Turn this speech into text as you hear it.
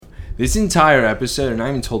This entire episode, and I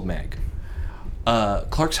even told Meg,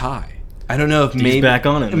 Clark's high. I don't know if maybe he's back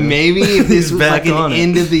on it. Man. Maybe if this was like an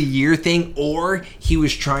end of the year thing, or he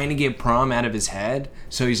was trying to get prom out of his head.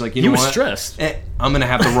 So he's like, you know what? He was stressed. I'm gonna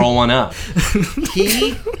have to roll one up.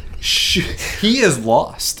 He is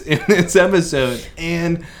lost in this episode,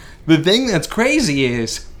 and the thing that's crazy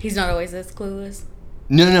is he's not always this clueless.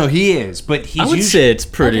 No, he is, but he's. I would say it's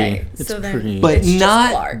pretty. Okay, it's so pretty, but it's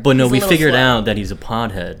not. Clark. But no, He's we a figured slow. out that he's a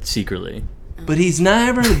podhead secretly. But he's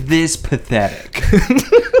never this pathetic.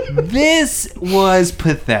 This was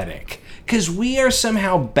pathetic. Because we are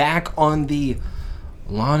somehow back on the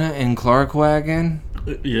Lana and Clark wagon.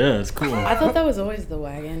 Yeah, it's cool. I thought that was always the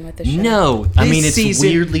wagon with the show. No, I mean, it's season,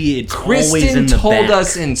 weirdly, it's Kristen always in the told back.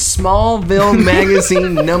 us in Smallville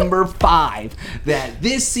magazine number 5 that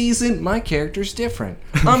this season my character's different.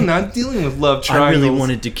 I'm not dealing with love triangles. I really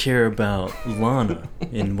wanted to care about Lana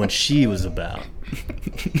and what she was about.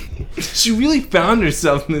 She really found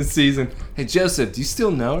herself in this season. Hey, Joseph, do you still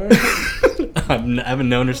know her? I haven't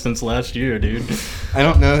known her since last year, dude. I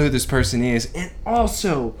don't know who this person is. And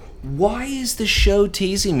also, why is the show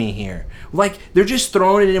teasing me here? Like, they're just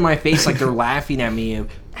throwing it in my face like they're laughing at me.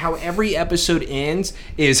 How every episode ends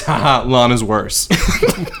is, haha, Lana's worse.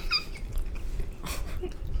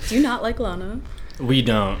 Do you not like Lana? We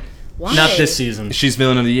don't. Why? Not this season. She's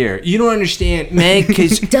villain of the year. You don't understand, Meg,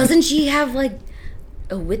 because... Doesn't she have, like,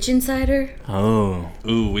 a witch inside her? Oh.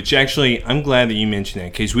 Ooh, which actually, I'm glad that you mentioned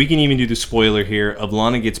that, because we can even do the spoiler here of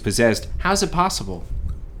Lana gets possessed. How's it possible?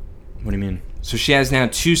 What do you mean? So she has now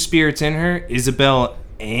 2 spirits in her, Isabel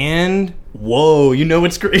and... Whoa, you know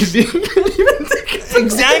what's crazy?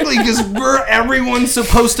 Exactly, because everyone's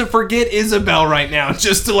supposed to forget Isabel right now,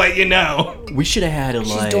 just to let you know. We should have had a,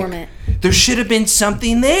 She's like... dormant. There should have been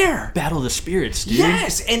something there. Battle of the Spirits, dude.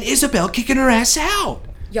 Yes, and Isabel kicking her ass out.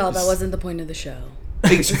 Y'all, that wasn't the point of the show.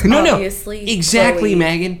 No, obviously exactly, Chloe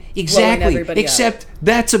Megan. Exactly. everybody Except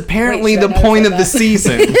that's apparently Wait, the should I point not of the say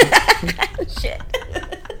season. Shit.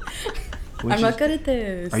 I'm not good at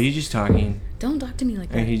this. Are you just talking? Don't talk to me like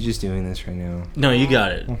Or are that. you just doing this right now? No, you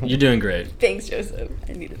got it. You're doing great. Thanks, Joseph.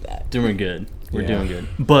 I needed that. Doing good. We're Yeah. doing good.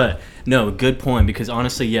 But, no, good point, because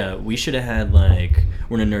honestly, yeah, we should have had, like...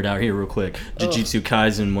 We're gonna nerd out here real quick. Jujutsu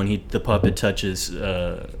Kaisen, when the puppet touches...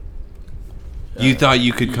 You thought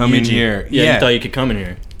you could come in Yuji. here. Yeah, you thought you could come in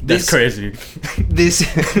here. That's crazy. This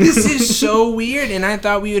is so weird, and I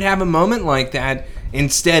thought we would have a moment like that.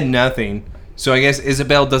 Instead, nothing. So I guess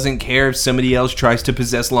Isabel doesn't care if somebody else tries to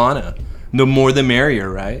possess Lana. The more the merrier,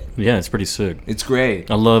 right? Yeah, it's pretty sick. It's great.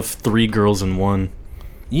 I love 3 girls in one.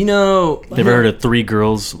 You know... You ever heard of 3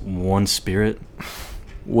 girls, 1 spirit?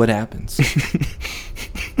 What happens?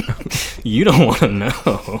 You don't want to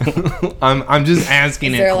know. I'm just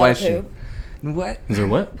asking a question. What? Is there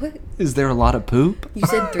what? What? Is there a lot of poop? You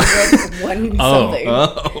said 3 girls, 1 something.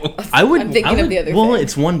 Oh. I'm thinking of the other Well, thing.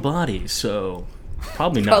 it's one body, so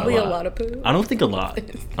probably not Probably a a lot of poop. I don't think a lot.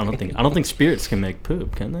 I don't think spirits can make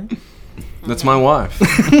poop, can they? That's my wife.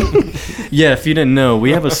 Yeah, if you didn't know,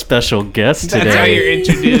 we have a special guest today. That's how you're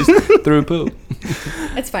introduced through poop.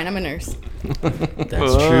 It's fine. I'm a nurse.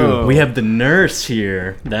 That's true. We have the nurse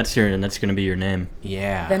here. That's going to be your name.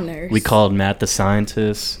 Yeah. The nurse. We called Matt the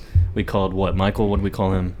scientist. We called what? Michael? What did we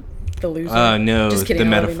call him? the loser. No, Just kidding,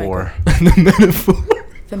 the I love you, metaphor. The metaphor.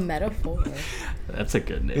 The metaphor. That's a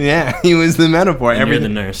good name. Yeah, he was the metaphor. And you're the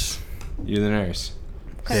nurse. You're the nurse.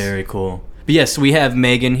 Very cool. But yes, we have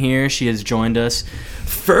Megan here. She has joined us.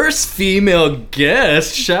 First female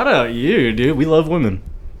guest. Shout out you, dude. We love women.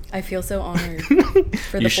 I feel so honored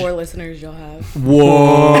for the 4 listeners you'll have.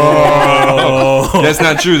 Whoa. That's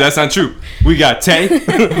not true. That's not true. We got Tay.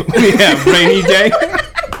 We have Rainy Day.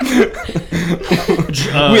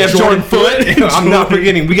 We have Jordan Foot. I'm not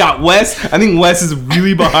forgetting. We got Wes. I think Wes is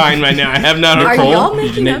really behind right now. I have not heard Are Nicole. y'all Did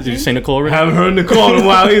making up? you say Nicole already? I haven't heard Nicole in a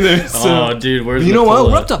while either. So. Oh, dude, where's You know Nicole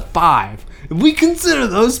what? We're at? up to 5. If we consider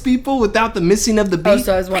those people without the missing of the beat,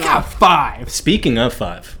 so I was one got off. 5. Speaking of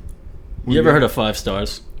 5, you ever heard of 5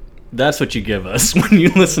 stars? That's what you give us when you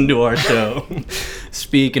listen to our show.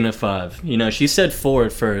 Speaking of 5, you know, she said 4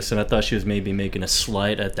 at first, and I thought she was maybe making a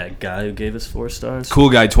slight at that guy who gave us 4 stars. Cool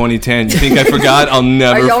guy 2010. You think I forgot? I'll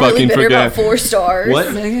never Are y'all fucking really bitter forget. about 4 stars?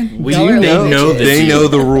 What, Megan? We, Y'all are they like know bitches. the They deal. know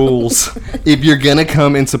the rules. If you're gonna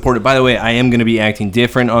come and support it, by the way, I am gonna be acting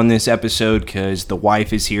different on this episode because the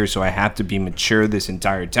wife is here, so I have to be mature this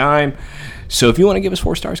entire time. So if you want to give us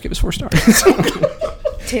 4 stars, give us 4 stars.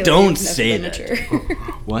 Taylor, Don't you've say never that. been mature.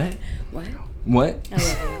 What? What? What? I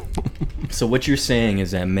love it. So what you're saying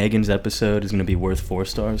is that Megan's episode is going to be worth 4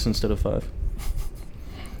 stars instead of 5?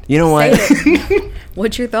 You know what? Say it.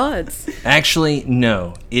 What's your thoughts? Actually,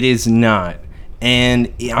 no, it is not.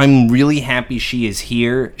 And I'm really happy she is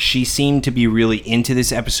here. She seemed to be really into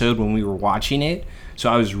this episode when we were watching it.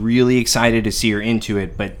 So I was really excited to see her into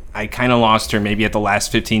it, but I kind of lost her maybe at the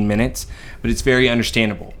last 15 minutes. But it's very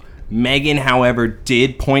understandable. Megan, however,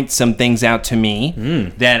 did point some things out to me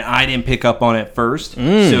that I didn't pick up on at first.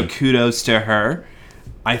 So kudos to her.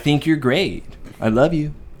 I think you're great. I love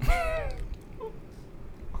you.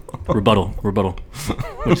 Rebuttal. What'd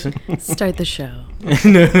you say? Start the show.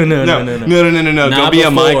 No. Don't be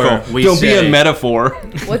a Michael. Don't be a metaphor.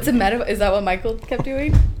 What's a metaphor? Is that what Michael kept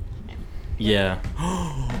doing? Yeah.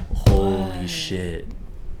 Holy shit.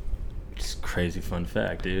 Just crazy fun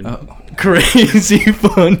fact, dude. Crazy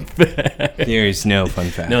fun fact. There is no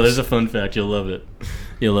fun fact. No, there's a fun fact. You'll love it.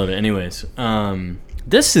 Anyways,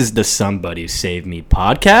 this is the Somebody Save Me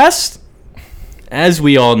podcast. As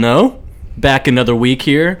we all know, back another week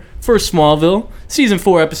here for Smallville, Season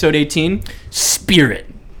 4, Episode 18, Spirit.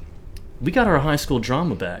 We got our high school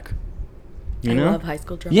drama back. You know? I love high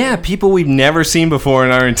school drama. Yeah, people we've never seen before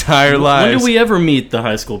in our entire lives. When do we ever meet the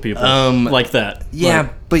high school people like that? Yeah,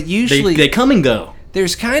 like, but usually they come and go.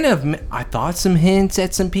 There's kind of, I thought, some hints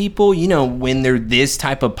at some people, you know, when they're this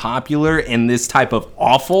type of popular and this type of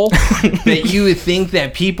awful, that you would think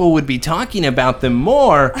that people would be talking about them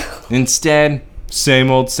more. Instead,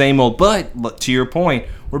 same old. But to your point,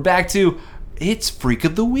 we're back to, it's Freak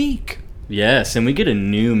of the Week. Yes, and we get a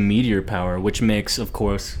new meteor power, which makes, of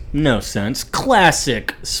course, no sense.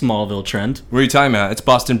 Classic Smallville trend. What are you talking about? It's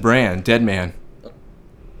Boston Brand, Dead Man.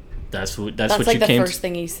 That's what like you the came first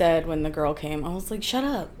thing he said when the girl came. I was like, shut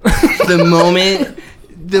up.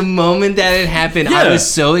 The moment that it happened, I was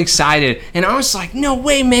so excited. And I was like, no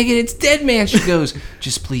way, Megan, it's Dead Man. She goes,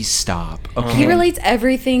 just please stop. Okay. He relates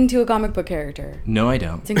everything to a comic book character. No, I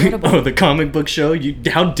don't. It's incredible. Oh, the comic book show?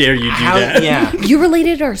 How dare you do that? Yeah. You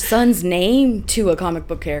related our son's name to a comic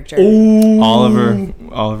book character. Ooh.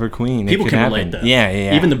 Oliver Queen. People can relate that.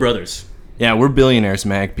 Yeah. Even the brothers. Yeah, we're billionaires,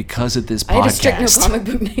 Meg, because of this podcast. I had a strict no comic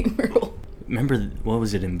book name rule. Remember, what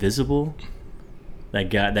was it, Invisible?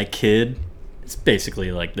 That kid? It's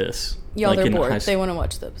basically like this. Y'all, like they're bored. They want to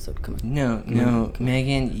watch the episode. Come on. No,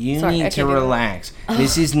 Megan, you Sorry, I need to can't do that. relax.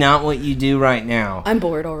 This is not what you do right now. I'm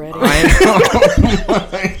bored already. I know. Oh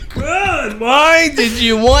my God, why did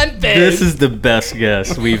you want this? This is the best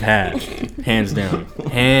guest we've had. Hands down.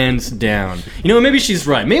 You know what? Maybe she's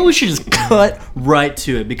right. Maybe we should just cut right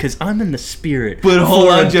to it because I'm in the spirit. But hold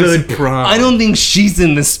for on, a good just prom. I don't think she's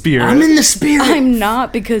in the spirit. I'm in the spirit. I'm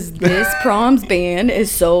not, because this prom's band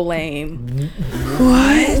is so lame.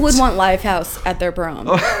 What? Who would want Lifehouse at their prom?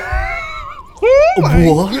 What?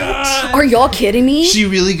 Are y'all kidding me? She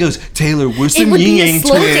really goes, Taylor, we're It some would be a yin-yang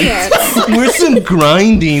slow twins. dance. We're some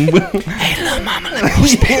grinding. Hey, little mama, let me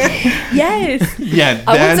Yes. Yeah,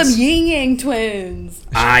 I want that's... some yin yang twins.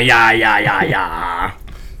 Yeah.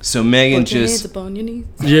 So Megan Put your hands just... up on your knees.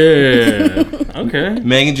 Yeah. Okay.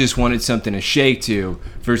 Megan just wanted something to shake to,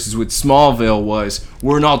 versus what Smallville was,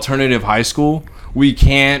 we're an alternative high school. We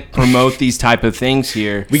can't promote these type of things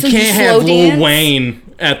here. We Some can't slow have dance? Lil Wayne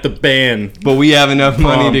at the band. But we have enough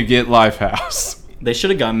money to get Lifehouse. They should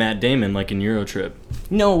have got Matt Damon like in Eurotrip.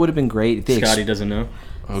 No, it would have been great. if they Scotty doesn't know.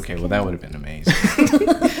 Okay, well, that would have been amazing.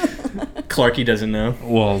 Clarky doesn't know.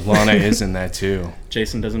 Well, Lana is in that, too.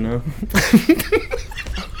 Jason doesn't know.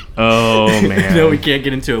 Oh, man. No, we can't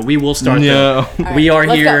get into it. We will start No. though. All We right, are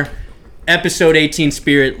let's here. go. Episode 18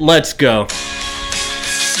 Spirit. Let's go.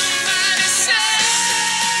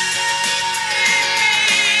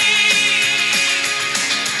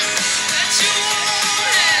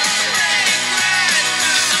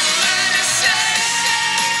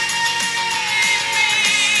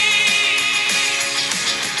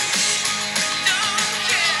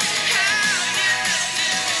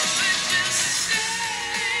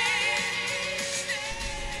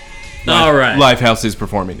 All right. Lifehouse is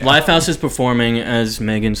performing now. Lifehouse is performing, as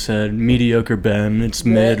Megan said, mediocre band. It's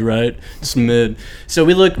mid, right? It's mid. So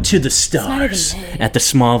we look to the stars even mid. at the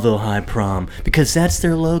Smallville High Prom because that's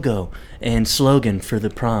their logo and slogan for the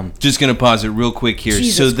prom. Just gonna pause it real quick here.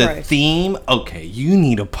 Jesus so the Christ. theme, okay, you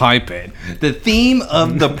need to pipe it. The theme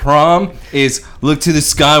of the prom is look to the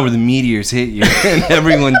sky where the meteors hit you and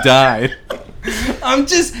everyone died.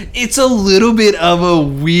 It's a little bit of a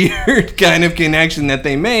weird kind of connection that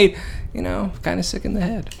they made. You know, kind of sick in the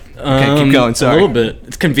head. Okay, keep going, sorry. A little bit.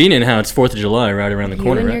 It's convenient how it's 4th of July right around the You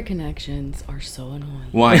corner, and your right? connections are so annoying.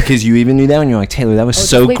 Why? Because you even knew that and you're like, Taylor, that was Oh,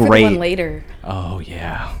 so just wait for the great. one later. Oh,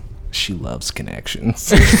 yeah. She loves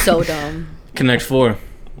connections. You're so dumb. Connect 4.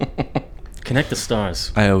 Connect the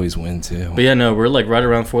stars. I always win, too. But yeah, no, we're like right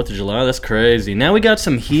around 4th of July. That's crazy. Now we got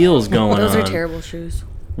some heels going Those on. are terrible shoes.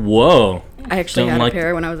 Whoa. I actually Don't had like- a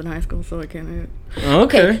pair when I was in high school, so I can't.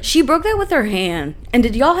 Okay. She broke that with her hand. And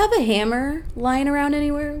did y'all have a hammer lying around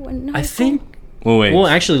anywhere when in high I school? think. Well, wait. Well,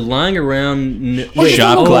 actually, lying around. Wait,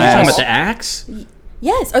 shop you're glass. talking about the axe?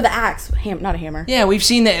 Yes, or the axe. Not a hammer. Yeah, we've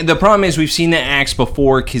seen that. The problem is we've seen the axe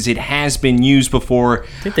before because it has been used before. I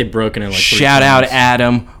think they've broken it like 3 Shout out times.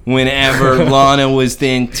 Adam. Whenever Lana was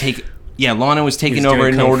then Lana was taking over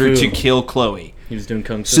doing in kung order fu. to kill Chloe. He was doing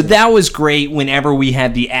kung fu. So that was great whenever we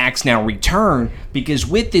had the axe now return, because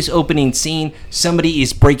with this opening scene, somebody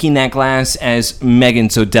is breaking that glass, as Megan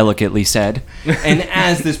so delicately said. And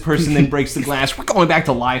as this person then breaks the glass, we're going back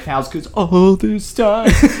to Lifehouse because all this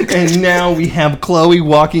time. And now we have Chloe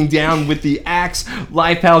walking down with the axe,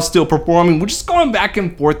 Lifehouse still performing. We're just going back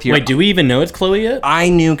and forth here. Wait, do we even know it's Chloe yet? I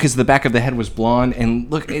knew because the back of the head was blonde,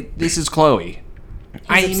 and look, this is Chloe.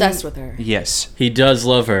 He's obsessed with her. Yes. He does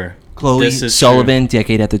love her. Chloe This is Sullivan,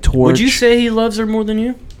 Decade at the Torch. Would you say he loves her more than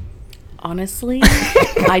you? Honestly,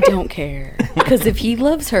 I don't care. Because if he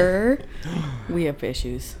loves her, we have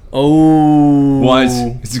issues. Oh. Why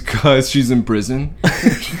is it because she's in prison?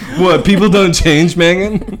 What, people don't change,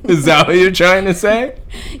 Megan? Is that what you're trying to say?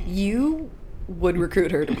 You would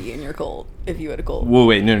recruit her to be in your cult if you had a cult. Well,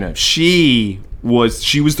 wait, no. She was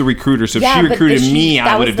the recruiter, so if she but recruited me,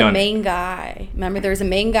 I would have done That was it. the main guy. Remember, there was a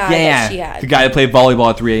main guy Yeah, that she had. the guy that played volleyball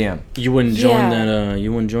at 3 a.m. You wouldn't join Yeah. that.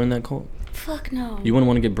 You wouldn't join that cult. Fuck no. You wouldn't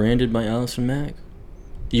want to get branded by Allison Mack.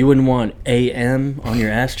 You wouldn't want AM on your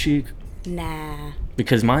ass cheek Nah.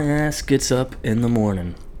 because my ass gets up in the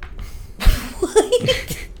morning.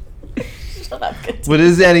 Shut up. What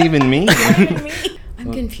does that even mean?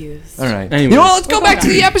 I'm confused. All right. Anyways. You know what, let's go We'll back go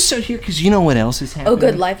to the back. episode here, because you know what else is happening? Oh,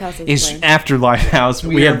 good. Lifehouse is It's playing. after Lifehouse.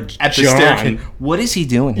 We are have at the John. staircase. What is he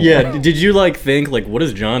doing here? Yeah, did you think what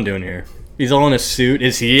is John doing here? He's all in a suit.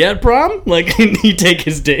 Is he at prom? Like, he take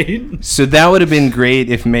his date? So that would have been great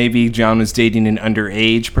if maybe John was dating an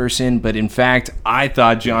underage person, but in fact, I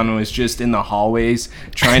thought John was just in the hallways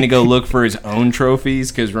trying to go look for his own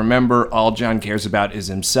trophies, because remember, all John cares about is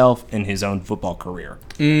himself and his own football career.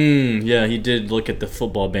 Yeah, he did look at the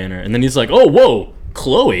football banner. And then he's like, oh, whoa,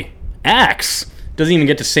 Chloe, axe. Doesn't even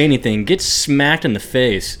get to say anything. Gets smacked in the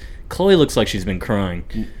face. Chloe looks like she's been crying.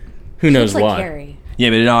 Who knows Looks like why? Carrie. Yeah,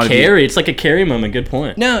 but it ought to be... Carrie, it's like a Carrie moment. Good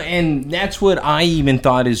point. No, and that's what I even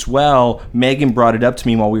thought as well. Megan brought it up to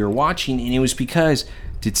me while we were watching, and it was because,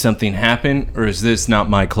 did something happen, or is this not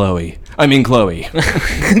my Chloe? I mean, Chloe. Did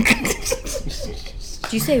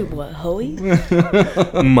you say what, Hoey?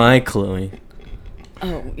 My Chloe.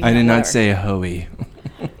 Oh, yeah, I did not whatever. say Hoey.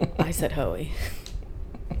 I said Hoey.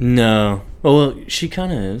 No. Well, she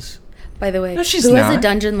kind of is. By the way, No, she's who has not. a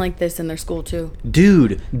dungeon like this in their school too?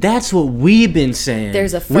 Dude, that's what we've been saying.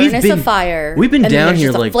 There's a furnace of fire. We've been and then down there's here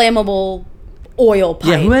just like... a flammable oil pipe.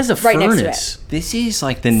 Yeah, who has a right furnace? Next to it. This is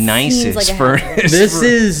like the nicest like a furnace. This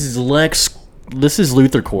is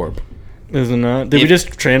Luther Corp. Is it not? Did we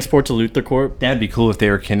just transport to Luther Corp? That'd be cool if they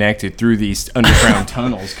were connected through these underground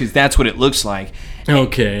tunnels, because that's what it looks like.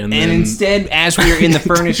 Okay, and then... instead, as we are in the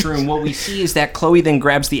furnace room, what we see is that Chloe then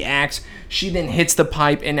grabs the axe, she then hits the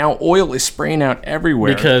pipe, and now oil is spraying out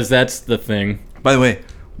everywhere. Because that's the thing. By the way,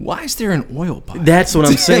 why is there an oil pipe? That's what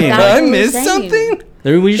I'm saying. That's I what we're missed saying. something?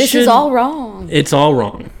 This is all wrong. It's all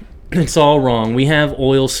wrong. It's all wrong. We have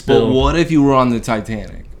oil But spill. what if you were on the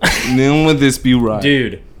Titanic? Then would this be right?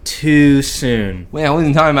 Dude, too soon. Wait, I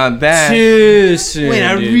wasn't talking about that. Too soon. Wait,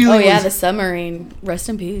 I dude. really Oh yeah, was... the submarine. Rest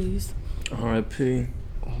in peace. R.I.P.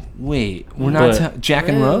 Wait, we're not What? Jack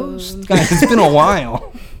and Rude. Rose? Guys, it's been a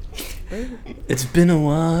while. It's been a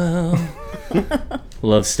while.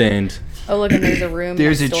 Love stained. Oh look, and there's a room.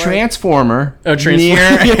 There's a next door. transformer A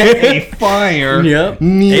transformer. near a fire Yep.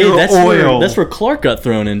 near that's oil. That's where Clark got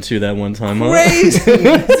thrown into that one time, huh? Crazy.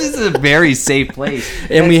 This is a very safe place.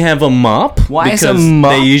 And we have a mop. Why is a because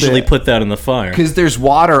mop they usually there? put that in the fire. Because there's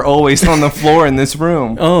water always on the floor in this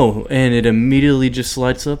room. Oh, and it immediately just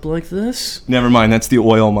lights up like this? Never mind, that's the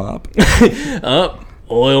oil mop. Up,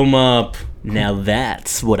 oil mop. Now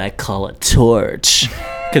that's what I call a torch.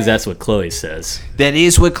 Because that's what Chloe says. That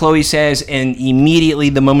is what Chloe says, and immediately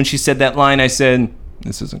the moment she said that line, I said,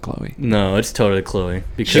 this isn't Chloe. No, it's totally Chloe.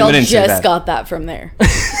 Because Y'all didn't say just that. got that from there.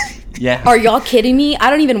 Yeah. Are y'all kidding me? I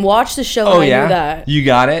don't even watch the show. Oh, and I yeah? knew that. You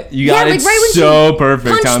got it? You got Yeah, it like right when so she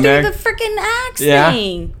perfect, huh, punched Meg? through the freaking axe Yeah?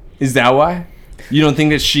 thing. Is that why? You don't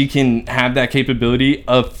think that she can have that capability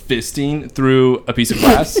of fisting through a piece of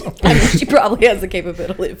glass? I mean, she probably has the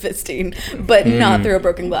capability of fisting, but not through a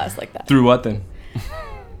broken glass like that. Through what then?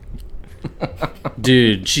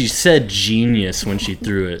 Dude, she said genius when she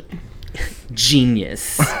threw it.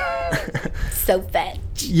 Genius. So fat.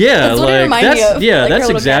 Yeah, That's what it like reminded me that's of, yeah, like her that's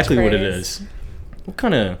little exactly what it catchphrase. is.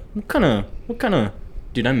 What kind of?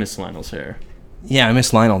 Dude, I miss Lionel's hair. Yeah, I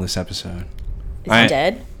miss Lionel this episode. Is he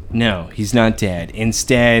dead? No, he's not dead.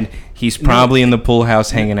 Instead, he's probably in the pool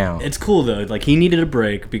house hanging out. It's cool though. Like, he needed a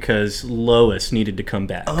break because Lois needed to come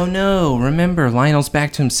back. Oh no, remember, Lionel's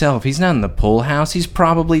back to himself. He's not in the pool house. He's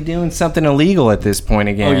probably doing something illegal at this point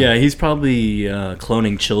again. Oh yeah, he's probably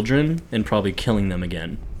cloning children and probably killing them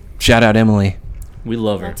again. Shout out Emily. We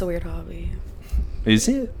love her. That's a weird hobby. Is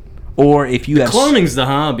it? Or if you have... Cloning's the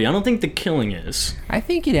hobby. I don't think the killing is. I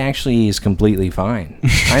think it actually is completely fine.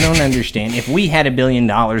 I don't understand. If we had $1 billion,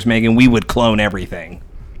 Megan, we would clone everything.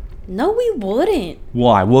 No, we wouldn't.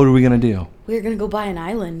 Why? What are we going to do? We're going to go buy an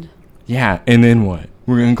island. Yeah, and then what?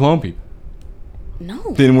 We're going to clone people.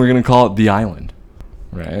 No. Then we're going to call it the island.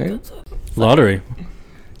 Right? Lottery.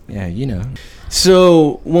 Yeah, you know.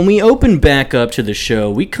 So, when we open back up to the show,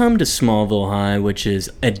 we come to Smallville High, which is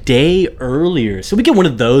a day earlier. So we get one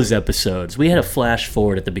of those episodes. We had a flash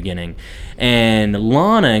forward at the beginning. And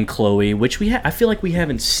Lana and Chloe, which I feel like we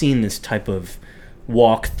haven't seen this type of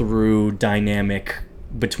walk-through dynamic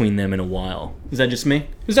between them in a while. Is that just me?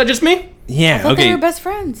 Yeah, I thought okay. they were best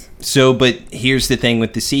friends. So, but here's the thing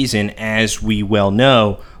with the season. As we well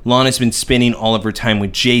know, Lana's been spending all of her time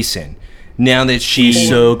with Jason. Now that She's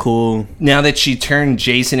so cool. Now that she turned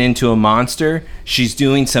Jason into a monster, she's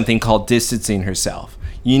doing something called distancing herself.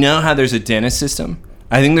 You know how there's a Dennis system?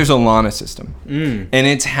 I think there's a Lana system. And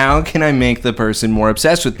it's how can I make the person more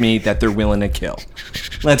obsessed with me that they're willing to kill?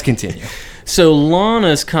 Let's continue. So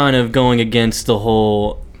Lana's kind of going against the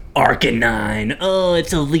whole Arcanine. Oh,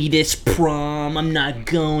 it's elitist prom. I'm not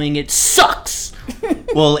going. It sucks.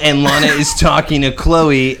 Well, and Lana is talking to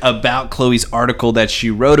Chloe about Chloe's article that she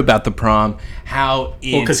wrote about the prom. How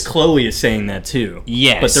it's... Well, because Chloe is saying that too.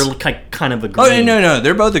 Yes. But they're kind of agreeing. Oh, no.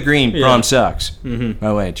 They're both agreeing Yeah. prom sucks. Mm-hmm. By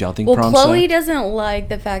the way, do y'all think prom Chloe sucks? doesn't like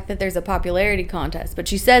the fact that there's a popularity contest, but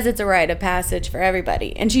she says it's a rite of passage for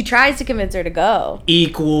everybody. And she tries to convince her to go.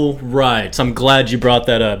 Equal rights. I'm glad you brought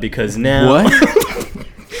that up because now... What?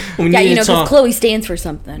 Yeah, because Chloe stands for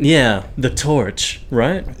something. Yeah, the torch,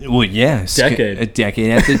 right? Well, yes. Decade. A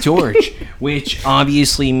decade at the torch. Which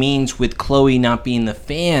obviously means with Chloe not being the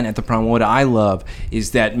fan at the prom, what I love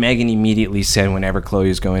is that Megan immediately said whenever Chloe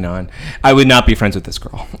is going on, I would not be friends with this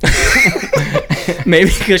girl.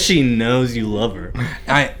 Maybe because she knows you love her.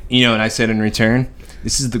 You know what I said in return?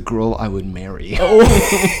 This is the girl I would marry.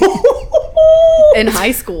 In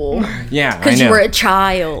high school. Yeah, I know. Because you were a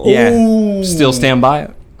child. Yeah. Ooh. Still stand by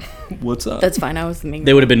it. What's up? That's fine. I was the mean.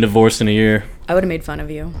 They would have been divorced in a year. I would have made fun of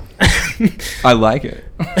you. I like it.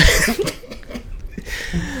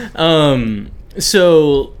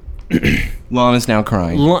 So... Lana's now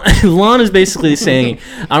crying. Lana's basically saying,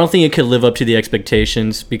 I don't think it could live up to the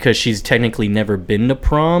expectations because she's technically never been to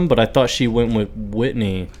prom, but I thought she went with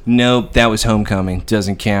Whitney. Nope, that was homecoming.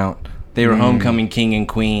 Doesn't count. They were homecoming king and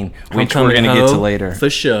queen, which we're going to get to later. For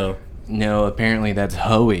sure. No, apparently that's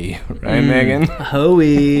Hoey. Right, Megan?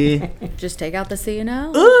 Hoey. Just take out the C and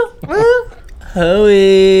O.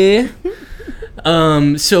 Hoey.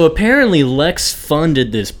 So apparently Lex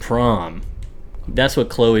funded this prom. That's what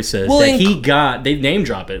Chloe says. Well, they name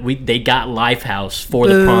drop it. They got Lifehouse for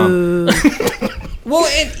the prom. Well,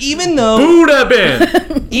 and even though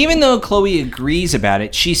even though Chloe agrees about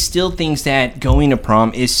it, she still thinks that going to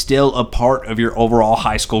prom is still a part of your overall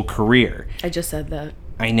high school career. I just said that.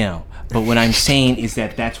 I know, but what I'm saying is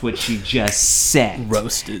that that's what she just said.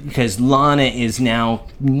 Roasted. Because Lana is now,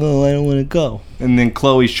 no, I don't want to go. And then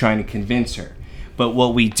Chloe's trying to convince her. But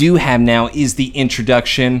what we do have now is the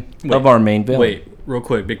introduction of our main villain. Wait, real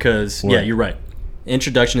quick, because, What? yeah, you're right.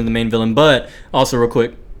 Introduction to the main villain, but also real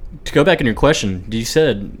quick, to go back in your question, you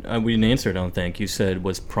said, we didn't answer it, I don't think. You said,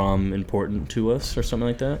 was prom important to us or something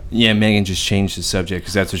like that? Yeah, Megan just changed the subject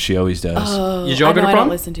because that's what she always does. Oh, Did y'all go to I prom? don't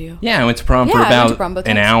listen to you. Yeah, I went to prom Yeah, for I went to about prom both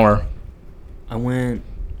an times. hour.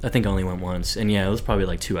 I think I only went once, and yeah, it was probably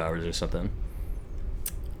like 2 hours or something.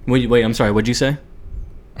 Wait, I'm sorry, what'd you say?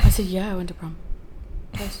 I said, yeah, I went to prom.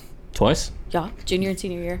 Twice? Yeah, junior and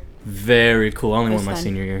senior year. Very cool. I only went That's my fun.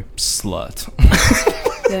 senior year. Slut.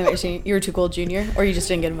 You were too cool junior, or you just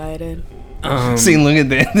didn't get invited. See, look at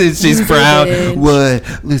that. She's proud.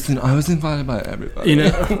 What? Listen, I was invited by everybody. You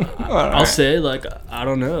know, I'll say, like, I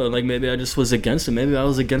don't know. Like, maybe I just was against it. Maybe I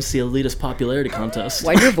was against the elitist popularity contest.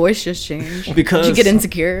 Why'd your voice just change? Because did you get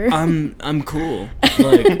insecure? I'm cool.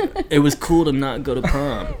 Like, it was cool to not go to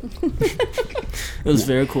prom. It was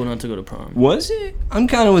very cool not to go to prom. Was it? I'm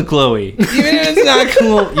kind of with Chloe. Even if it's not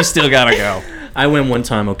cool, you still gotta go. I went one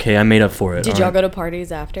time, okay? I made up for it. Did y'all go to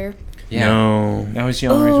parties after? Yeah. No. That was the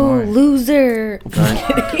only reason Oh, why. loser.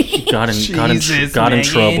 Got in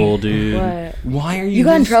trouble, dude. What? Why are you? You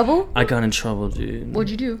got in trouble? I got in trouble, dude. What'd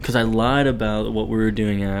you do? Because I lied about what we were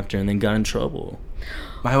doing after, and then got in trouble.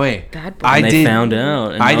 By the way, Bad boy. And they found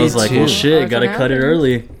out, and I was did like, too. "Well, shit, That's gotta what cut it happens.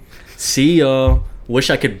 early." See y'all. Wish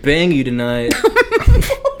I could bang you tonight.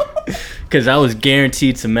 Because I was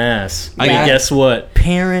guaranteed some ass. I But got- guess what?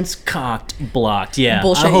 Parents cocked blocked. Yeah.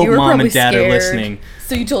 Bullshit. I hope You were mom probably and dad scared. are listening.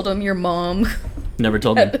 So you told him your mom. Never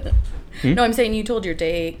told me. No, I'm saying you told your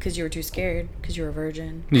date because you were too scared because you were a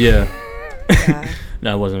virgin. Yeah. Yeah.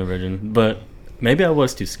 No, I wasn't a virgin, but maybe I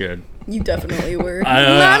was too scared. You definitely were.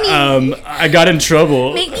 I got in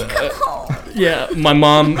trouble. Make me come home. Yeah, my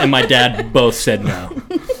mom and my dad both said no.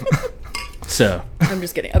 So, I'm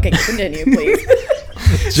just kidding. Okay, continue, please.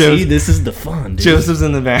 see, this is the fun, dude. Joseph's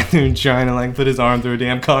in the bathroom trying to like put his arm through a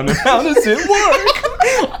damn condom. How does it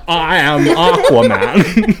work? I am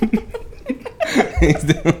Aquaman.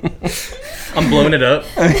 I'm blowing it up.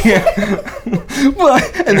 What?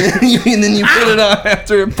 And then you put it on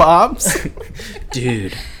after it pops.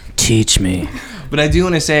 Dude, teach me. But I do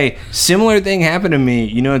want to say, similar thing happened to me.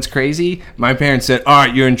 You know, it's crazy. My parents said, "All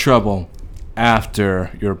right, you're in trouble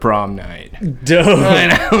after your prom night." Dope.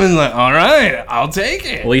 And I was like, "All right, I'll take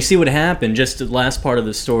it." Well, you see what happened, just the last part of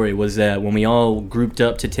the story was that when we all grouped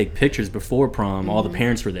up to take pictures before prom, all the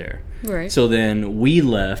parents were there. Right. So then we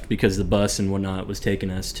left because the bus and whatnot was taking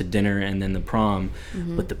us to dinner and then the prom.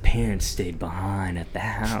 But the parents stayed behind at the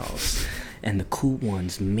house. And the cool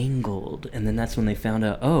ones mingled. And then that's when they found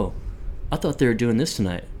out, oh, I thought they were doing this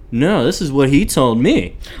tonight. No, this is what he told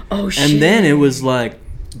me. Oh, shit. And then it was like,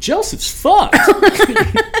 Joseph's fucked.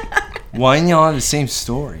 Why didn't y'all have the same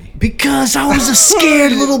story? Because I was a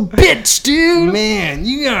scared little bitch, dude. Man,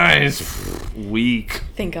 you guys weak.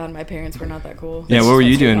 Thank God my parents were not that cool. Yeah, what were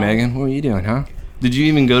you That's doing, wrong. Megan? What were you doing, huh? Did you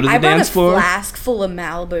even go to the I brought dance a floor? flask full of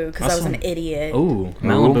Malibu because I was an idiot. Oh,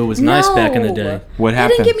 Malibu was nice back in the day. What They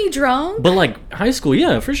happened? didn't get me drunk. But like high school,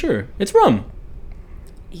 yeah, for sure. It's rum.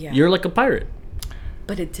 Yeah. You're like a pirate.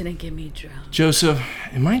 But it didn't get me drunk. Joseph,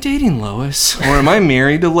 am I dating Lois? Or am I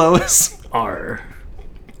married to Lois? R.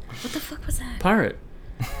 What the fuck was that? Pirate.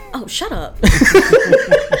 Oh, shut up.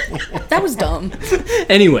 That was dumb.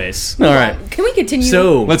 Anyways, all right. Can we continue?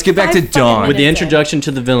 So Let's get back to Five Dawn. fucking with the minutes introduction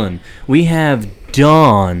to the villain, we have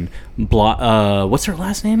Dawn. What's her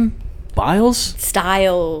last name? Biles?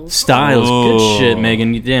 Styles. Styles. Oh. Good shit,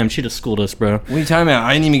 Megan. Damn, she'd have schooled us, bro. What are you talking about?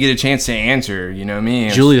 I didn't even get a chance to answer, you know me.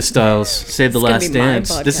 Julia Styles. Save the It's gonna Last be my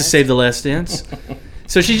Dance. This is podcast. Save the Last Dance.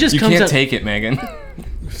 So she just You comes can't out. take it, Megan.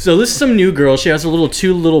 So this is some new girl. She has a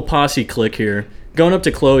two little posse clique here. Going up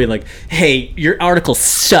to Chloe like, hey, your article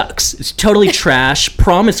sucks. It's totally trash.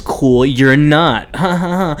 Prom is cool. You're not.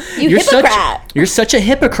 You hypocrite. You're such a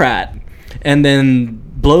hypocrite. And then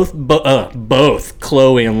both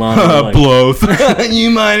Chloe and Lana are like, Both. You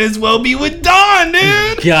might as well be with Dawn,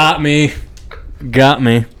 dude. got me.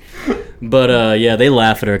 But yeah, they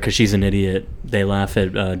laugh at her because she's an idiot. They laugh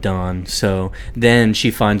at Dawn. So then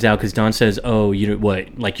she finds out because Dawn says, "Oh, you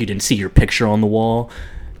didn't see your picture on the wall?"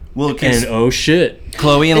 Well, And oh shit,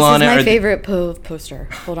 Chloe and This is Lana my are. favorite poster.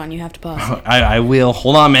 Hold on, you have to pause. I will.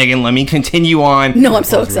 Hold on, Megan. Let me continue on. No, I'm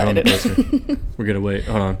so Pause, we're on the excited. poster. We're gonna wait.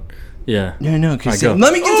 Hold on. Yeah. No, because All right, go.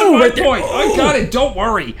 let me get to my point. I got it. Don't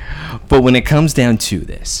worry. But when it comes down to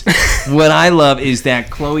this, what I love is that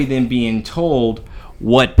Chloe then being told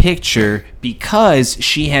what picture because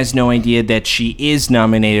she has no idea that she is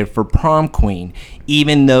nominated for prom queen,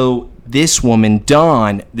 even though this woman,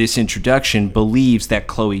 Dawn, this introduction, believes that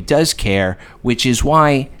Chloe does care, which is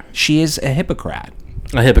why she is a hypocrite.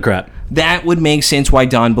 A hypocrite. That would make sense why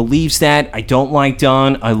Dawn believes that. I don't like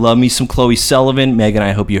Dawn. I love me some Chloe Sullivan. Megan,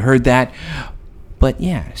 I hope you heard that. But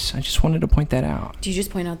yes, I just wanted to point that out. Do you just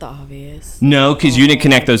point out the obvious? No, because you didn't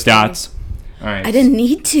connect those dots. All right. I didn't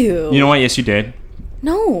need to. You know what? Yes, you did.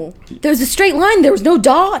 No. There was a straight line. There was no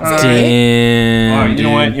dots. Eric. Damn. All right, you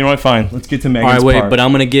know what? You know what? Fine. Let's get to Megan's All right, wait. part. But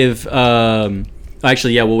I'm gonna give.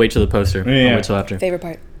 Actually, yeah, we'll wait till the poster. Yeah. I'll wait till after. Favorite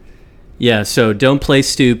part. Yeah. So don't play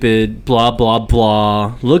stupid. Blah blah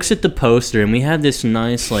blah. Looks at the poster, and we have this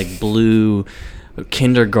nice like blue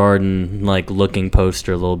kindergarten like looking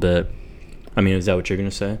poster a little bit. I mean, is that what you're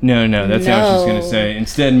gonna say? No, that's what I was just going to No. say.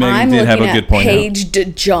 Instead, Megan I'm did have looking a good at point. Paige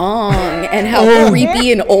DeJong and how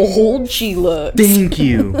creepy and old she looks. Thank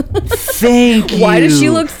you. Thank you. Why does she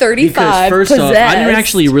look 35? Because first off, I didn't possessed?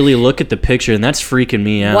 actually really look at the picture, and that's freaking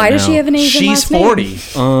me out. Why does she now. have an Asian She's last name?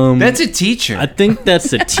 40. That's a teacher. I think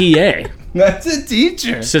that's a TA. That's a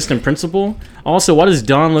teacher. Assistant principal. Also, why does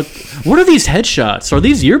Dawn look... What are these headshots? Are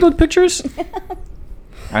these yearbook pictures?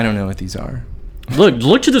 I don't know what these are.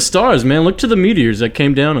 Look to the stars, man. Look to the meteors that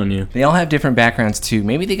came down on you. They all have different backgrounds too.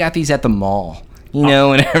 Maybe they got these at the mall. You know,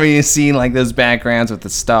 whenever you see like those backgrounds with the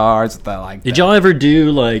stars, with the like. Did y'all ever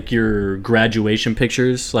do like your graduation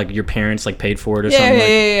pictures? Like your parents like paid for it or something?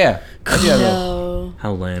 Yeah. No.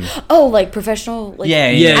 How lame. Oh, like professional. Like, Yeah.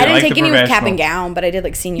 I didn't like take the any with cap professional. and gown, but I did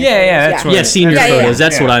like senior. That's photos. what- Senior Yeah, photos.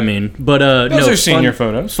 That's yeah. what I mean. But Those no, are senior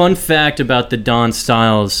photos. Fun fact about the Dawn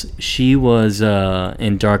Stiles: she was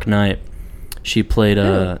in Dark Knight. She played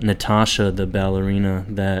Natasha, the ballerina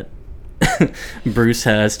that Bruce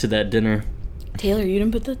has to that dinner. Taylor, you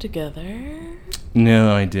didn't put that together.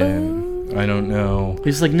 No, I didn't. I don't know.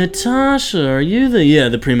 He's like, Natasha, are you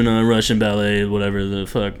the prima donna Russian ballet, whatever the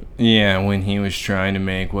fuck? Yeah, when he was trying to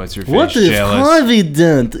make what's her face What if jealous. Harvey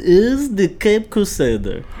Dent is the Cape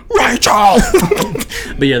Crusader? Rachel.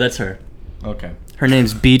 But yeah, that's her. Okay. Her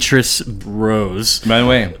name's Beatrice Rose. By the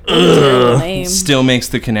way, Lame. still makes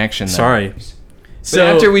the connection. Though. Sorry. But So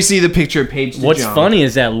after we see the picture page, what's funny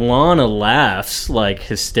is that Lana laughs like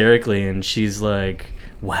hysterically, and she's like,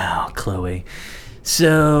 "Wow, Chloe.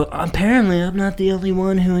 So apparently, I'm not the only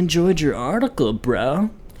one who enjoyed your article,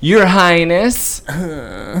 bro." Your Highness.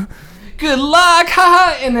 Good luck,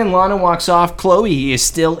 haha. And then Lana walks off. Chloe is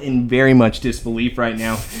still in very much disbelief right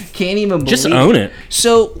now. Can't even believe Just own it.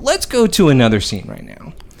 So let's go to another scene right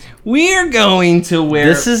now. We're going to where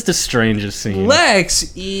This is the strangest scene.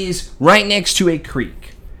 Lex is right next to a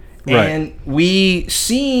creek. Right. And we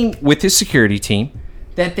see with his security team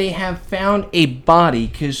that they have found a body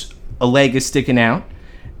because a leg is sticking out.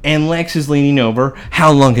 And Lex is leaning over.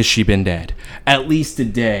 How long has she been dead? At least a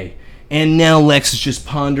day. And now Lex is just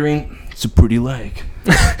pondering, it's a pretty leg.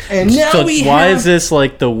 And now So we why have... is this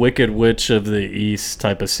like the Wicked Witch of the East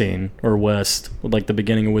type of scene, or West, with like the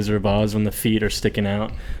beginning of Wizard of Oz when the feet are sticking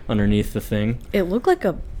out underneath the thing? It looked like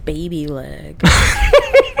a baby leg.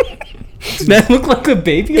 That looked like a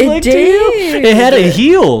baby It leg to did. you? It had a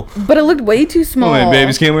heel. But it looked way too small. Oh,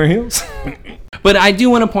 babies can't wear heels. But I do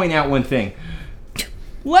want to point out one thing.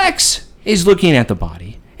 Lex is looking at the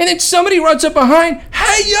body. And then somebody runs up behind.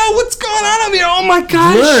 Hey, yo, what's going on over here? Oh, my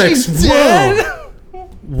God, Lex, she's dead.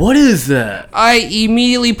 What is that? I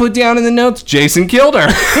immediately put down in the notes, Jason killed her.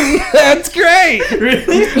 That's great.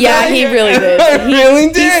 Really? Yeah, he really did. I really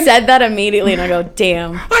He did. said that immediately, and I go,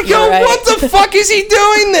 damn. I go, you're right. what the fuck is he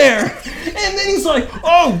doing there? And then he's like,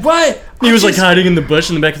 oh, what? He was like hiding in the bush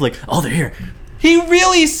in the back, like, oh, they're here. He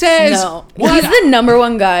really says, No. what? He's the number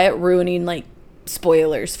one guy at ruining, like,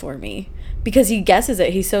 spoilers for me. Because he guesses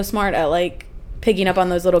it. He's so smart at, like, picking up on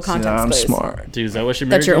those little context I'm clues. smart. Dude, is that what she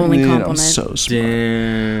married? That's your to? only Dude, compliment. I'm so smart.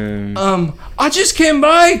 Damn. I just came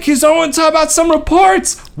by because I want to talk about some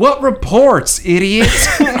reports. What reports, idiot?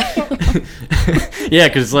 Yeah,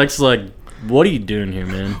 because Lex like, what are you doing here,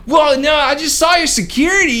 man? Well, no, I just saw your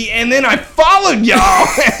security, and then I followed y'all,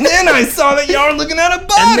 and then I saw that y'all were looking at a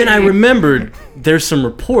body. And then I remembered there's some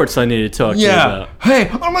reports I need to talk to you yeah. about. Hey,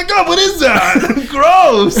 oh my God, what is that?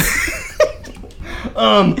 Gross.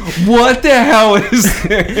 What the hell is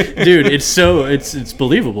this? Dude, it's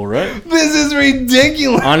believable, right? This is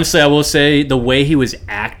ridiculous. Honestly, I will say the way he was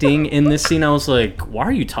acting in this scene, I was like, why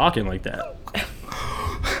are you talking like that?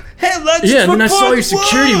 Hey, let's Yeah, and then I saw your report-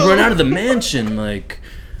 security whoa. run out of the mansion, like,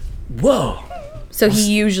 whoa. So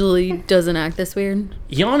he usually doesn't act this weird?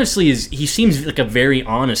 He honestly he seems like a very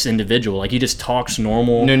honest individual. Like, he just talks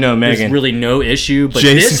normal. No, Megan. There's really no issue, but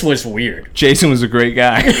Jason- this was weird. Jason was a great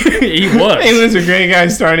guy. He was. He was a great guy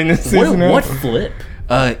starting this season. What flip?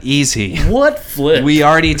 Easy. What flip? We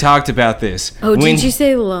already talked about this. Oh, When- did you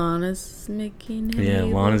say Lana's making him Yeah,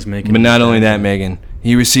 evil? Lana's making. But not only that, Megan,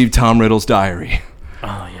 he received Tom Riddle's diary.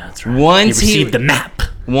 Oh yeah, that's right. Once he he- received the map.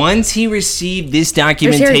 Once he received this Harry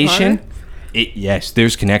documentation, Potter? yes,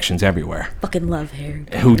 there's connections everywhere. Fucking love Harry.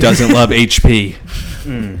 Who doesn't love HP?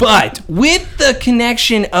 But with the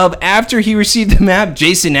connection of after he received the map,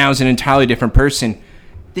 Jason now is an entirely different person.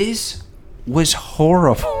 This was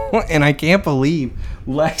horrible, and I can't believe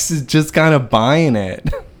Lex is just kind of buying it.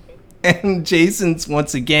 And Jason's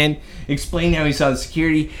once again explaining how he saw the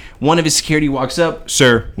security. One of his security walks up.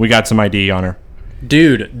 Sir, we got some ID on her.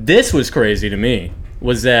 Dude, this was crazy to me.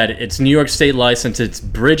 Was that it's New York State license, it's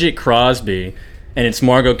Bridgette Crosby, and it's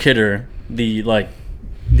Margot Kidder, the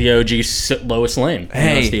OG Lois Lane. You know,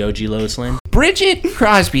 Hey. it's the OG Lois Lane. Bridgette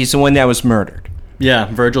Crosby is the one that was murdered. Yeah,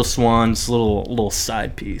 Virgil Swan's little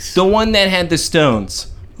side piece. The one that had the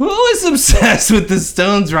stones. Who is obsessed with the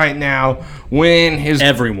stones right now when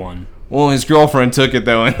Everyone. his girlfriend took it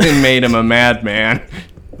though and then made him a madman?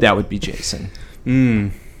 That would be Jason.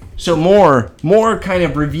 So more kind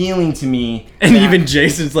of revealing to me. And even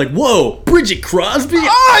Jason's like, whoa, Bridgette Crosby?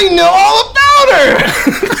 I know all about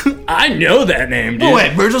her! I know that name, dude. Oh,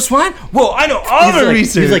 wait, Virgil Swan? Whoa, I know all the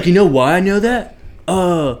research. He's like, you know why I know that?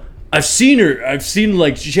 I've seen her. I've seen,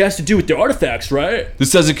 like, she has to do with the artifacts, right?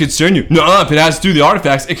 This doesn't concern you. No, if it has to do with the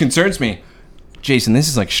artifacts, it concerns me. Jason, this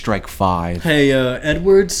is like strike 5. Hey,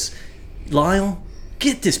 Edwards, Lyle,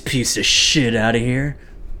 get this piece of shit out of here.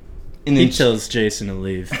 And he tells Jason to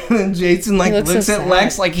leave. And Jason looks so at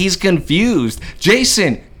Lex like he's confused.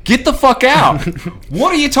 Jason, get the fuck out.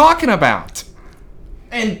 What are you talking about?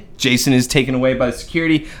 And Jason is taken away by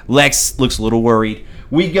security. Lex looks a little worried.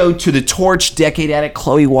 We go to the torch decade attic.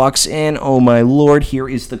 Chloe walks in. Oh my lord, here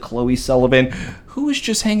is the Chloe Sullivan, who is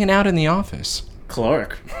just hanging out in the office.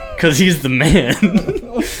 Clark. Because he's the man.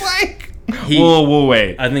 We'll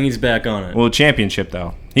wait. I think he's back on it. Well, championship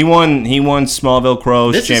though. He won Smallville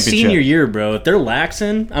Crows championship. This is senior year, bro. If they're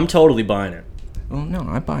laxing, I'm totally buying it. Well, no,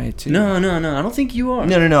 I buy it too. No. I don't think you are.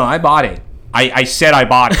 No. I bought it. I said I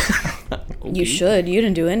bought it. Okay. You should. You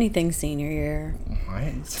didn't do anything senior year.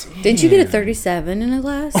 What? Didn't you get a 37 in a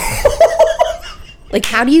class? Like,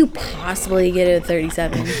 how do you possibly get a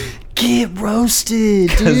 37? Get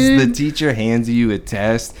roasted, dude. The teacher hands you a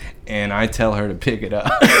test, and I tell her to pick it up.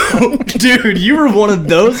 Dude, you were one of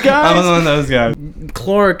those guys? I was one of those guys.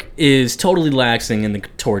 Clark is totally laxing in the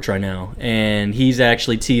torch right now, and he's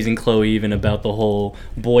actually teasing Chloe even about the whole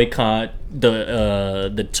boycott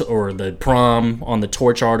the prom on the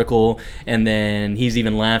torch article, and then he's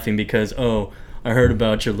even laughing because, oh, I heard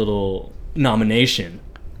about your little nomination.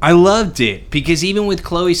 I loved it because even with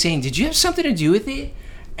Chloe saying, "Did you have something to do with it?"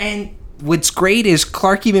 And what's great is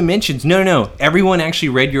Clark even mentions, no, everyone actually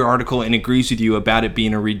read your article and agrees with you about it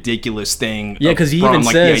being a ridiculous thing. Yeah, because he even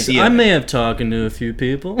says, I may have talked to a few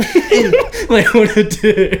people. Like, what a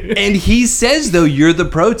dick. And he says, though, you're the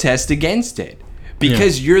protest against it.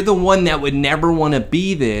 Because you're the one that would never want to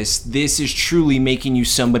be this. This is truly making you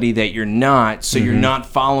somebody that you're not, so you're not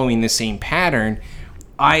following the same pattern.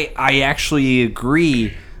 I actually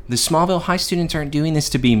agree. The Smallville High students aren't doing this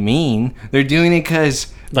to be mean. They're doing it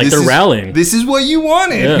because... Like, they're rallying. This is what you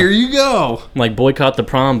wanted. Yeah. Here you go. Like, boycott the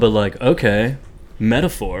prom, but like, okay,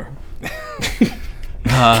 metaphor.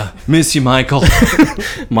 Miss you, Michael.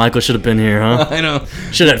 Michael should have been here, huh? I know.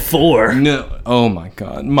 Should have had 4. No. Oh, my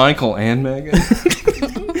God. Michael and Megan.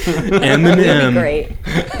 Eminem. Great.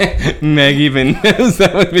 Meg even knows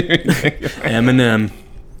that would be ridiculous. Eminem.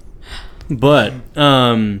 But,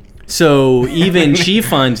 so even she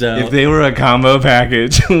finds out. If they were a combo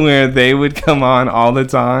package where they would come on all the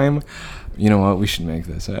time, you know what? We should make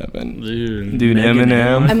this happen. Dude,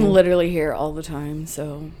 Eminem. I'm literally here all the time,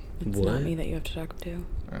 so it's not me that you have to talk to.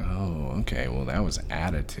 Oh, okay. Well, that was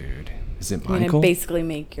attitude. Is it I mean, Michael? I basically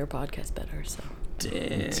make your podcast better, so.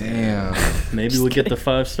 Damn. Maybe we'll get the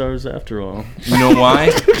 5 stars after all. You know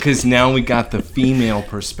why? Because now we got the female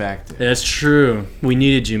perspective. That's true. We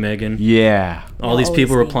needed you, Megan. Yeah. All these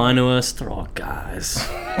people replying to us, they're all guys.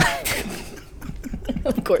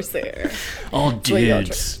 Of course they are. All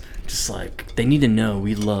dudes. Just like, they need to know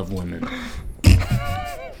we love women.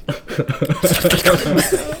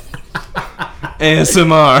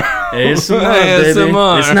 ASMR.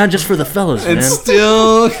 ASMR. It's not just for the fellas, man. It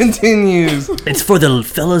still continues. It's for the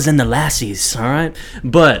fellas and the lassies, all right?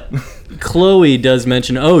 But Chloe does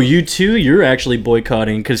mention, oh, you too? You're actually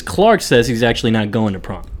boycotting, because Clark says he's actually not going to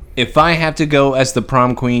prom. If I have to go as the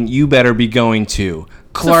prom queen, you better be going too.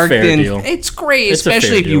 Clark, then deal. It's great,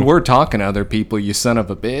 especially if you were talking to other people, you son of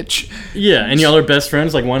a bitch. Yeah, and y'all are best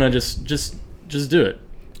friends. Like, why not just do it?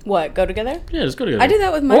 What, go together? Yeah, just go together. I did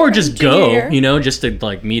that with my friend. Or just go, you know, just to,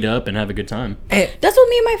 like, meet up and have a good time. That's what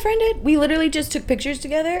me and my friend did. We literally just took pictures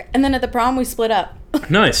together, and then at the prom, we split up.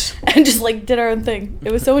 Nice. And just, like, did our own thing.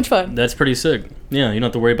 It was so much fun. That's pretty sick. Yeah, you don't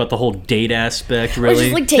have to worry about the whole date aspect, really. We're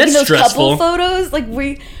just, like, taking That's those stressful. couple photos. Like,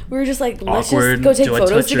 we were just like, let's Awkward. just go take Do I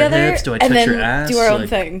photos touch your together, hips? Do I and touch then your ass? do our own Like,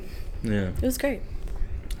 thing. Yeah. It was great.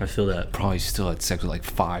 I feel that. Probably still had sex with like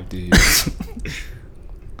 5 dudes.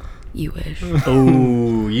 You wish.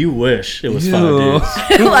 Oh, you wish it was 5 dudes.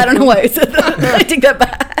 Well, I don't know why I said that. I take that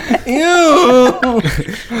back. Ew.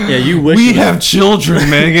 Yeah, you wish. We have children,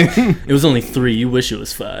 Megan. It was only 3. You wish it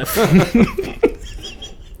was 5.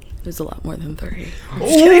 It was a lot more than 3.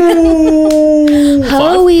 Oh,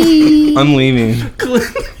 Hoey. I'm leaving.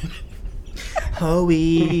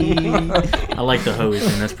 Hoey. I like the Hoey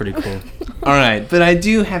thing. That's pretty cool. All right, but I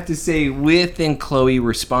do have to say, within Chloe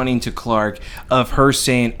responding to Clark, of her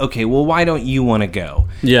saying, okay, well, why don't you want to go?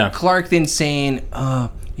 Yeah. Clark then saying,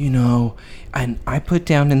 you know, and I put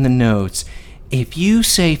down in the notes, if you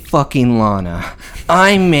say fucking Lana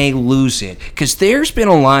I may lose it. Because there's been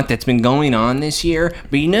a lot that's been going on this year.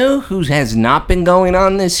 But you know who has not been going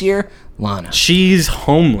on this year? Lana. She's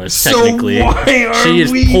homeless, technically. So why are she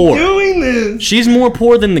is we poor. doing this? She's more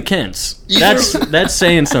poor than the Kents. That's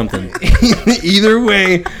saying something. Either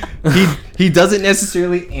way, he doesn't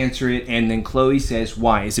necessarily answer it, and then Chloe says,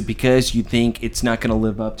 why? Is it because you think it's not going to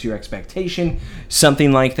live up to your expectation?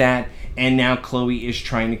 Something like that. And now Chloe is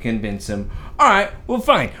trying to convince him, all right, well,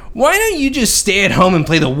 fine. Why don't you just stay at home and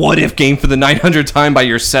play the what-if game for the 900th time by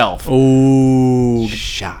yourself? Ooh.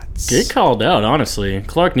 Shots. Get called out, honestly.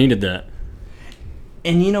 Clark needed that.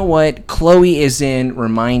 And you know what? Chloe is in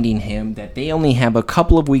reminding him that they only have a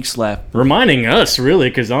couple of weeks left. Reminding us, really,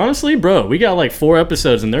 because honestly, bro, we got like 4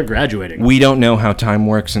 episodes and they're graduating. We don't know how time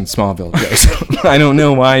works in Smallville, Joseph. I don't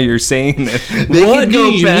know why you're saying that. What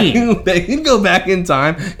do you mean? They can go back in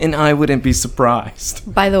time, and I wouldn't be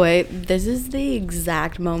surprised. By the way, this is the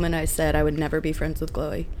exact moment I said I would never be friends with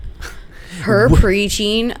Chloe. Her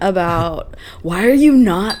preaching about why are you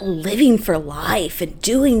not living for life and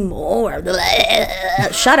doing more?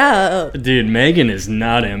 Shut up. Dude, Megan is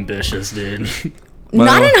not ambitious, dude.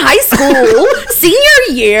 Not in high school.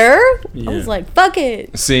 Senior year. Yeah. I was like, fuck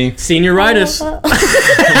it. See? Senioritis.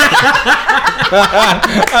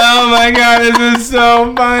 Oh my god, this is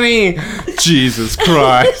so funny. Jesus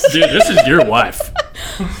Christ. Dude, this is your wife.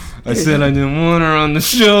 I said I didn't want her on the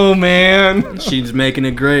show, man. She's making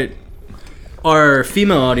it great. Our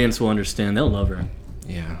female audience will understand. They'll love her.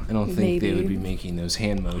 Yeah, I don't think Maybe. they would be making those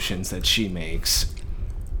hand motions that she makes.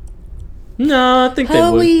 No, I think they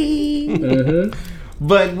would. Chloe.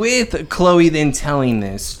 But with Chloe then telling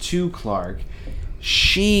this to Clark,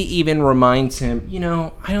 she even reminds him, you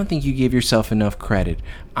know, I don't think you give yourself enough credit.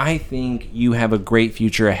 I think you have a great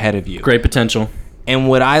future ahead of you. Great potential. And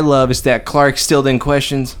what I love is that Clark still then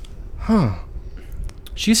questions,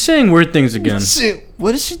 She's saying weird things again.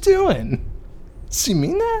 what is she doing? Does she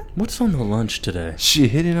mean that? What's on the lunch today? She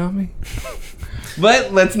hitting on me?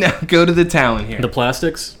 But let's now go to the talent here. The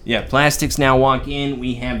plastics? Yeah, plastics now walk in.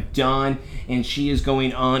 We have Dawn, and she is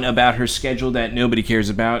going on about her schedule that nobody cares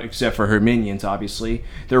about except for her minions, obviously.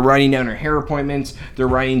 They're writing down her hair appointments. They're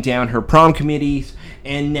writing down her prom committees.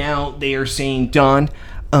 And now they are saying, Dawn,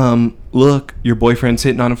 look, your boyfriend's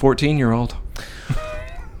hitting on a 14-year-old.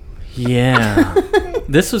 Yeah.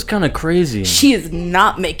 This was kind of crazy. She is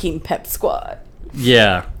not making pep squad.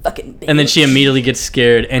 Yeah. Fucking bitch. And then she immediately gets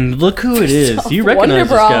scared. And look who it is. You recognize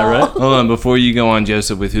this guy, right? Hold on, before you go on,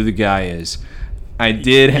 Joseph, with who the guy is. I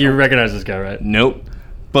did... You recognize this guy, right? Nope.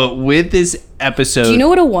 But with this episode... Do you know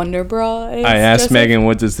what a Wonder Bra is? I asked Joseph? Megan,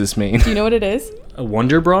 what does this mean? Do you know what it is? A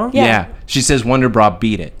Wonder Bra? Yeah. She says Wonder Bra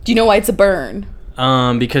beat it. Do you know why it's a burn?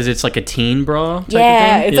 Because it's like a teen bra type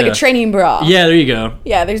Yeah, of thing? it's like a training bra. Yeah, there you go.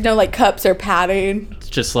 Yeah, there's no like cups or padding. It's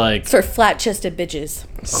just like... It's for flat-chested bitches.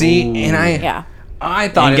 See, and I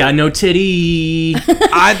thought Ain't got no titty.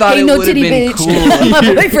 I thought Ain't it no would have titty been bitch. cool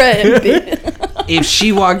My boyfriend. if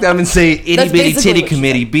she walked up and say itty That's bitty basically titty what she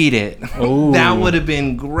committee beat it. Ooh. That would have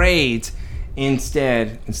been great.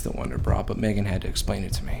 Instead, it's the Wonder Bra, but Megan had to explain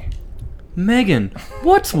it to me. Megan,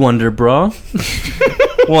 what's Wonder Bra?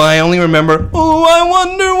 Well, I only remember, oh, I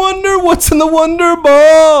wonder what's in the Wonder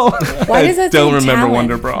Ball. Why does that I don't say remember talent?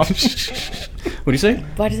 Wonder Bra. What do you say?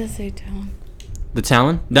 Why does that say talent? The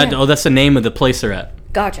Talon? That Yeah. Oh, that's the name of the place they're at.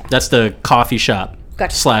 Gotcha. That's the coffee shop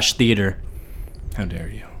Gotcha. / theater. How dare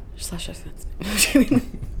you? Slash offense.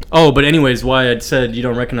 Oh, but anyways, why I'd said you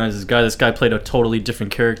don't recognize this guy. This guy played a totally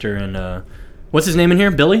different character. And what's his name in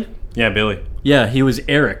here? Billy? Yeah, Billy. Yeah, he was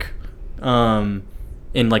Eric. In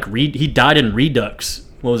like he died in Redux.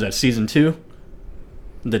 What was that? Season 2?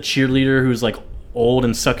 The cheerleader who's like old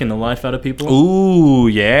and sucking the life out of people. Ooh,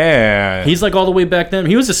 yeah. He's like all the way back then.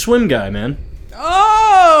 He was a swim guy, man.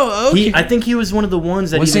 Oh, okay. I think he was one of the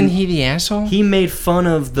ones that Wasn't he the asshole? He made fun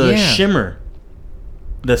of the Yeah. Shimmer,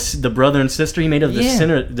 the brother and sister. He made of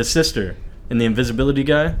the sister, and the invisibility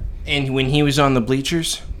guy. And when he was on the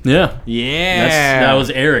bleachers? Yeah, Yeah. that was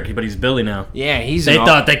Eric, but he's Billy now. Yeah, he's They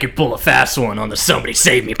thought they could pull a fast one on the Somebody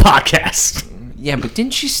Save Me podcast. Yeah, but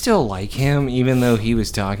didn't she still like him, even though he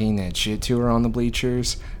was talking that shit to her on the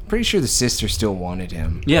bleachers? Pretty sure the sister still wanted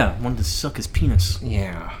him. Yeah, wanted to suck his penis.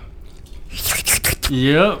 Yeah.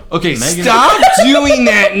 Yep. Okay, Megan. stop doing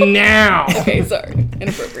that now! Okay, sorry.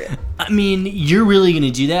 Inappropriate. I mean, you're really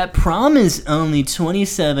gonna do that? Prom is only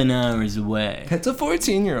 27 hours away. That's a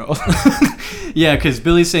 14-year-old. Yeah, because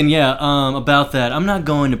Billy's saying, about that, I'm not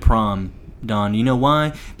going to prom, Dawn. You know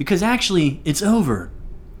why? Because actually, it's over.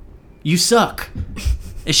 You suck.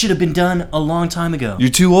 It should have been done a long time ago. You're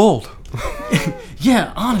too old.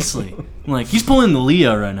 Yeah, honestly. Like, he's pulling the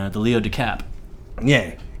Leo right now, the Leo DeCap.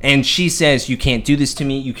 Yeah. And she says, you can't do this to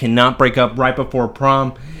me. You cannot break up right before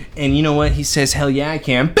prom. And you know what? He says, hell yeah, I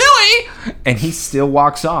can. Billy! And he still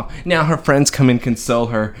walks off. Now her friends come and console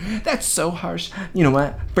her. That's so harsh. You know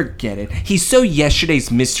what? Forget it. He's so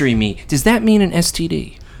yesterday's mystery me. Does that mean an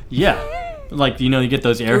STD? Yeah. Like, you know, you get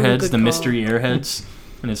those airheads, good the call. mystery airheads.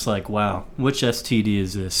 And it's like, wow, which STD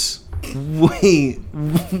is this? Wait.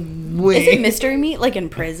 Is it mystery meat like in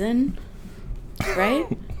prison? Right?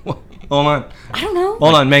 Hold on. I don't know.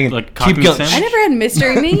 Hold on, Megan. Like keep cockney going. sandwich? I never had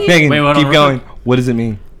mystery meat. Megan, Wait, hold keep on, going. What does it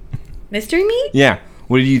mean? Mystery meat? Yeah.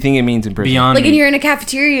 What do you think it means in prison? Beyond Like, meat. and you're in a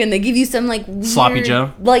cafeteria and they give you some like weird, Sloppy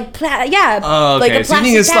Joe? Like, yeah. Oh, okay. Like a So you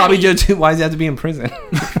think it's plastic Sloppy patty. Joe too? Why does it have to be in prison?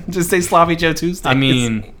 Just say Sloppy Joe Tuesday. I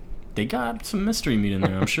mean, they got some mystery meat in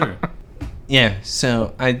there, I'm sure. Yeah,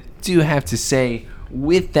 so I do have to say,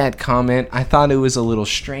 with that comment, I thought it was a little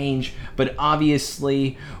strange, but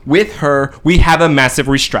obviously, with her, we have a massive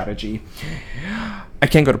re-strategy. I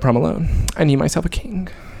can't go to prom alone. I need myself a king.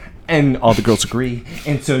 And all the girls agree.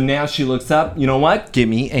 And so now she looks up, you know what? Give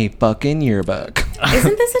me a fucking yearbook.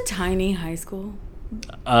 Isn't this a tiny high school?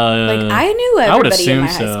 Like, I I knew would everybody in assume my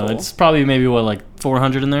high so. school. It's probably maybe, what, like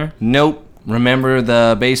 400 in there? Nope. Remember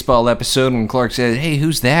the baseball episode when Clark said, hey,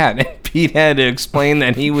 who's that? And Pete had to explain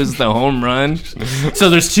that he was the home run. So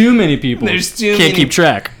there's too many people. There's too Can't many. keep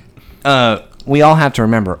track. We all have to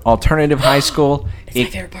remember, alternative high school, It's my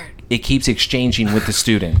favorite part. it keeps exchanging with the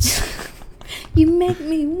students. You make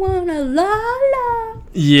me wanna la la.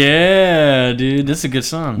 Yeah, dude, this is a good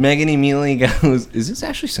song. Megan immediately goes, is this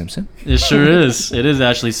Ashley Simpson? It sure is. It is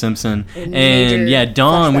Ashley Simpson. And Major yeah,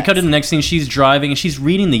 Dawn, we cut to flashbacks. the next scene. She's driving and she's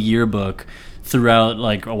reading the yearbook throughout,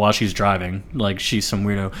 like, while she's driving. Like, she's some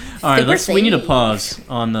weirdo. All right, we need to pause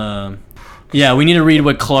on the... Yeah, we need to read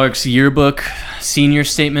what Clark's yearbook senior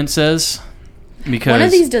statement says. Because One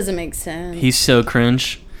of these doesn't make sense. he's so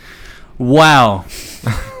cringe. Wow.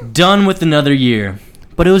 Done with another year.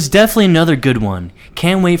 But it was definitely another good one.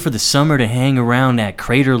 Can't wait for the summer to hang around at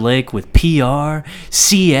Crater Lake with PR,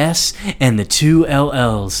 CS, and the 2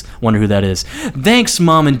 LLs. Wonder who that is. Thanks,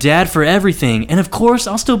 Mom and Dad, for everything. And of course,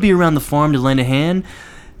 I'll still be around the farm to lend a hand.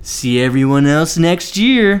 See everyone else next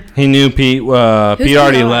year. He knew Pete. Pete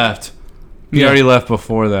already PR? left. Pete Yeah. already left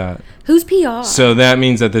before that. Who's PR? So that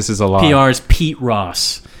means that this is a lie. PR is Pete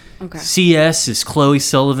Ross. Okay. CS is Chloe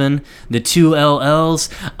Sullivan. The 2 LLs.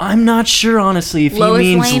 I'm not sure, honestly, if Lois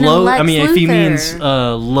he means Lane and Lex if he Luthor. means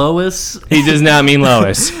Lois, He does not mean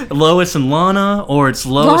Lois. Lois and Lana, or it's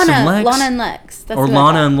Lois and Lex, Lana and Lex. That's or what I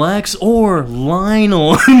Lana thought. and Lex, or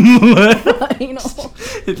Lionel.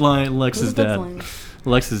 and Lionel. Lex's Who's dad. Lionel?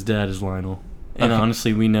 Lex's dad is Lionel. And Okay.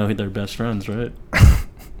 honestly, we know they're best friends, right?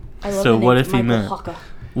 I love So the what name if he Michael meant- Hawka.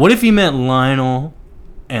 What if he meant Lionel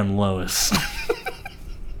and Lois?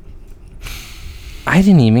 I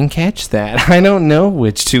didn't even catch that. I don't know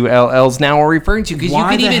which 2 LLs now we're referring to because you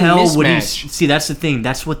Why could the even hell would he? mismatch. See, that's the thing.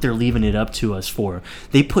 That's what they're leaving it up to us for.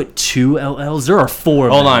 They put 2 LLs. There are 4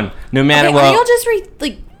 of Hold them. on. No matter Okay, what. are y'all just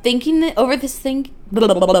thinking over this thing?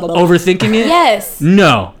 Overthinking it? Yes.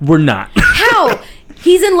 No, we're not. How?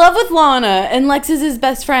 He's in love with Lana, and Lex is his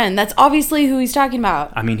best friend. That's obviously who he's talking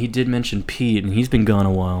about. I mean, he did mention Pete, and he's been gone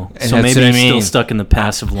a while. And So that's maybe what I he's still mean. stuck in the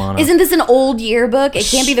past of Lana. Isn't this an old yearbook? It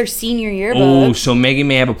can't be their senior yearbook. Oh, so Megan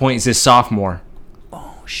may have a point. It says sophomore.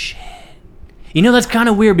 Oh, shit. You know, that's kind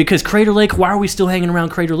of weird because Crater Lake, why are we still hanging around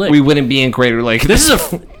Crater Lake? We wouldn't be in Crater Lake.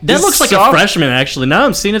 That looks like a freshman, actually. Now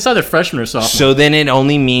I'm seeing it's either freshman or sophomore. So then it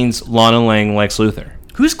only means Lana Lang, Lex Luthor.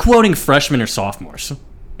 Who's quoting freshmen or sophomores?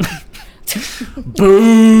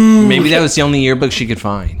 Boom. Maybe that was the only yearbook she could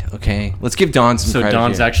find. Okay, let's give Dawn some So credit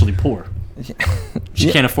Dawn's here. actually poor. She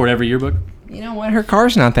Yeah. can't afford every yearbook. You know what? Her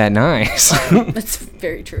car's not that nice. That's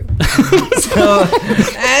very true. So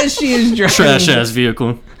as she is driving, Trash ass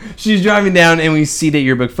vehicle. she's driving down, and we see that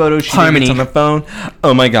yearbook photo. She Harmony. gets on the phone.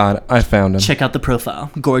 Oh my God, I found him. Check out the profile.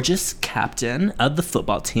 Gorgeous captain of the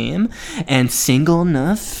football team and single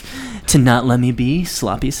enough to not let me be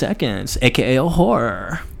sloppy seconds, a.k.a. a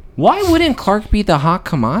whore. Why wouldn't Clark be the hot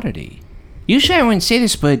commodity? Usually I wouldn't say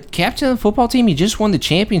this, but captain of the football team, he just won the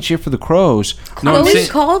championship for the Crows. No, I'm Chloe saying-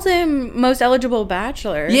 called him most eligible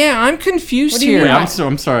bachelor. Yeah, I'm confused What do you here. mean? Wait,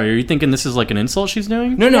 I'm sorry. Are you thinking this is like an insult she's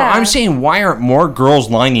doing? No, Yeah. I'm saying why aren't more girls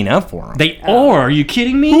lining up for him? They are. Are you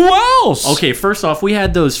kidding me? Who else? Okay, first off, we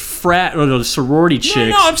had those those sorority No,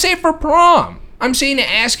 chicks. I'm saying for prom. I'm saying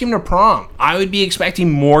to ask him to prom. I would be expecting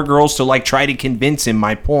more girls to try to convince him,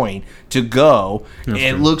 my point, to go.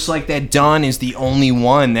 It looks like that Dawn is the only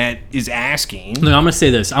one that is asking. No, I'm gonna say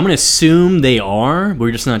this. I'm gonna assume they are. We're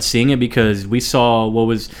just not seeing it because we saw what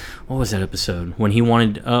was that episode when he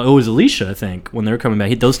wanted. It was Alicia, I think, when they were coming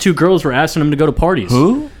back. Those 2 girls were asking him to go to parties.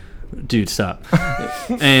 Who? Dude, stop.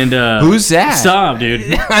 And who's that? Stop,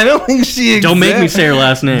 dude. I don't think she exists. Don't make me say her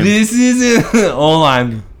last name. This isn't. Hold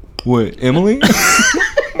on. What, Emily?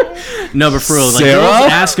 No, but for real, like, Sarah?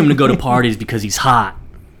 girls ask him to go to parties because he's hot.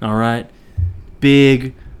 All right,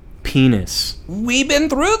 big penis, We've been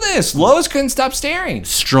through this. Lois couldn't stop staring.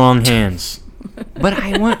 strong hands. But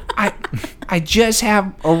I just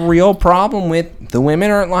have a real problem with the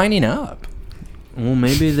women aren't lining up. Well,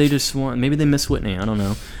 maybe they just want. Maybe they miss Whitney. I don't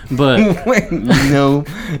know, but Wait, no,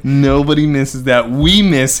 nobody misses that. We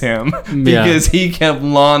miss him because he kept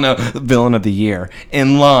Lana Villain of the Year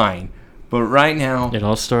in line. But right now, it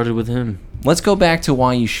all started with him. let's go back to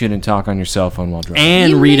why you shouldn't talk on your cell phone while driving.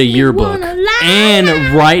 And You read a make me yearbook wanna lie.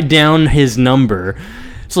 and write down his number.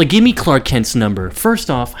 So, like, give me Clark Kent's number. First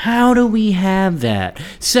off, how do we have that?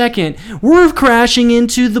 Second, we're crashing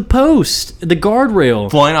into the post, the guardrail.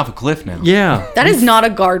 Flying off a cliff now. Yeah. That is not a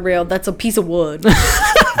guardrail. That's a piece of wood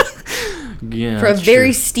Yeah. for a that's very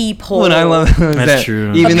true. steep hole. What I love is That's that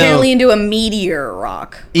true. Apparently into a meteor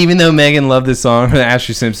rock. even though Megan loved this song for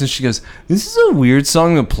Ashley Simpson, she goes, "This is a weird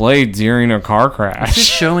song to play during a car Just crash."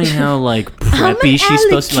 showing how, like, preppy she's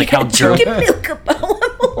supposed to, like, how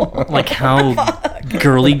like how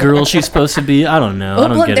girly girl she's supposed to be. I don't know. I Oh,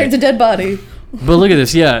 don't look, get there's it. a dead body. But look at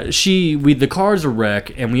this. Yeah, the car's a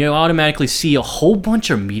wreck, and we automatically see a whole bunch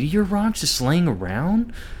of meteor rocks just laying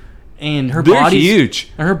around, and her They're body's huge.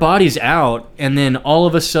 And her body's out, and then all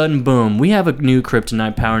of a sudden, boom! We have a new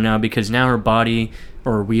kryptonite power now because now her body,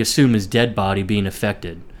 or we assume is dead body, being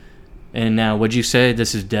affected. And now, what'd you say?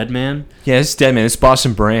 This is Dead Man? Yeah, it's Dead Man. It's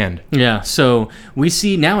Boston Brand. Yeah. So we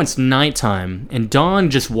see now it's nighttime, and Dawn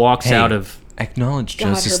just walks Hey, out of acknowledge God,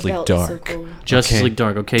 Justice her League belt Dark. is so cool. Justice Okay. League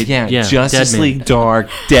Dark. Okay. Yeah, Yeah. Justice Dead Man. League Dark,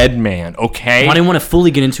 Dead Man. Okay. I didn't want to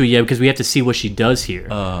fully get into it yet because we have to see what she does here.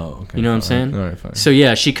 Oh, okay. You know what I'm saying? All right, fine. So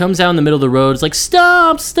yeah, she comes out in the middle of the road. It's like,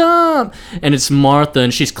 stop, stop. And it's Martha,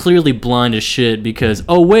 and she's clearly blind as shit because,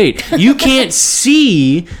 oh, wait, you can't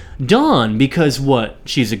see Dawn because what?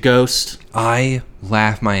 She's a ghost. I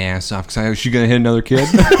laugh my ass off because I was she gonna hit another kid.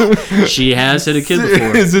 She has hit a kid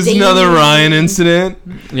before. Is this another Ryan incident?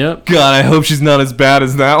 Yep. God, I hope she's not as bad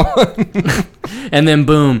as that one. And then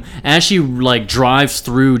boom, as she like drives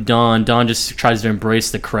through Dawn just tries to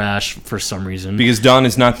embrace the crash for some reason. Because Dawn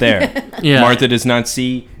is not there. Yeah. Martha does not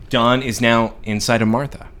see. Dawn is now inside of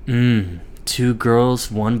Martha. Two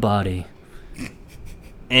girls, one body.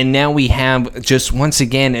 And now we have just once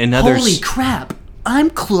again another Holy crap! I'm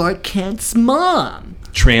Clark Kent's mom.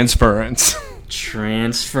 transference.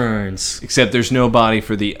 Transference. Except there's no body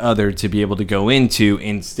for the other to be able to go into.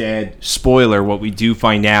 Instead, spoiler, what we do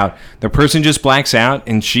find out, the person just blacks out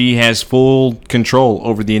and she has full control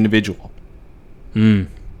over the individual.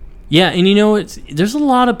 Yeah, and you know, there's a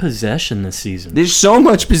lot of possession this season. There's so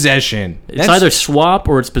much possession. It's either swap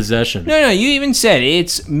or it's possession. No, you even said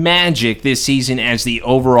it's magic this season as the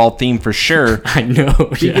overall theme for sure. I know.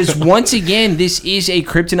 Because once again, this is a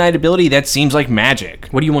kryptonite ability that seems like magic.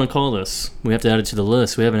 What do you want to call this? We have to add it to the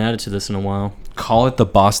list. We haven't added to this in a while. Call it the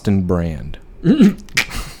Boston Brand. All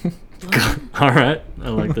right. I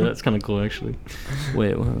like that. It's kind of cool, actually.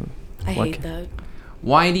 Wait. I What hate ca- that.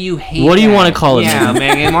 Why do you hate What do you that? wanna call it, Yeah,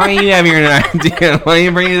 Megan, why don't you have your idea? Why don't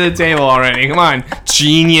you bring it to the table already? Come on.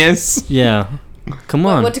 Genius. Yeah. Come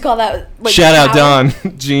on. What to call that? Like, Shout out power?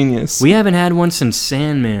 Don. Genius. We haven't had one since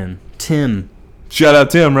Sandman. Tim. Shout out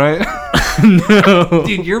Tim, right? No.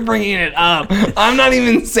 Dude, you're bringing it up. I'm not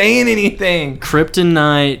even saying anything.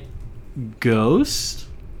 Kryptonite ghost?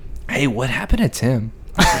 Hey, what happened to Tim?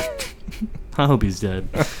 I hope he's dead.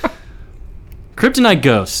 Kryptonite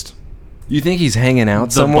ghost. You think he's hanging out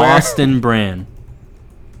The somewhere? Boston Brand.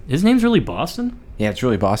 His name's really Boston? Yeah, it's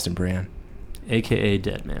really Boston Brand. a.k.a.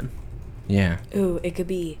 Dead Man. Yeah. Ooh, it could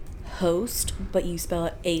be host, but you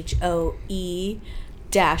spell it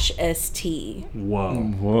HOE-ST. Whoa.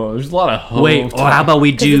 Whoa, there's a lot of hope. Wait, or how about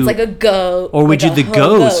we Because do... it's like a go. Or we like do a the ho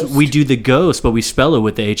ghost. We do the ghost, but we spell it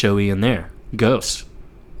with the HOE in there. Ghost.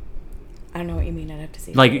 I don't know what you mean. I'd have to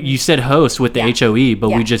see. Like you said host with the Yeah. HOE, but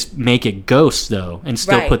Yeah. we just make it ghost though and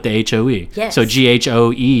still Right. put the HOE. Yes. So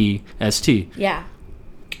gHOEst. Yeah.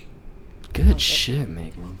 Good shit,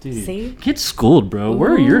 Megan. Dude. See? Get schooled, bro.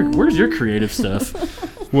 Where's your creative stuff?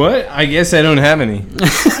 What? I guess I don't have any.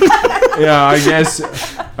 Yeah, I guess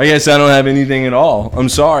I don't have anything at all. I'm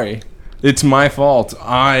sorry. It's my fault.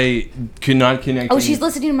 I could not connect. Oh, she's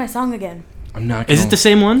listening to my song again. I'm not. Is it the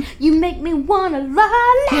same one? You make me wanna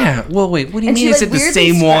lie. Yeah. Well, wait. What do you And mean? she Is like it the weirdly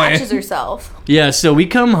same one? scratches herself. Yeah, so we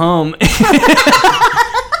come home.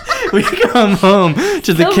 We come home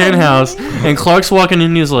to the So Kent funny. house, and Clark's walking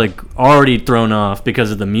in. He's like already thrown off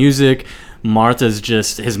because of the music. Martha's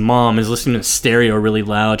just, his mom is listening to stereo really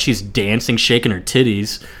loud. She's dancing, shaking her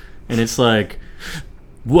titties. And it's like,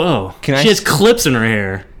 whoa. She has clips in her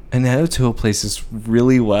hair. And that O'Toole plays this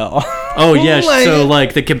really well. Oh, yeah. So,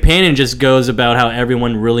 like, the companion just goes about how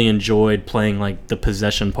everyone really enjoyed playing, like, the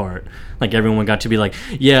possession part. Like, everyone got to be like,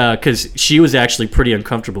 yeah, because she was actually pretty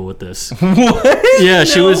uncomfortable with this. What? Yeah,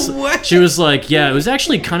 she was like, yeah, it was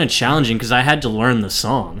actually kind of challenging because I had to learn the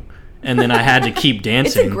song. And then I had to keep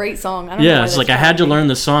dancing. It's a great song. I don't know why it's like I had to learn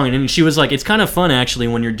the song. And she was like, it's kind of fun, actually,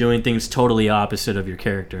 when you're doing things totally opposite of your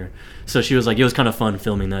character. So she was like, it was kind of fun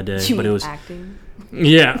filming that day. But it was acting.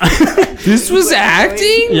 Yeah. This was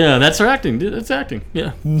acting? Yeah, that's her acting. Dude, that's acting.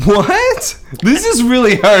 Yeah. What? This is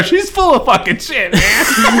really harsh. She's full of fucking shit, man.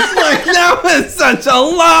 Like, that was such a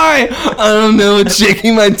lie. I don't know what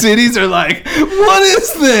shaking my titties are like. What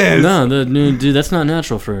is this? No, dude, that's not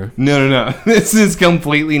natural for her. No. This is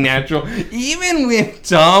completely natural. Even when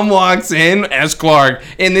Tom walks in as Clark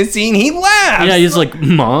in this scene, he laughs. Yeah, he's like,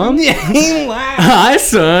 Mom? Yeah, he laughs. Hi,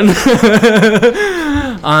 son.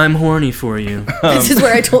 I'm horny for you. This is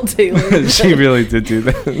where I told Taylor. She really did do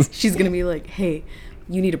this. She's going to be like, hey,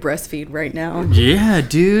 you need to breastfeed right now. Yeah,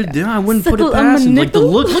 dude. I wouldn't put it past him. Like,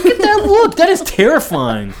 look at that look. That is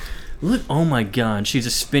terrifying. Look, oh my God. She's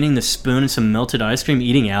just spinning the spoon in some melted ice cream,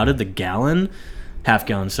 eating out of the gallon. Half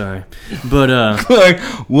gallon, sorry. But, like,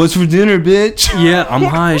 what's for dinner, bitch? Yeah, I'm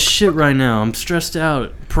high as shit right now. I'm stressed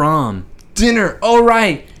out. Prom. Dinner. All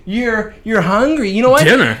right. You're hungry. You know what?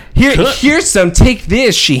 Dinner. Here's some. Take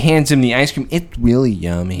this. She hands him the ice cream. It's really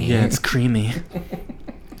yummy. Yeah, it's creamy.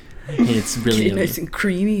 It's really yummy. Nice and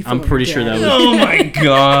creamy. I'm pretty sure that was... Oh my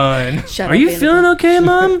God. Are you feeling okay,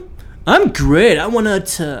 Mom? I'm great. I wanted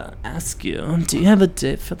to ask you, do you have a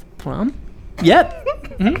date for the prom? Yep.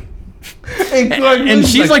 Mm-hmm. And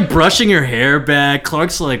she's like brushing her hair back.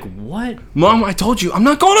 Clark's like, what? Mom, I told you, I'm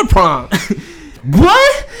not going to prom.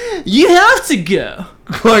 What? You have to go.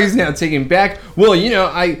 Clark's now taking back. Well, you know,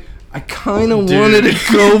 I kind of wanted to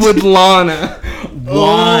go with Lana.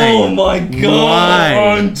 Why? Oh my God.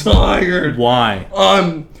 Why? I'm tired. Why?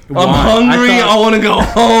 I'm hungry. I want to go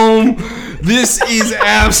home. This is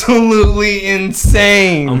absolutely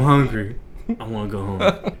insane. I'm hungry. I want to go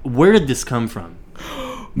home. Where did this come from?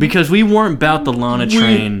 Because we weren't about the Lana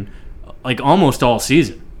train like almost all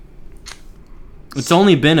season. It's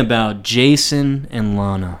only been about Jason and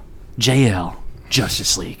Lana. JL.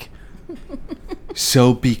 Justice League.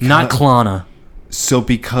 So because... Not Klana. So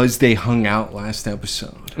because they hung out last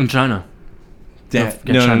episode. In China.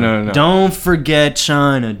 No. Don't forget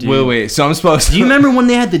China, dude. Wait. So I'm supposed to... Do you remember when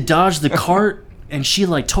they had to dodge the cart and she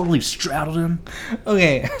like totally straddled him?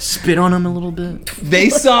 Okay. Spit on him a little bit? They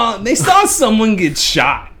saw someone get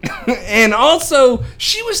shot. And also,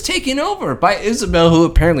 she was taken over by Isabel, who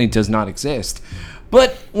apparently does not exist.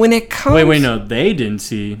 But when it comes... Wait, no. They didn't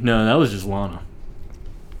see. No, that was just Lana.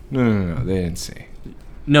 No. They didn't see.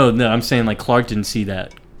 No, I'm saying like Clark didn't see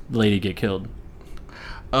that lady get killed.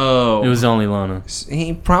 Oh. It was only Lana.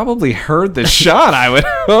 He probably heard the shot, I would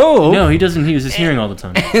hope. No, he doesn't. He was just hearing all the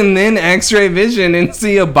time. And then x-ray vision and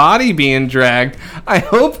see a body being dragged. I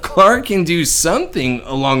hope Clark can do something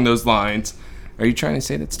along those lines. Are you trying to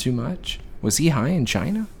say that's too much? Was he high in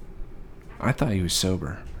China? I thought he was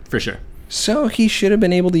sober. For sure. So he should have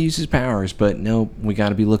been able to use his powers, but no, we got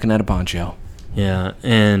to be looking at a poncho. Yeah,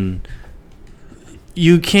 and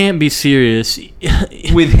you can't be serious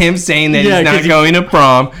with him saying that he's not going to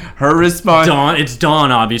prom. Her response: it's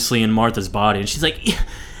Dawn, obviously, in Martha's body, and she's like,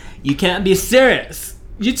 "You can't be serious.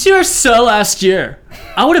 You two are so last year."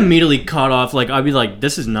 I would immediately cut off. Like, I'd be like,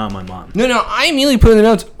 "This is not my mom." No. I immediately put in the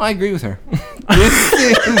notes. I agree with her.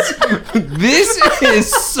 This is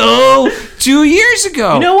so 2 years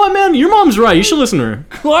ago. You know what, man? Your mom's right. You should listen to her,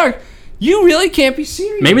 Clark. You really can't be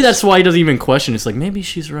serious. Maybe that's why he doesn't even question. It's like, maybe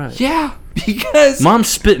she's right. Yeah, because... Mom's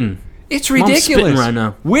spitting. It's ridiculous. Mom's spitting right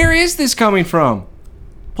now. Where is this coming from?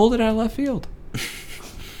 Pulled it out of left field.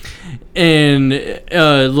 And,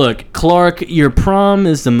 look, Clark, your prom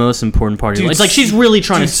is the most important part of your life. It's like she's really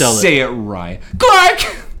trying to sell it. Say it right.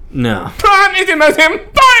 Clark! No. Prom is the most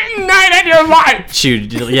important night of your life!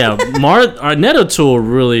 Shoot, yeah. Ned O'Toole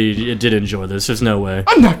really did enjoy this. There's no way.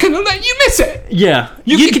 I'm not gonna let you miss it! Yeah.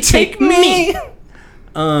 You can take me!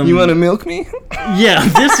 You wanna milk me? Yeah,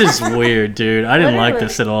 this is weird, dude. I didn't like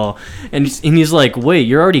this at all. And he's like, wait,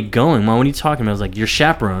 you're already going. Mom, what are you talking about? I was like, you're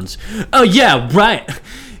chaperones. Oh, yeah, right.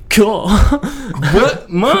 Cool. What?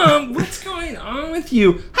 Mom, what's going on with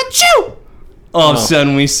you? Achoo! All of a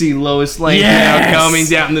sudden, we see Lois Lane now coming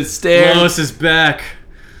down the stairs. Lois is back.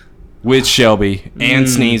 With Shelby and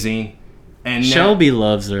sneezing. And Shelby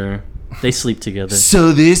loves her. They sleep together.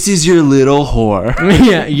 So this is your little whore.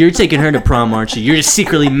 Yeah, you're taking her to prom, aren't you? You're just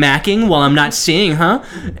secretly macking while I'm not seeing, huh?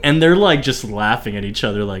 And they're like just laughing at each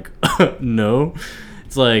other like, no.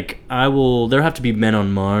 It's like, there have to be men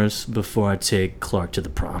on Mars before I take Clark to the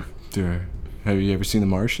prom. Dude, have you ever seen The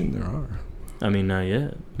Martian? There are. I mean, not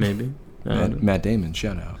yet. Maybe. Matt Damon,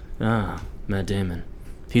 shout out. Ah, Matt Damon.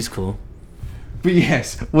 He's cool. But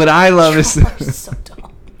yes, what I love is... So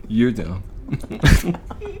dumb. You're dumb.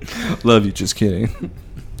 Love you, just kidding.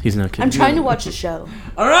 He's not kidding. I'm trying to watch the show.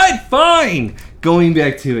 All right, fine. Going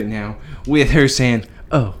back to it now, with her saying,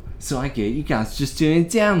 "Oh, so I get it. You guys just doing it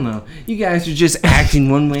down low. You guys are just acting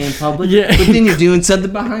one way in public, Yeah. but then you're doing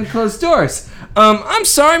something behind closed doors." I'm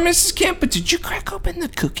sorry, Mrs. Kemp, but did you crack open the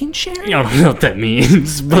cooking sherry? I don't know what that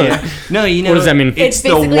means, but Yeah. No, you know what does that mean? It's the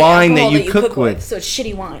basically wine that alcohol you cook with. So it's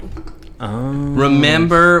shitty wine. Oh.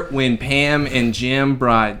 Remember when Pam and Jim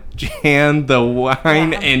brought Jan the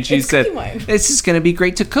wine, and she it's said, cooking wine. "This is going to be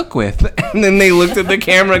great to cook with," and then they looked at the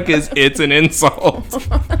camera because it's an insult.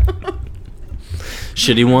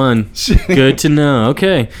 Shitty one. Good to know.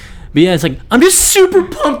 Okay. But yeah, it's like, I'm just super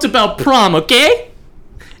pumped about prom, okay?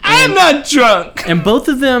 I'm not drunk. And both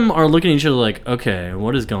of them are looking at each other like, okay,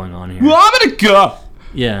 what is going on here? Well, I'm gonna go.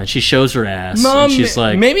 Yeah, and she shows her ass. Mom, and she's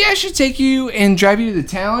like, maybe I should take you and drive you to the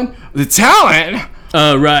Talon. The Talon?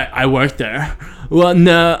 right, I work there. Well,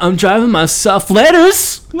 no, I'm driving myself.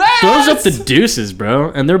 Laters! Throws up the deuces,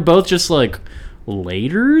 bro. And they're both just like,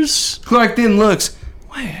 laters? Clark then looks.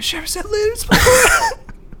 Wait, has she ever said laters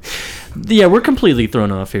before? Yeah, we're completely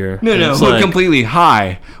thrown off here. No, It's we're like, completely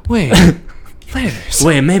high. Wait, laters.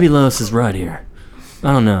 Wait, maybe Lois is right here.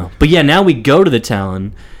 I don't know. But yeah, now we go to the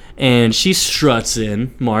Talon, and she struts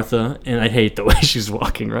in, Martha, and I hate the way she's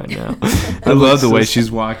walking right now. I love the way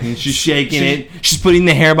she's walking. She's shaking it. She's putting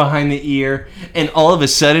the hair behind the ear. And all of a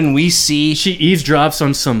sudden, we see... She eavesdrops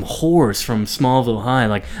on some horse from Smallville High.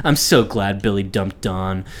 Like, I'm so glad Billy dumped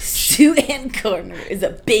Dawn. Sue Ann Gardner is a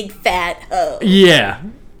big fat hoe. Yeah.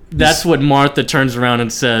 That's what Martha turns around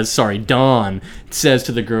and says, Dawn says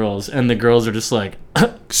to the girls. And the girls are just like...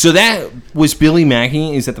 So that was Billy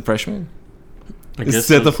Mackey? Is that the freshman? Is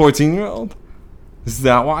that the 14-year-old? Is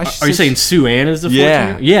that why? Are you saying Sue Ann is the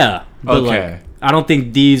 14-year-old? Yeah. Yeah. But Okay. like, I don't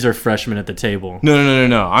think these are freshmen at the table.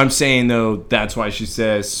 No. I'm saying, though, that's why she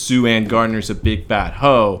says Sue Ann Gardner's a big fat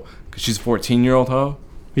hoe. Because she's a 14-year-old hoe?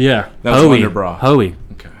 Yeah. That was Wonder Bra. Hoey.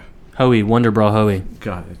 Okay. Hoey. Wonder Bra Hoey.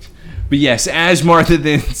 Got it. But yes, as Martha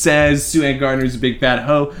then says Sue Ann Gardner's a big fat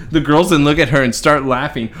hoe, the girls then look at her and start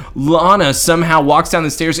laughing. Lana somehow walks down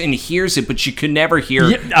the stairs and hears it, but she could never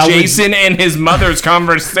hear Jason and his mother's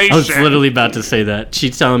conversation. I was literally about to say that.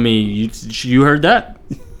 She's telling me, you heard that?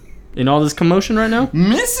 In all this commotion right now?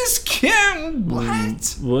 Mrs. Kim,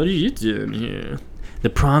 what? What are you doing here? The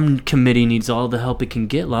prom committee needs all the help it can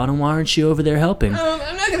get, Lana. Why aren't you over there helping?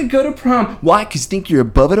 I'm not going to go to prom. Why? Because you think you're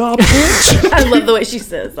above it all, bitch? I love the way she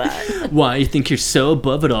says that. Why, you think you're so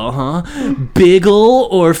above it all, huh? Big ol'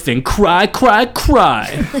 orphan, cry, cry,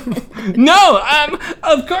 cry. No,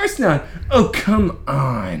 of course not. Oh, come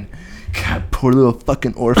on. God, poor little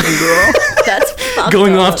fucking orphan girl. That's fucked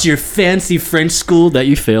Going up. off to your fancy French school that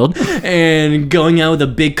you failed, and going out with a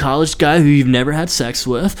big college guy who you've never had sex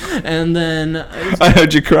with, and then... I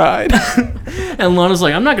heard you cried. And Lana's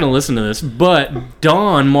like, I'm not going to listen to this, but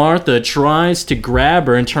Dawn, Martha, tries to grab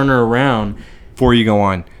her and turn her around. Before you go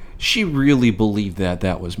on, she really believed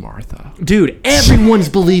that was Martha. Dude, everyone's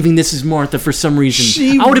believing this is Martha for some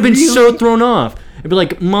reason. I would have been so thrown off. I'd be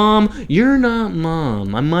like, Mom, you're not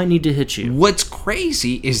Mom. I might need to hit you. What's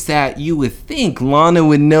crazy is that you would think Lana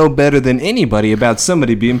would know better than anybody about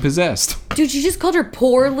somebody being possessed. Dude, she just called her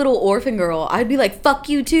poor little orphan girl. I'd be like, fuck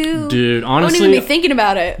you too. Dude, I honestly, wouldn't even be thinking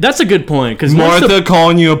about it. that's a good point. Because Martha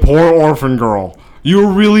calling you a poor orphan girl.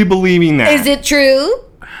 You're really believing that? Is it true?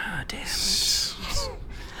 Damn.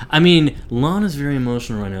 I mean, Lana's very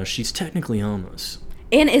emotional right now. She's technically homeless.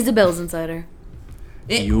 And Isabel's inside her.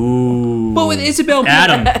 You. But with Isabel...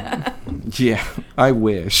 Adam. Yeah, I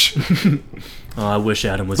wish. Oh, I wish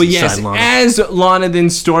Adam was But inside yes, Lana. as Lana then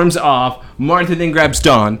storms off, Martha then grabs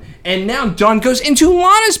Dawn, and now Dawn goes into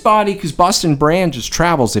Lana's body because Boston Brand just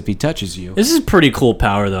travels if he touches you. This is pretty cool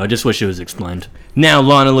power, though. I just wish it was explained. Now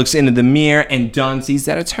Lana looks into the mirror, and Dawn sees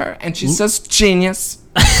that it's her, and she says, "Genius."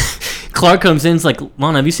 Clark comes in, is like,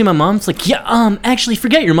 Lana, have you seen my mom? It's like, yeah, actually,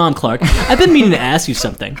 forget your mom, Clark. I've been meaning to ask you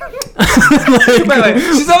something. Wait,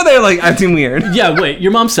 she's over there like acting weird. Yeah, wait,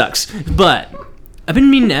 your mom sucks. But I've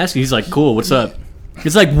been meaning to ask you. He's like, cool, what's up?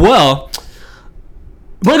 He's like, well,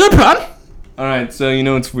 wanna go to prom? Alright, so you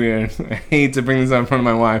know what's weird. I hate to bring this up in front of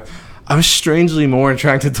my wife. I was strangely more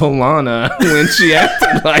attracted to Lana when she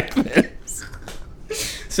acted like this.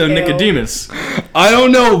 So Ew. Nicodemus. I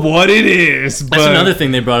don't know what it is, but That's another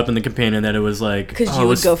thing they brought up in the companion, that it was like... Because you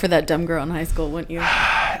would go for that dumb girl in high school, wouldn't you?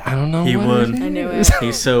 I don't know. He what would. it I knew is. it.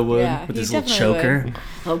 He so would. Yeah, with he his little definitely choker. would.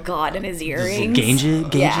 Oh, God, and his earrings. Gauges?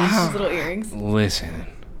 Yeah, his little earrings. Listen,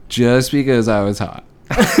 just because I was hot,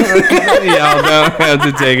 y'all don't have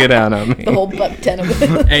to take it out on me. The whole butt 10 of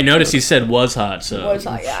it. Hey, notice he said was hot, so... Was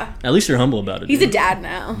hot, yeah. At least you're humble about it. He's a dude. dad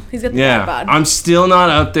now. He's got the dad Yeah, bod. I'm still not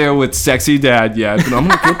up there with sexy dad yet, but I'm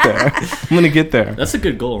gonna get there. I'm gonna get there. That's a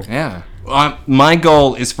good goal. Yeah. My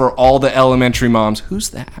goal is for all the elementary moms. Who's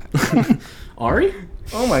that? Ari?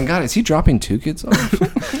 Oh my God, is he dropping 2 kids off?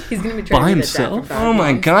 He's going to be By trying to be himself? that dad from Bad Oh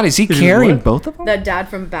my Moms. God, is he he carrying what? both of them? That dad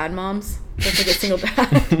from Bad Moms. That's like a single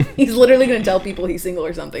dad. He's literally going to tell people he's single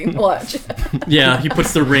or something. Watch. Yeah, he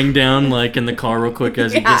puts the ring down like in the car real quick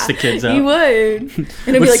as he gets the kids out. He would. And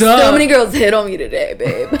he'll be like, What's so up? many girls hit on me today,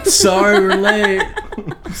 babe. Sorry, we're late.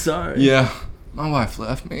 Sorry. Yeah, my wife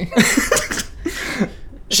left me.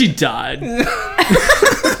 She died.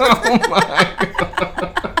 Oh my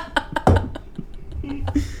God.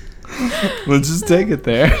 Let's just take it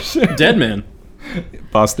there. Dead man.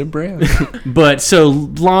 Boston brand. But so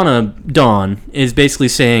Lana, Dawn, is basically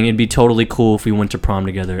saying it'd be totally cool if we went to prom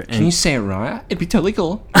together. Can you And say it right? It'd be totally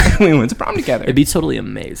cool. We went to prom together. it'd be totally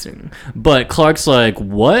amazing. But Clark's like,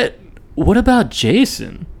 what? What about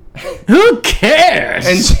Jason? Who cares?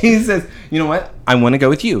 And she says, you know what? I want to go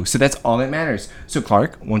with you. So that's all that matters. So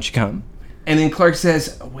Clark, won't you come? And then Clark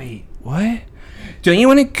says, wait, what? Don't you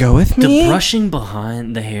want to go with the me? brushing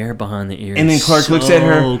behind the hair behind the ears. And then Clark so looks at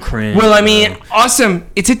her. Cringe, Well, I mean, bro. awesome.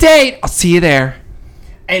 It's a date. I'll see you there.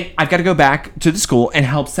 And I've got to go back to the school and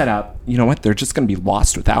help set up. You know what? They're just going to be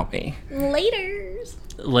lost without me. Laters.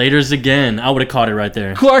 Laters again. I would have caught it right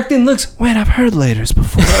there. Clark then looks, wait, I've heard laters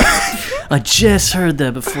before. I just heard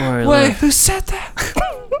that before. I Wait, left. who said that?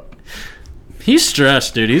 He's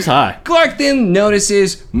stressed, dude. He's high. Clark then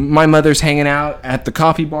notices my mother's hanging out at the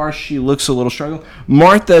coffee bar. She looks a little struggled.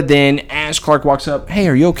 Martha then, as Clark walks up, hey,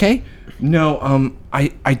 are you okay? No,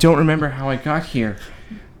 I don't remember how I got here.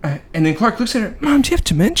 And then Clark looks at her, Mom, do you have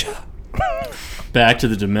dementia? Back to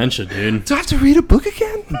the dementia, dude. Do I have to read a book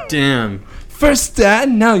again? Damn. First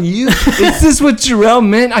dad, now you. Is this what Jarrell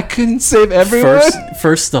meant? I couldn't save everyone?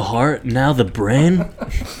 First the heart, now the brain.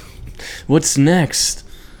 What's next?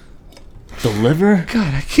 The liver?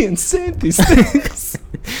 God, I can't save these things.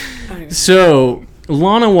 So,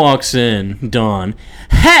 Lana walks in, Dawn.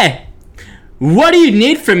 Hey! What do you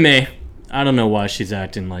need from me? I don't know why she's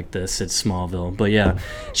acting like this at Smallville, but yeah.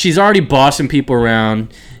 She's already bossing people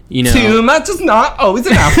around, you know. Too much is not always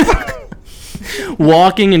enough.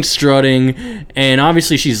 Walking and strutting, and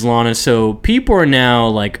obviously she's Lana, so people are now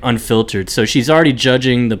like unfiltered. So she's already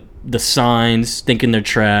judging the signs, thinking they're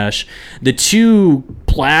trash. The 2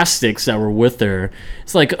 plastics that were with her,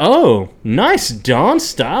 it's like, oh, nice Dawn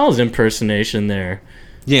Stiles impersonation there.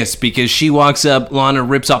 Yes, because she walks up, Lana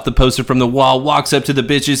rips off the poster from the wall, walks up to the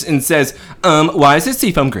bitches and says, why is it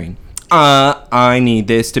seafoam green? I need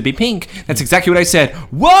this to be pink. That's exactly what I said.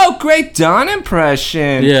 Whoa, great Dawn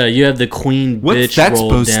impression. Yeah, you have the queen What's bitch that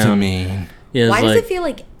rolled supposed down. to mean? Yeah, it's Why like, does it feel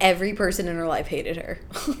like every person in her life hated her?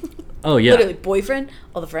 oh yeah, Literally, boyfriend,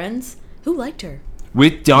 all the friends. Who liked her?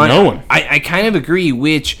 With Dawn, No one. I kind of agree,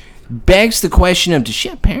 which begs the question of, does she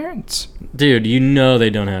have parents? dude, you know they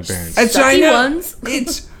don't have parents. That's what I Sucky know. ones.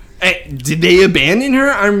 It's did they abandon her?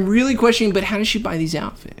 I'm really questioning, but how does she buy these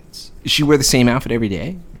outfits? Does she wear the same outfit every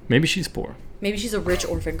day? Maybe she's poor. Maybe she's a rich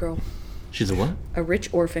orphan girl. She's a what? A rich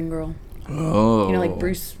orphan girl. Oh. You know, like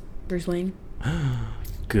Bruce Wayne.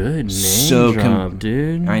 Good name So drop,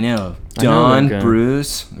 dude. I know. I know Dawn, that guy.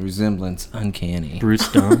 Bruce, resemblance uncanny. Bruce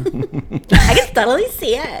Dawn. I can totally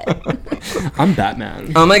see it. I'm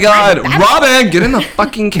Batman. Oh my god, Robin, get in the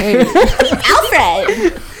fucking cave.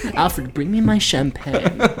 Alfred! Alfred, bring me my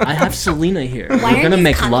champagne. I have Selena here. Why We're are gonna these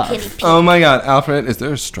make cotton love. candy pink? Oh my god, Alfred, is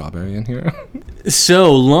there a strawberry in here?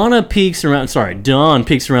 So Lana peeks around. Sorry, Dawn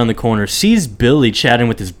peeks around the corner, sees Billy chatting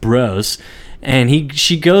with his bros, and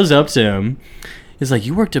she goes up to him. He's like,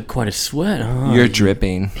 "You worked up quite a sweat, huh?" You're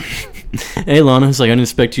dripping. Hey, Lana's like, "I didn't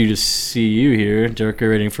expect you to see you here,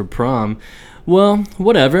 decorating for prom." Well,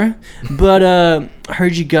 whatever. But I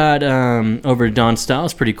heard you got over to Dawn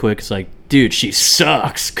Stiles pretty quick. It's like, dude, she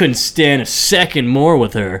sucks. Couldn't stand a second more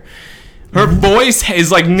with her. Her voice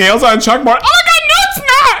is like nails on a chalkboard. Oh my god,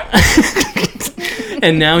 no, it's not!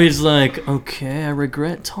 And now he's like, okay, I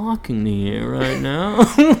regret talking to you right now.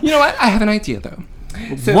 You know what? I have an idea though.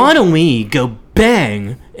 So- Why don't we go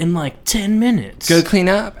bang in like 10 minutes. Go clean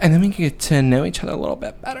up, and then we can get to know each other a little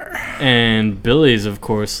bit better. And Billy's, of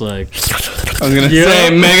course, like, I was gonna say,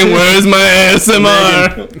 Megan, where's my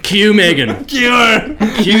ASMR? Cue Megan. Cue her.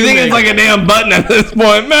 You think it's like a damn button at this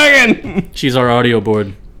point, Megan? She's our audio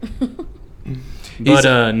board. But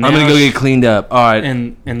I'm gonna go get cleaned up. All right.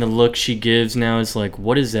 And the look she gives now is like,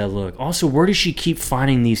 what is that look? Also, where does she keep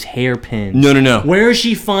finding these hairpins? No. Where is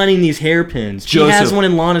she finding these hairpins? She Joseph. has one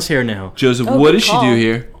in Lana's hair now. Joseph, Oh, what good does she call. do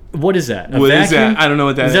here? What is that? What vacuum? is that? I don't know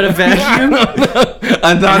what that is. Is that a vacuum?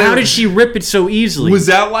 I thought How did she rip it so easily? Was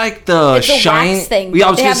that like the It's a shine wax thing. Yeah, I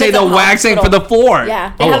was They gonna have say it at the the wax thing for hospital. the floor.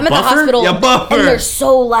 Yeah, they Oh, have them a at the buffer? hospital. Yeah, buffer. And they're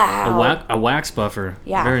so loud. A wax buffer.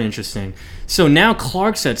 Yeah. Very interesting. So now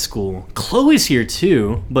Clark's at school. Chloe's here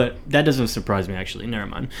too, but that doesn't surprise me actually. Never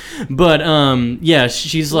mind. But yeah,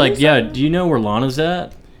 she's like, yeah, do you know where Lana's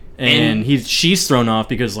at? And she's thrown off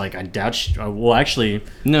because like I doubt well actually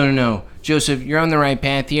No. Joseph, you're on the right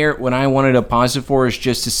path here. What I wanted to pause it for is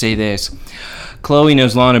just to say this. Chloe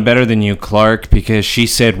knows Lana better than you, Clark, because she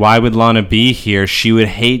said, why would Lana be here? She would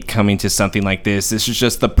hate coming to something like this. This is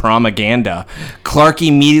just the propaganda. Clark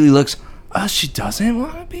immediately looks, oh, she doesn't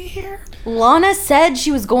want to be here? Lana said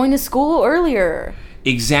she was going to school earlier.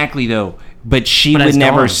 Exactly, though. But she But would as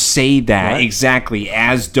never Dawn. say that. What? Exactly,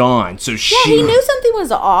 as Dawn. So she... Yeah, he knew something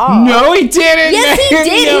was off. No, he didn't. Yes, he man.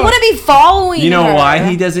 did. No. He wouldn't be following You know her. why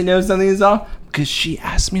he doesn't know something is off? Because she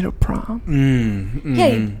asked me to prom. Yeah,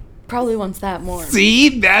 he probably wants that more. See?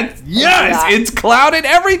 Yes! Yeah. It's clouded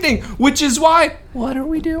everything. Which is why... What are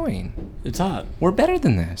we doing? it's hot. We're better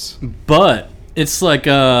than this. But it's like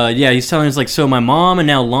yeah, he's telling us like, so my mom and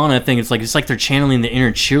now Lana, I think it's like they're channeling the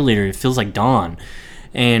inner cheerleader. It feels like Dawn.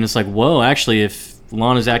 And it's like, whoa, actually if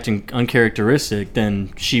Lana's acting uncharacteristic,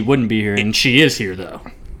 then she wouldn't be here. And she is here though.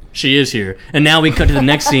 She is here. And now we cut to the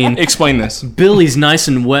next scene. Explain this. Billy's nice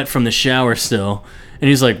and wet from the shower still. And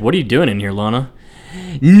he's like, what are you doing in here, Lana?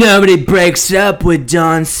 Nobody breaks up with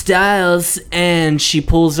Dawn Stiles. And she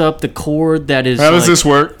pulls up the cord that is How does this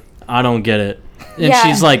work? I don't get it. And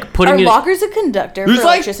she's like putting Our it... locker's a conductor for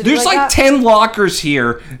electricity. There's like that. 10 lockers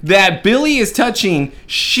here that Billy is touching.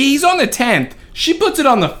 She's on the 10th. She puts it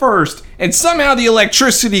on the 1st, and somehow the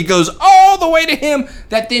electricity goes all the way to him.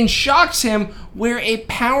 That then shocks him, where it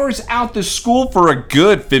powers out the school for a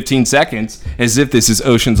good 15 seconds, as if this is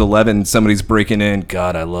Ocean's 11 and somebody's breaking in.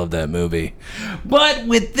 God, I love that movie. But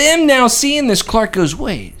with them now seeing this, Clark goes,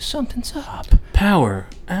 wait, something's up. Power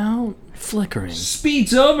out, flickering.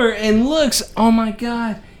 Speeds over and looks, oh my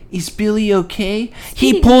God. Is Billy okay?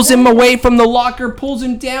 He pulls him away from the locker, pulls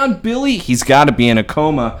him down. Billy, he's got to be in a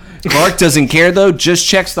coma. Clark doesn't care, though, just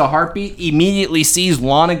checks the heartbeat, immediately sees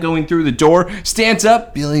Lana going through the door, stands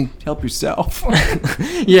up. Billy, help yourself.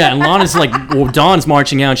 Yeah, and Lana's like, well, Dawn's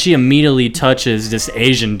marching out. She immediately touches this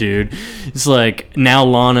Asian dude. It's like, now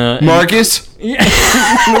Lana... Marcus?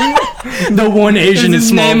 The one Asian in Is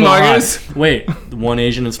his name Smallville Marcus? High. Wait, the one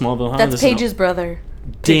Asian in Smallville High? That's This is Paige's brother.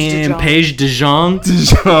 Damn, Paige DeJong.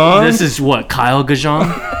 John? This is what, Kyle DeJong?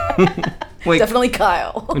 Wait, Definitely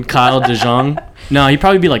Kyle. And Kyle DeJong? No, he'd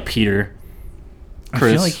probably be like Peter. I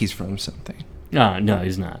Chris. feel like he's from something. No,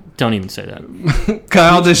 he's not. Don't even say that.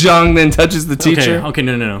 Kyle DeJong then touches the teacher. Okay,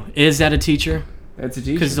 no. Is that a teacher? That's a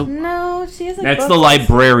teacher. Because No, she isn't. That's the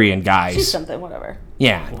librarian, guys. She's something, whatever.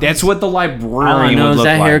 Yeah, that's what the all I librarian know would is look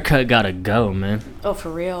that like. haircut gotta go, man. Oh, for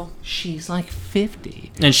real. She's like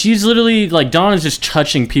 50. And she's literally like, Dawn is just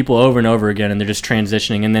touching people over and over again, and they're just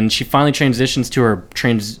transitioning. And then she finally transitions to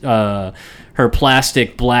her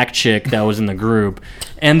plastic black chick that was in the group,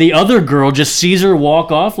 and the other girl just sees her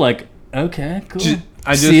walk off like, okay, cool,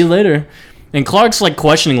 see you later. And Clark's like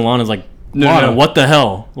questioning Lana's like, Lana, what the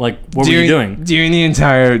hell? Like, what were you doing? During the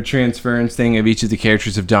entire transference thing of each of the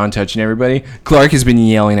characters of Dawn touching everybody, Clark has been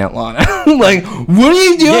yelling at Lana. Like, what are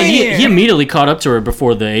you doing here? He immediately caught up to her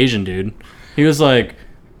before the Asian dude. He was like,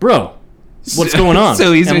 bro, what's going on?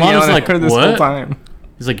 So he's and been Lana's yelling like, at her this what? whole time.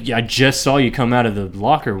 He's like, yeah, I just saw you come out of the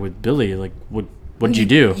locker with Billy. Like, what'd you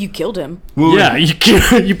do? You killed him. Yeah, you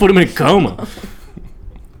put him in a coma.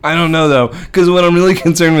 I don't know, though, because what I'm really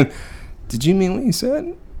concerned with, did you mean what you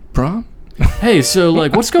said? Prom? Hey, so,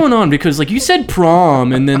 like, what's going on? Because, like, you said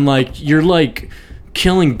prom, and then, like, you're, like,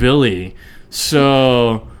 killing Billy.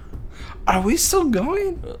 So... Are we still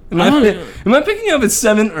going? Am I I picking you up at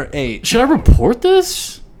 7 or 8? should I report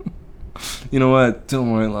this? You know what?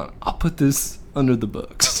 Don't worry, Lana. I'll put this under the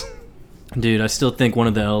books. Dude, I still think one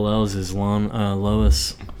of the LLs is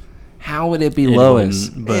Lois. How would it be It Lois?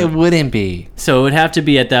 wouldn't, but- It wouldn't be. So it would have to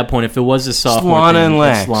be at that point, if it was a sophomore Lana thing, and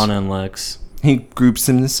Lex. it's Lana and Lex. He groups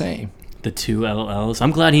them the same. The two LLs.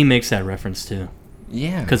 I'm glad he makes that reference, too.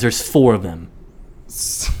 Yeah. Because there's 4 of them.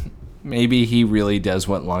 Maybe he really does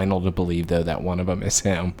want Lionel to believe, though, that one of them is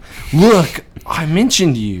him. Look, I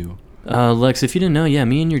mentioned you. Lex, if you didn't know, yeah,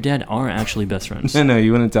 me and your dad are actually best friends. No,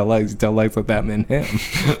 you wouldn't tell Lex. You tell Lex that that meant him.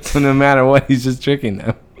 So no matter what, he's just tricking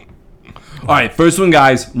them. All right, first one,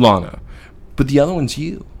 guys, Lana. But the other one's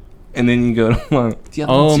you. And then you go to Lana.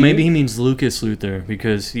 Oh, maybe he means Lucas Luthor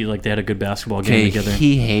because they had a good basketball game together.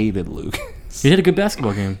 He hated Lucas. He had a good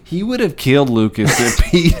basketball game. He would have killed Lucas if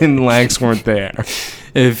Pete and Lex weren't there.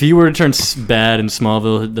 If he were to turn bad in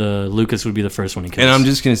Smallville, Lucas would be the first one he kills. And I'm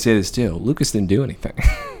just going to say this, too. Lucas didn't do anything.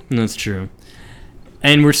 That's true.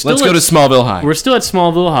 And we're still Let's go to Smallville High. We're still at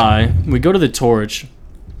Smallville High. We go to the Torch,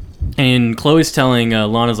 and Chloe's telling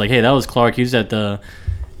Lana's like, "Hey, that was Clark. He's at the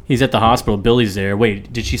hospital. Billy's there.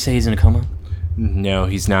 Wait, did she say he's in a coma?" No,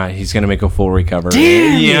 he's not. He's going to make a full recovery.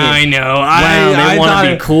 Damn yeah, I know. Wow, they want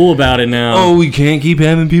to be cool about it now. Oh, we can't keep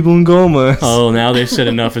having people in comas. Oh, now they've said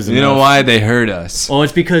enough is enough. You know why? They hurt us. Oh,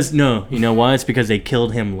 it's because, no, you know why? It's because they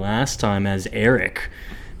killed him last time as Eric.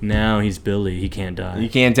 Now he's Billy. He can't die. He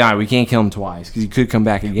can't die. We can't kill him twice because he could come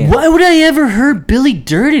back again. Why would I ever hurt Billy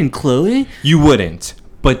Durden, Chloe? You wouldn't.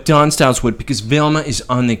 But Dawn Stiles would, because Velma is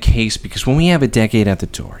on the case, because when we have a decade at the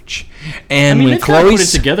Torch, and when they've Chloe's... put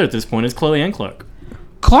it together at this point, it's Chloe and Clark.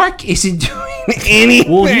 Clark isn't doing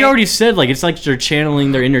anything. Well, he already said, it's like they're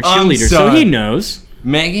channeling their inner cheerleader, so he knows.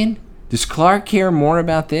 Megan, does Clark care more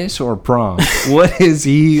about this or prom? What is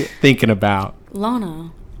he thinking about?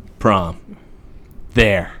 Lana. Prom.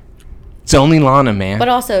 There. It's only Lana, man. But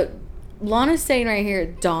also, Lana's saying right here,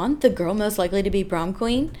 Dawn, the girl most likely to be prom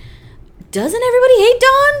queen. Doesn't everybody hate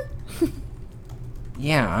Dawn?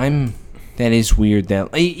 Yeah, that is weird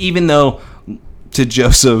that, even though, to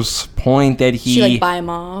Joseph's point that she buy him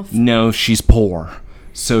off. No, she's poor.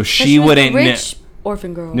 So she wouldn't... rich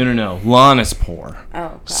orphan girl. No. Lana's poor. Oh,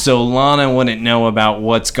 okay. So Lana wouldn't know about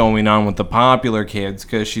what's going on with the popular kids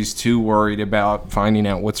because she's too worried about finding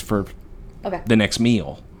out what's for the next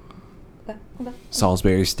meal. Okay.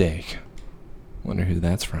 Salisbury steak. Wonder who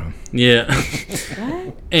that's from. Yeah.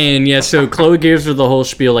 What? And yeah, so Chloe gives her the whole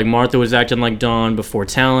spiel, like Martha was acting like Dawn before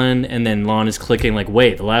Talon, and then Lana's clicking like,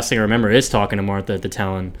 wait, the last thing I remember is talking to Martha at the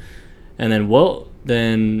Talon. And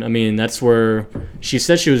then, that's where she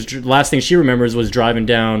said last thing she remembers was driving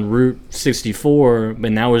down Route 64,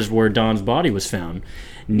 and that was where Dawn's body was found,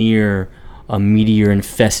 near a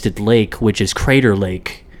meteor-infested lake, which is Crater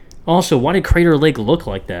Lake. Also, why did Crater Lake look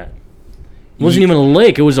like that? It wasn't even a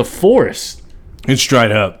lake, it was a forest. It's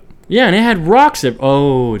dried up. Yeah, and it had rocks.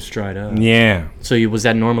 It's dried up. Yeah. So was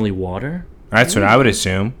that normally water? That's what I would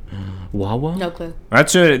assume. Wawa? No clue.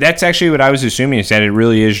 That's actually what I was assuming, is that it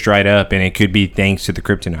really is dried up, and it could be thanks to the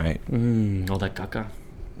kryptonite. All that caca.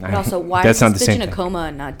 But also, why is this bitch in a coma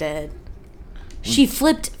and not dead? She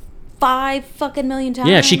flipped 5 fucking million times.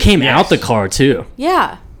 Yeah, she came out the car, too.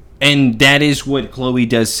 Yeah. And that is what Chloe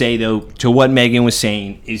does say, though, to what Megan was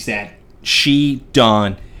saying, is that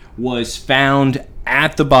Dawn, was found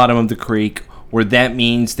at the bottom of the creek, where that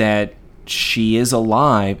means that she is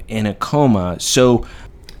alive in a coma. So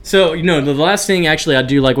the last thing, actually, I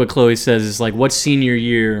do like what Chloe says is, what's senior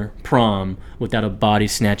year prom without a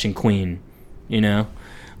body-snatching queen,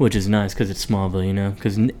 Which is nice, because it's Smallville,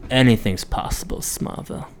 because anything's possible,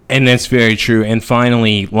 Smallville. And that's very true. And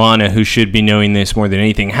finally, Lana, who should be knowing this more than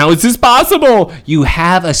anything, how is this possible? You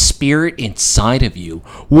have a spirit inside of you.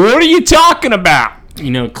 What are you talking about?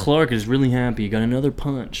 Clark is really happy. He got another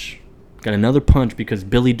punch. Because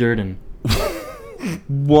Billy Durden.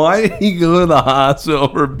 Why did he go to the hospital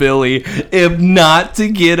for Billy if not to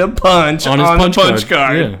get a punch on his punch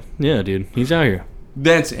card? Yeah, dude. He's out here.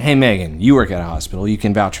 Hey, Megan, you work at a hospital. You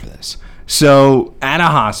can vouch for this. So, at a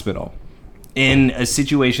hospital, in a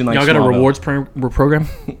situation like y'all got a rewards program?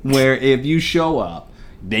 Where if you show up,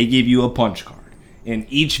 they give you a punch card. And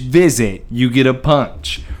each visit, you get a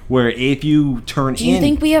punch. Where if you turn Do you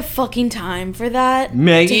think we have fucking time for that?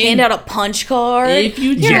 Megan, to hand out a punch card? Let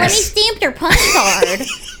me stamp your punch card.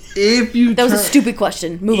 That was a stupid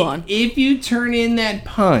question. Move on. If you turn in that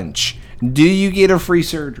punch, do you get a free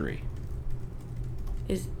surgery?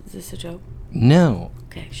 Is this a joke? No.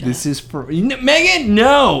 Okay, this is for... Megan,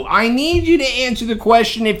 no! I need you to answer the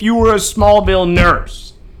question if you were a Smallville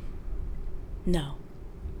nurse. No.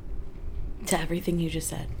 To everything you just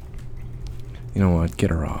said. You know what? Get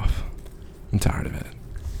her off. I'm tired of it.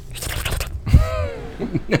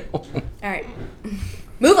 No. All right.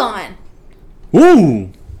 Move on.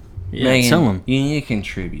 Ooh. Yeah, Megan, tell him. You need to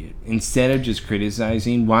contribute. Instead of just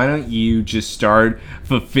criticizing, why don't you just start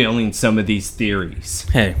fulfilling some of these theories?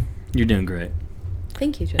 Hey, you're doing great.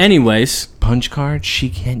 Thank you, Joe. Anyways. Punch card, she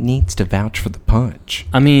needs to vouch for the punch.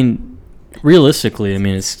 Realistically, I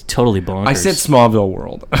mean, it's totally bonkers. I said Smallville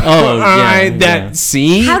world. Oh, yeah.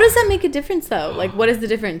 See? How does that make a difference, though? Like, what is the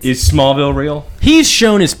difference? Is Smallville real? He's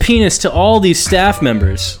shown his penis to all these staff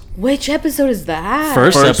members. Which episode is that?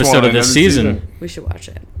 First episode one of this season. We should watch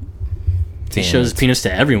it. He shows his penis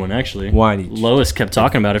to everyone, actually. Why did you? Lois kept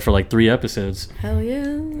talking about it for like 3 episodes. Hell yeah.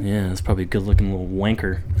 Yeah, it's probably a good-looking little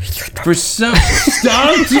wanker. For some...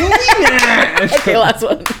 Stop doing that! Okay, last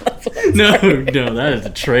one. No, that is a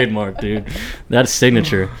trademark, dude. That's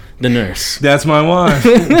signature. The nurse. That's my wife.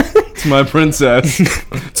 It's my princess.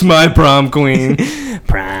 It's my prom queen.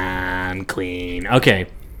 Prom queen. Okay.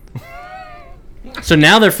 So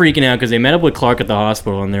now they're freaking out because they met up with Clark at the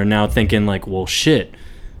hospital and they're now thinking like, well, shit,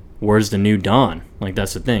 where's the new Dawn? Like,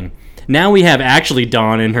 that's the thing. Now we have actually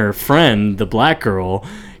Dawn and her friend, the black girl,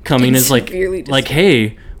 coming as like,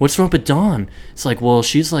 hey, what's wrong with Dawn? It's like, well,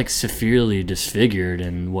 she's like severely disfigured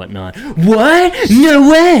and whatnot. What?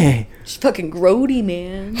 No way. She's fucking grody,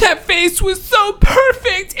 man. That face was so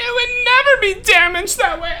perfect. It would never be damaged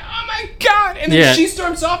that way. Oh my god. And then she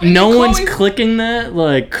storms off. And no one's clicking that?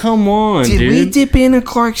 Like, come on, dude. Did we dip in a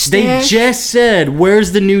Clark stash? They just said,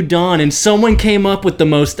 where's the new Dawn? And someone came up with the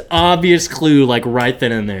most obvious clue, like, right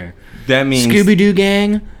then and there. That means... Scooby-Doo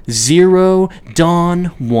gang, 0, Dawn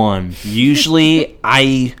 1. Usually,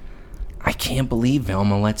 I can't believe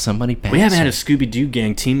Velma let somebody pass. We haven't had a Scooby-Doo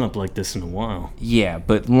gang team up like this in a while. Yeah,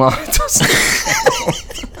 but Lana doesn't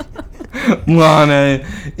count. Lana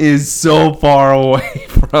is so far away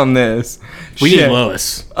from this. We need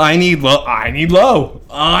Lois. I need Lo.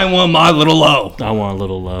 I want my little Lo. I want a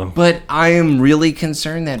little Lo. But I am really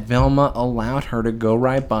concerned that Velma allowed her to go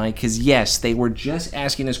right by, because yes, they were just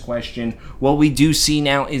asking this question. What we do see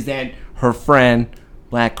now is that her friend,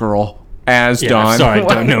 black girl, as Dawn. Sorry,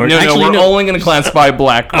 don't know. We're only going to classify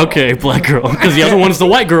black girl. Okay, black girl, because the other one's the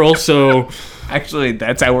white girl, so... Actually,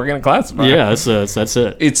 that's how we're going to classify. Yeah, that's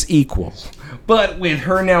it. It's equal. But with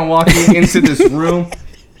her now walking into this room,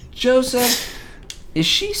 Joseph, is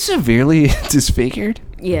she severely disfigured?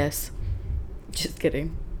 Yes. Just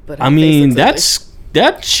kidding. But I mean, that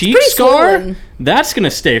cheek pretty scar, swollen. that's going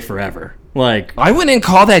to stay forever. Like, I wouldn't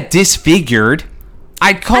call that disfigured.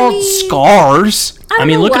 I'd call it scars. I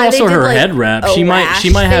mean, look at also her head wrap. She might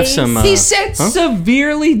have some. He said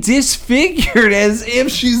severely disfigured, as if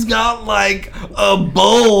she's got like a bulge.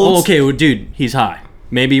 Oh, okay, well, dude, he's high.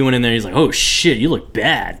 Maybe he went in there. He's like, "Oh shit, you look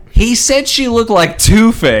bad." He said she looked like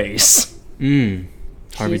Two-Face. Harvey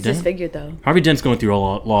She's Dent. disfigured though. Harvey Dent's going through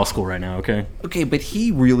law school right now. Okay. Okay, but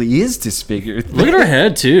he really is disfigured. Look at her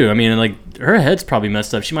head too. I mean, like her head's probably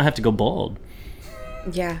messed up. She might have to go bald.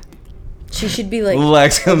 Yeah. She should be like...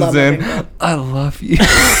 Lex comes in. I love you.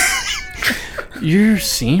 You're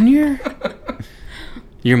senior?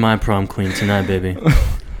 You're my prom queen tonight, baby.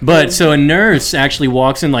 But so a nurse actually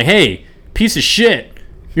walks in like, hey, piece of shit.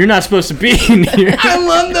 You're not supposed to be in here. I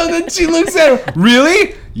love though that she looks at her.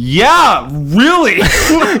 Really? Yeah, really?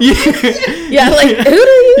 Yeah, like, who do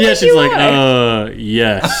you Yeah, think she's you like, are?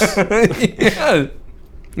 Yes. Yeah.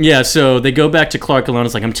 Yeah, so they go back to Clark alone.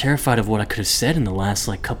 It's like, I'm terrified of what I could have said in the last,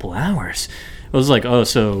 like, couple hours. I was like, oh,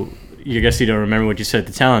 so you guess you don't remember what you said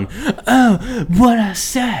to Talon. Oh, what I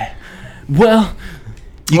said. Well...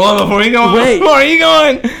 Hold on, before you go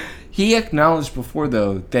on. He acknowledged before,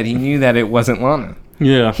 though, that he knew that it wasn't Lana.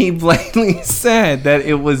 Yeah. He blatantly said that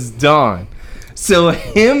it was Dawn. So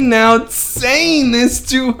him now saying this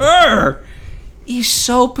to her, he's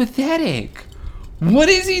so pathetic. What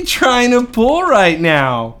is he trying to pull right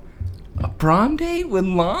now? A prom date with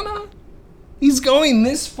Lana? He's going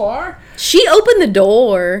this far? She opened the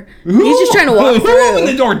door. He's just trying to walk Who through. opened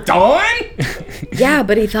the door? Dawn? Yeah,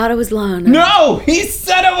 but he thought it was Lana. No, he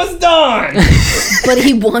said it was Dawn. But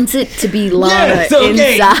he wants it to be Lana Yes,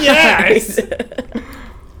 okay, inside. yes.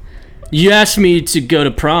 You asked me to go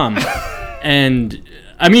to prom. And...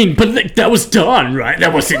 I mean, but that was Dawn, right?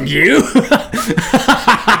 That wasn't you.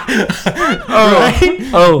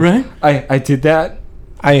 Right? I did that.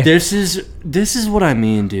 This is what I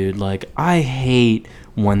mean, dude. Like, I hate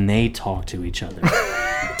when they talk to each other.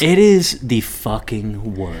 It is the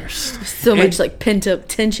fucking worst. So much like pent up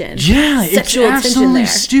tension. Yeah, Sexual it's tension absolutely there.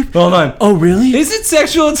 stupid. Hold on. Oh, really? Is it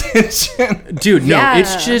sexual tension? Dude, no, Yeah.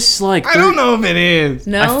 it's just like... I don't know if it is.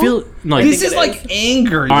 No? I feel like... This is like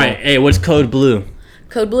anger. All right, hey, what's code blue?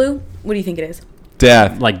 Code blue? What do you think it is?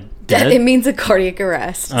 Death. Like, It dead? means a cardiac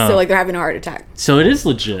arrest. Oh. So like they're having a heart attack. So it is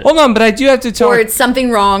legit. Hold on, but I do have to talk. Or it's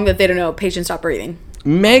something wrong that they don't know. Patient stop breathing.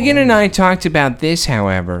 Megan and I talked about this,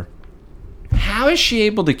 however. How is she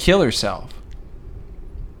able to kill herself?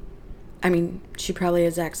 I mean, she probably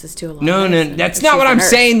has access to a lot No, of medicine. that's If not she's what a I'm nurse.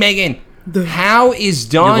 saying, Megan. How is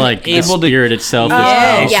Dawn Like the able to... spirit itself is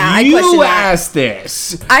Yes, Yeah, I you question that. asked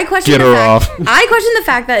this. I question Get the her fact, off. I question the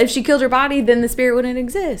fact that if she killed her body, then the spirit wouldn't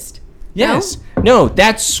exist. Yes. No,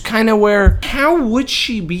 that's kind of where... How would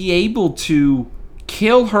she be able to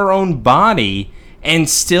kill her own body and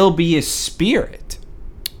still be a spirit?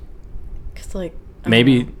 Because, like...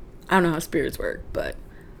 Maybe... I don't know how spirits work, but...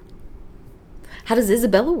 How does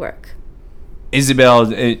Isabella work? Isabel,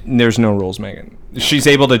 there's no rules, Megan. She's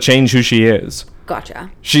able to change who she is.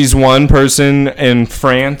 Gotcha. She's one person in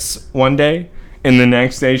France one day, and the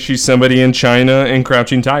next day she's somebody in China in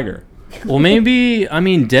Crouching Tiger. Well, maybe, I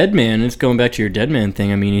mean, Dead Man, it's going back to your Dead Man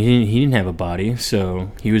thing. I mean, he didn't have a body,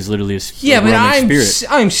 so he was literally a spirit.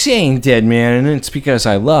 I'm saying Dead Man, and it's because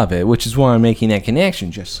I love it, which is why I'm making that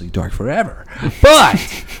connection, Justice League Dark Forever.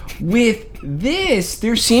 But with this,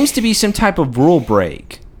 there seems to be some type of rule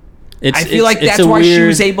break. I feel like that's why she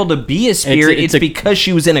was able to be a spirit. It's because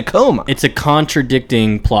she was in a coma. It's a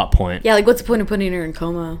contradicting plot point. Yeah, like, what's the point of putting her in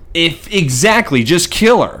coma? Exactly, just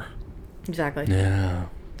kill her. Exactly. Yeah,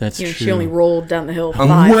 that's true. She only rolled down the hill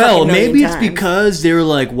 5 Well, maybe it's times. because they were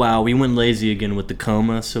like, wow, we went lazy again with the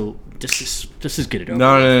coma, so just get it over.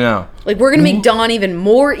 No. Like, we're going to make Dawn even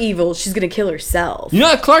more evil. She's going to kill herself. You know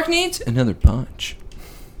what Clark needs? Another punch.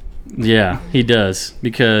 Yeah, he does.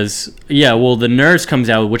 Because, the nurse comes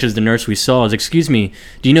out, which is the nurse we saw, is, excuse me,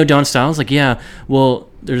 do you know Dawn Stiles? Like, yeah, well,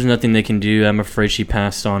 there's nothing they can do. I'm afraid she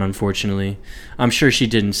passed on, unfortunately. I'm sure she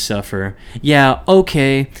didn't suffer. Yeah,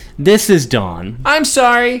 okay, this is Dawn. I'm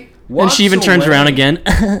sorry. And she even turns around again,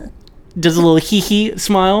 does a little hee-hee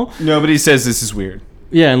smile. Nobody says this is weird.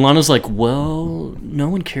 Yeah, and Lana's like, well, no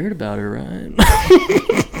one cared about her, right?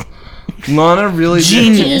 Lana really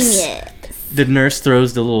Genius. The nurse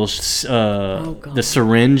throws the little the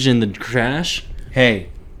syringe in the trash. Hey.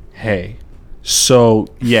 So,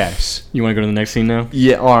 yes. You want to go to the next scene now?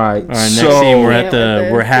 Yeah, all right. Next scene,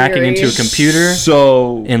 we're hacking into a computer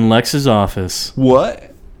So, in Lex's office.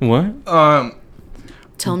 what? What?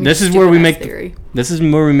 Tell me This is your where we stupid make ass theory. this is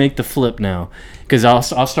where we make the flip now. Because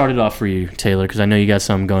I'll start it off for you, Taylor, because I know you got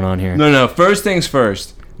something going on here. No. First things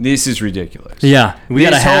first. This is ridiculous. Yeah, we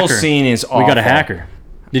got a hacker. This whole scene is awful. We got a hacker.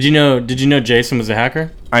 Did you know Jason was a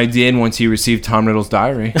hacker? I did once he received Tom Riddle's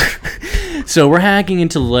diary. So we're hacking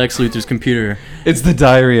into Lex Luthor's computer. It's the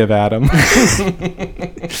diary of Adam.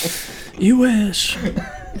 You wish.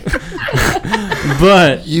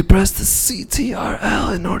 But you press the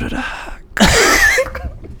CTRL in order to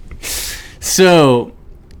hack. So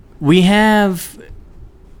we have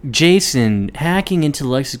Jason hacking into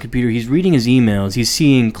Lex's computer. He's reading his emails. He's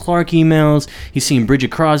seeing Clark emails. He's seeing Bridgette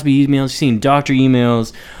Crosby emails. He's seeing doctor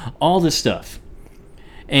emails. All this stuff.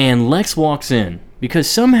 And Lex walks in because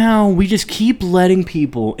somehow we just keep letting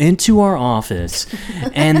people into our office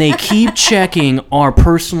and they keep checking our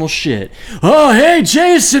personal shit. Oh, hey,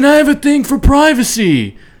 Jason, I have a thing for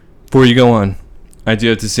privacy. Before you go on, I do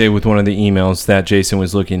have to say with one of the emails that Jason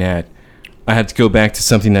was looking at, I had to go back to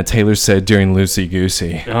something that Taylor said during Loosey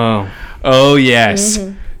Goosey. Oh, yes.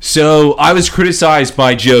 Mm-hmm. So I was criticized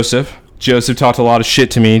by Joseph. Joseph talked a lot of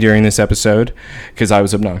shit to me during this episode because I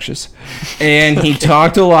was obnoxious. And he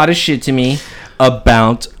talked a lot of shit to me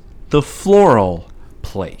about the floral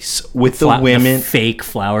place with the women. The fake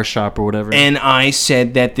flower shop or whatever. And I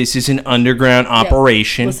said that this is an underground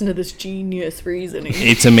operation. Listen to this genius reasoning.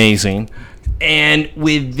 It's amazing. And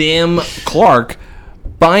with them, Clark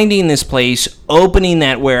finding this place, opening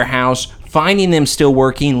that warehouse, finding them still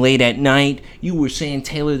working late at night. You were saying,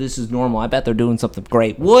 Taylor, this is normal. I bet they're doing something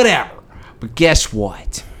great. Whatever. But guess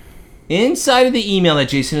what? Inside of the email that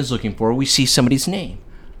Jason is looking for, we see somebody's name.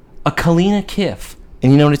 A Kalina Kiff.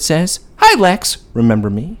 And you know what it says? Hi, Lex. Remember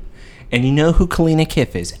me? And you know who Kalina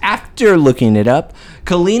Kiff is. After looking it up,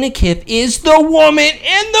 Kalina Kiff is the woman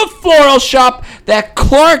in the floral shop that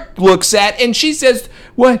Clark looks at, and she says,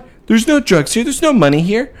 what? There's no drugs here. There's no money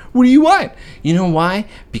here. What do you want? You know why?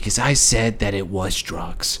 Because I said that it was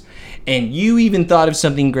drugs. And you even thought of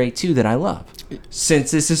something great, too, that I love.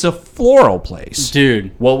 Since this is a floral place.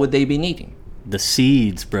 Dude. What would they be needing? The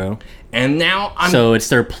seeds, bro. And now So it's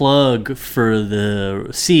their plug for the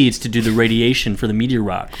seeds to do the radiation for the meteor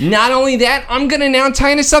rock. Not only that, I'm going to now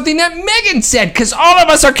tie into something that Megan said, because all of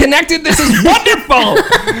us are connected. This is wonderful.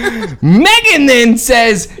 Megan then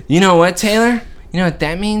says, you know what, Taylor? You know what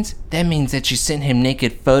that means? That means that she sent him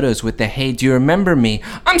naked photos with the, hey, do you remember me?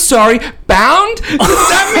 I'm sorry, bound? Does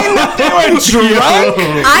that mean that they were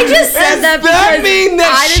drunk? I just said that because Does that mean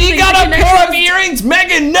that she got a pair of earrings?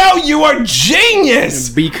 Megan, no, you are genius.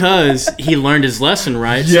 Because he learned his lesson,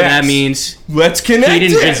 right? Yes. So that means let's connect. He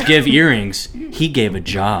didn't just give earrings. He gave a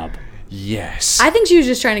job. Yes. I think she was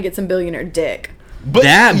just trying to get some billionaire dick.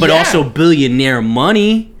 But also billionaire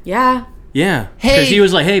money. Yeah. Yeah. Hey. Because he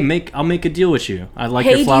was like, hey, I'll make a deal with you. I like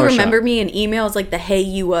your Hey, do flower you remember shop. me? An email is like the "Hey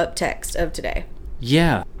you up" text of today.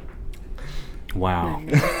 Yeah. Wow.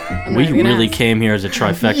 I'm We not even really ask. came here as a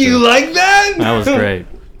trifecta. You like that? That was great.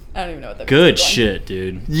 I don't even know what that Good means. shit,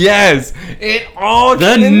 dude. Yes. It all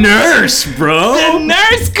The nurse, bro. The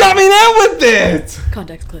nurse coming out with it.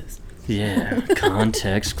 Context clues. Yeah,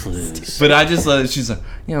 context clues. But I just love it. She's like,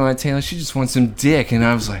 you know what, Taylor? She just wants some dick. And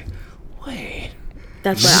I was like, wait.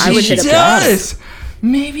 That's what I would She hit up. does.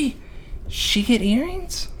 Maybe she get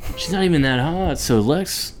earrings? She's not even that hot, so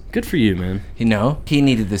Lex, good for you, man. You know, he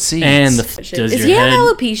needed the seeds. And does Is your he head... have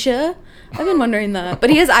alopecia? I've been wondering that. But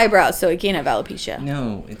he has eyebrows, so he can't have alopecia.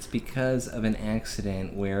 No, it's because of an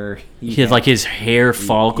accident where He had like his hair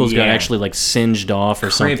follicles got Yeah. actually like singed off or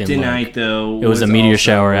something. kryptonite, Like, though. it was a meteor also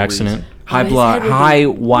shower a accident. reason. High his blood, head would be high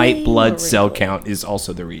way white blood more cell wrinkled. count is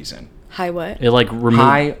also the reason. High what? it like removed.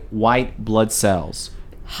 High white blood cells.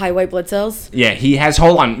 High white blood cells? Yeah, he has.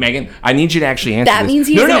 Hold on, Megan. I need you to actually answer That this. means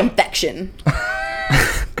he has an infection.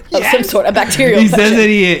 Of some sort, a bacterial He infection.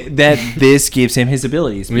 says that this gives him his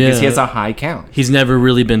abilities because he Yeah. has a high count. He's never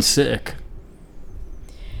really been sick.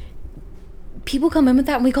 People come in with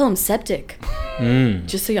that and we call him septic. Mm.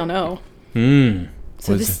 Just so y'all know. Mm.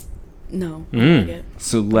 So What is this... No. I don't like it.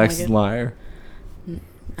 So Lex is like it. liar.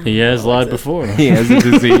 He has lied it. before. He has a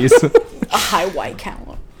disease. A high white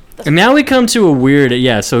count. And now we come to a weird,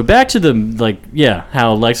 so back to the,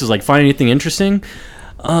 how Lex is like, find anything interesting?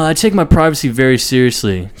 I take my privacy very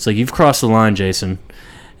seriously. It's like, you've crossed the line, Jason.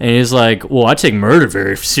 And he's like, well, I take murder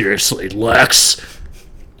very seriously, Lex.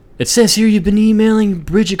 It says here you've been emailing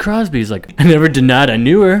Bridgette Crosby. He's like, I never denied I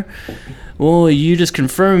knew her. Well, you just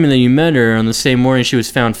confirmed that you met her on the same morning she was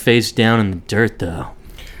found face down in the dirt, though.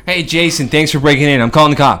 Hey, Jason, thanks for breaking in. I'm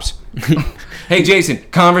calling the cops. Hey, Jason,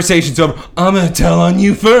 conversation's over. I'm going to tell on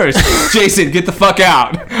you first. Jason, get the fuck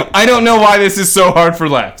out. I don't know why this is so hard for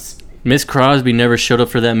Lex. Miss Crosby never showed up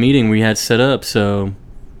for that meeting we had set up, so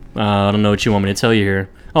I don't know what you want me to tell you here.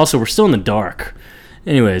 Also, we're still in the dark.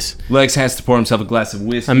 Anyways. Lex has to pour himself a glass of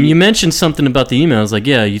whiskey. You mentioned something about the emails. Like,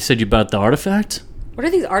 yeah, you said you bought the artifact? What are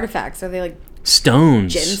these artifacts? Are they like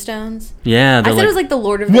Stones. gemstones? Yeah, I they're said it was like the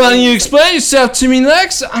Lord of the Why don't Rings, you like- explain yourself to me,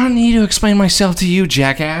 Lex? I don't need to explain myself to you,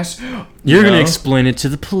 jackass. You're going to explain it to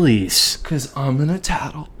the police. Because I'm going to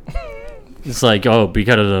tattle. It's like, oh,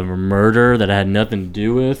 because of the murder that I had nothing to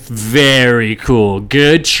do with? Very cool.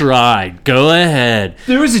 Good try. Go ahead.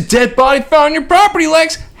 There was a dead body found on your property,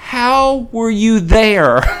 Lex. How were you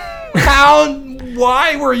there?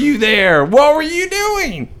 Why were you there? What were you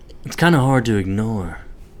doing? It's kind of hard to ignore.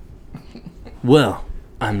 Well,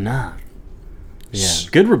 I'm not. Yeah,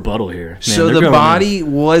 good rebuttal here. Man, So they're the going body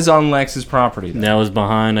was on Lex's property. in. That was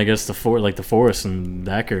behind, I guess, the forest in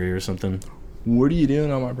that area or something. What are you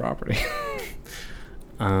doing on my property?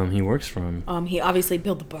 He works for him. He obviously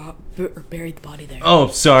buried the body there. Oh,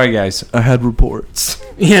 sorry, guys. I had reports.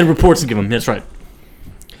 He had reports to give him. That's right.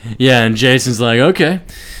 Yeah, and Jason's like, okay,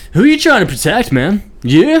 who are you trying to protect, man?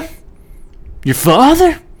 You? Your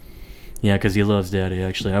father? Yeah, because he loves Daddy.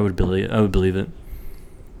 Actually, I would believe it.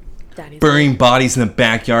 Daddy's Burying bodies in the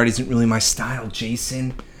backyard isn't really my style,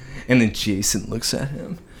 Jason. And then Jason looks at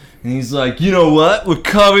him. And he's like, you know what? We're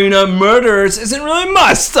covering up murderers isn't really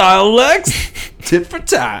my style, Lex. Tit for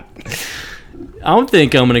tat. I don't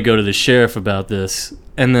think I'm going to go to the sheriff about this.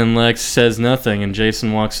 And then Lex says nothing, and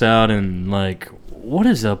Jason walks out, and like, what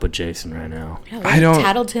is up with Jason right now? Yeah, I don't-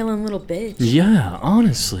 tattletaling little bitch. Yeah,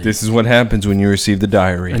 honestly. This is what happens when you receive the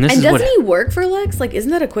diary. and this And is what doesn't he work for Lex? Like,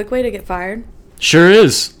 isn't that a quick way to get fired? sure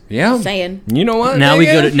is. Yeah. Saying. You know what? Now we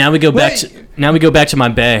Megan? go back to my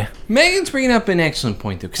bay. Megan's bringing up an excellent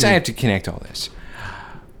point, though, because I have to connect all this.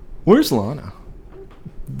 Where's Lana?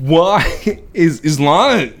 Why is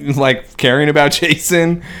Lana like caring about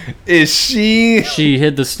Jason? Is she She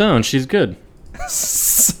hid the stone. She's good.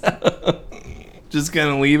 just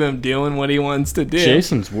gonna leave him doing what he wants to do?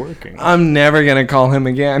 Jason's working. I'm never gonna call him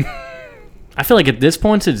again. I feel like at this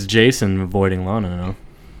point it's Jason avoiding Lana now.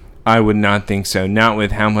 I would not think so. Not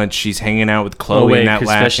with how much she's hanging out with Chloe Oh wait, and that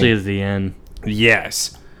especially laughing. at the end.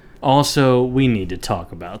 Yes. Also, we need to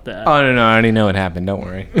talk about that. Oh no, I already know what happened. Don't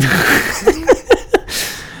worry.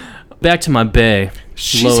 Back to my bay.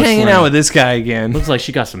 She's Lois hanging Lane. out with this guy again. Looks like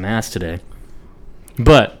she got some ass today.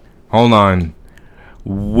 But Hold on.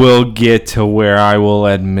 we'll get to where I will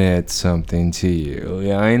admit something to you.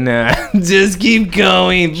 Yeah, I know. Just keep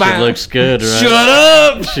going. She looks good, right? Shut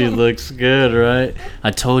up. She looks good, right? I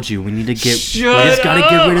told you, we need to get... Shut we just gotta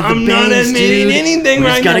get rid of the I'm bangs, not admitting dude. anything we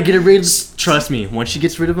right just gotta now. get rid of... Trust me, once she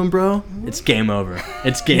gets rid of them, bro, it's game over.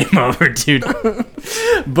 It's game over, dude.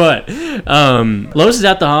 But Lois is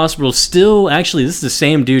at the hospital still. Actually, this is the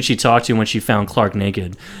same dude she talked to when she found Clark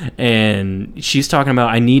naked, and she's talking about,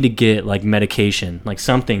 I need to get like medication, like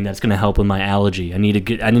something that's gonna help with my allergy. I need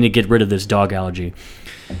to get rid of this dog allergy.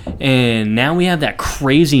 And now we have that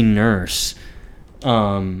crazy nurse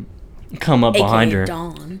come up A.k.a. behind her.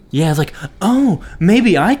 Dawn. Yeah, it's like, oh,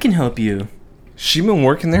 maybe I can help you. She been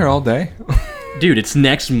working there all day? Dude, it's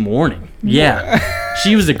next morning. Yeah.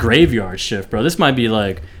 She was a graveyard shift, bro. This might be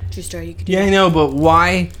like... True story, you could do Yeah, that. I know, but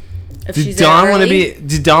why? If Did she's there Dawn want to early, be?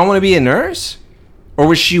 Did Dawn want to be a nurse, or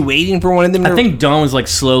was she waiting for one of them? I think Dawn was like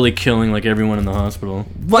slowly killing like everyone in the hospital.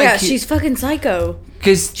 yeah, she's fucking psycho.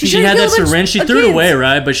 because She should've had that killed a bunch syringe. She of threw it kids. away,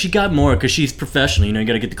 right? But she got more because she's professional. You know, you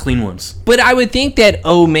got to get the clean ones. But I would think that,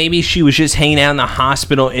 maybe she was just hanging out in the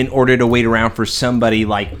hospital in order to wait around for somebody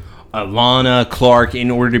like Alana, Clark, in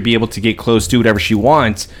order to be able to get close to whatever she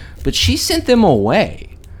wants. But she sent them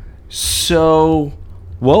away. So,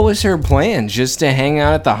 what was her plan? Just to hang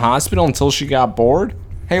out at the hospital until she got bored?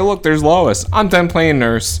 Hey, look, there's Lois. I'm done playing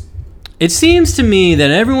nurse. It seems to me that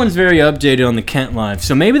everyone's very updated on the Kent life.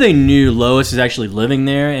 So maybe they knew Lois is actually living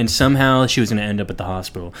there and somehow she was going to end up at the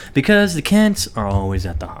hospital. Because the Kents are always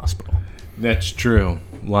at the hospital. That's true.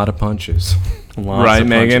 A lot of punches. Lots Right, of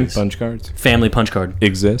Megan? punches. Punch cards Family punch card.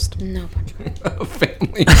 exist. No,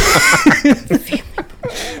 Family.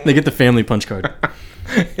 They get the family punch card.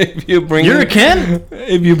 If you bring You're in, a Ken?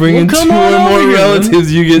 If you bring in Well, 2 come on or more over here,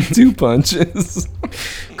 relatives, you get 2 punches.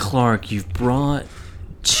 Clark, you've brought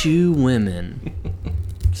 2 women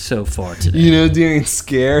so far today. You know, during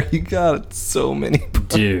Scare, he got so many.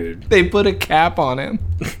 Dude. They put a cap on him.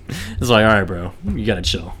 It's like, all right, bro, you got to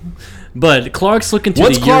chill. But Clark's looking through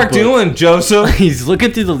What's the Clark yearbook. doing, Joseph? He's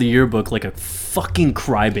looking through the yearbook like a fucking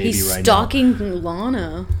crybaby he's right stalking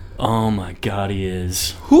Lana. now. Oh my god, he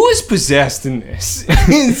is. Who is possessed in this?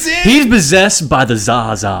 Is it? He's possessed by the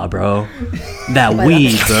Zaza, bro. That By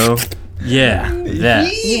weed, that. bro. Yeah, that.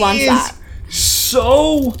 He wants is that.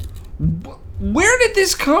 So, where did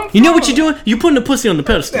this come from? You know what you're doing? You're putting the pussy on the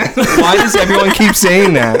pedestal. Why does everyone keep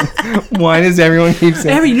saying that? Why does everyone keep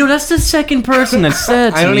saying Harry, you know, that's the second person that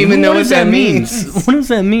said to I don't me. even know what does that means. means. What does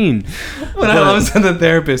that mean? When I was at the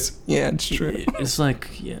therapist. Yeah, it's true. It's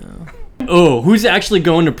like, yeah. Oh, who's actually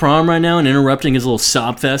going to prom right now and interrupting his little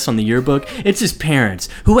sob fest on the yearbook? It's his parents,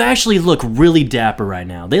 who actually look really dapper right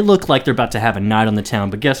now. They look like they're about to have a night on the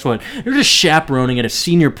town, but guess what? They're just chaperoning at a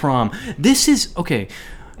senior prom. This is, okay.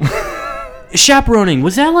 Chaperoning,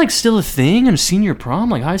 was that like still a thing in a senior prom?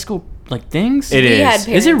 Like high school, like things? It He is.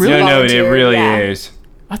 had Is it parents really? No, it volunteer, really yeah. is.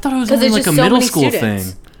 I thought it was 'Cause only there's like a just so middle many school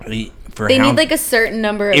students. thing. For They how- need like a certain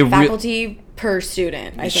number It of re- faculty per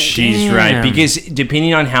student, I think. She's Damn. right, because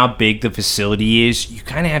depending on how big the facility is, you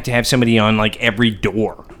kind of have to have somebody on like every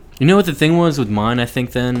door. You know what the thing was with mine, I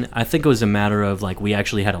think it was a matter of like we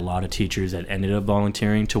actually had a lot of teachers that ended up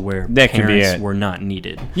volunteering to where That could be parents it. were not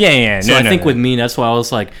needed. Yeah. So I think with me, that's why I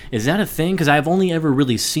was like, is that a thing? Because I've only ever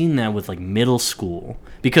really seen that with like middle school.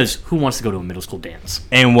 Because who wants to go to a middle school dance?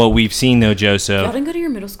 And what we've seen though, Y'all Joseph. didn't go to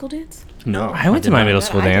your middle school dance? No. I went to did my not. middle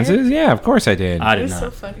school I did. dances. Yeah, of course I did. I It did was not.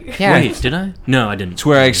 so funny. Yeah, Wait, did I? No, I didn't. it's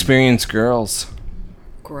where I experienced girls.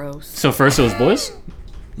 Gross. So first it was boys?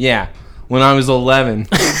 Yeah, when I was 11,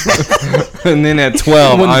 and then at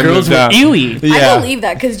 12, When I girls moved were out. ewy. Yeah. I believe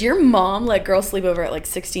that because your mom let girls sleep over at like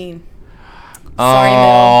 16. Sorry,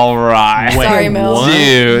 All right. Wait, Sorry, Mel. what?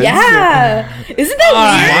 Dude. Yeah. Isn't that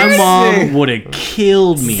My weird? mom would have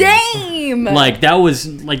killed me. Same. Like that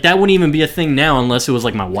wouldn't even be a thing now unless it was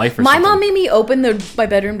like my wife or My something. mom made me open my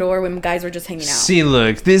bedroom door when guys were just hanging out. See,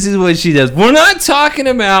 look, this is what she does. We're not talking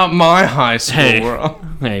about my high school Hey. world.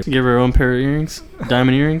 Hey, give her her own pair of earrings,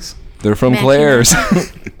 diamond earrings. They're from Matching. Claire's.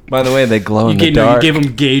 By the way, they glow in the You dark. gave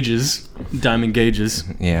them gauges, diamond gauges.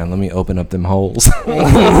 Yeah, let me open up them holes.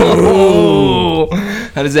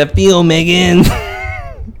 How does that feel, Megan?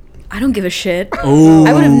 I don't give a shit. Oh,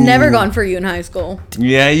 I would have never gone for you in high school.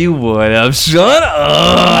 Yeah, you would have. Shut up.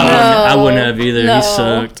 I wouldn't have either. No. He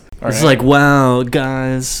sucked. It's right. like, wow,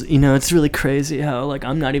 guys, you know, it's really crazy how, like,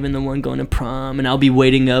 I'm not even the one going to prom, and I'll be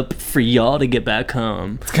waiting up for y'all to get back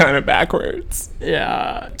home. It's kind of backwards.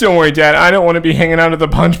 Yeah. Don't worry, Dad. I don't want to be hanging out at the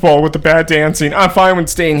punch bowl with the bad dancing. I'm fine with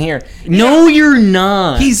staying here. No, you're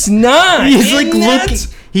not. He's not. He's like Isn't that- looking.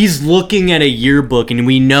 He's looking at a yearbook, and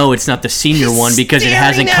we know it's not the senior one because it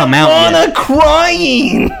hasn't Staring come at out Lana yet.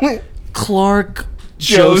 crying. Clark,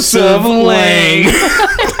 Joseph Lang.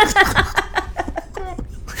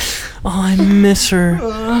 Oh, I miss her.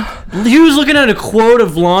 He was looking at a quote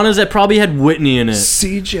of Lana's that probably had Whitney in it.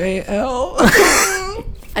 CJL.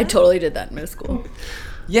 I totally did that in middle school.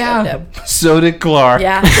 Yeah. Dope. So did Clark.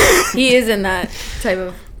 Yeah, he is in that type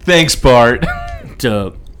of. Thanks, Bart.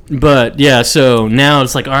 Dope. But yeah, so now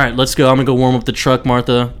it's like, all right, let's go. I'm gonna go warm up the truck,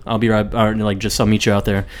 Martha. I'll be right. Or like, just I'll meet you out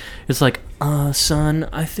there. It's like, son,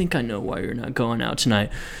 I think I know why you're not going out tonight.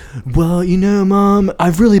 Well, Mom,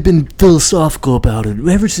 I've really been philosophical about it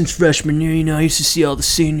ever since freshman year. I used to see all the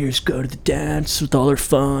seniors go to the dance with all their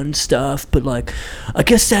fun stuff, but like, I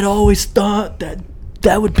guess I'd always thought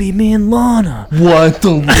that would be me and Lana. What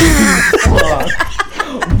the fuck?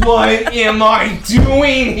 What am I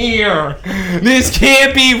doing here? This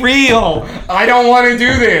can't be real. I don't want to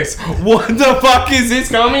do this. What the fuck is this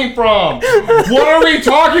coming from? What are we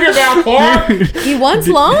talking about, Clark? He wants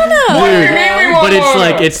Lana. What do you mean we want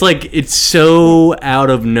But Lana? it's so out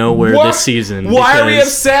of nowhere What? this season. Why are we because,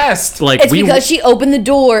 obsessed? Like, It's because she opened the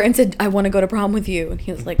door and said, "I want to go to prom with you," and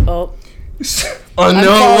he was like, "Oh." Oh no,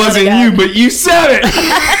 falling it wasn't again. you, but you said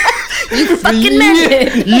it. You fucking meant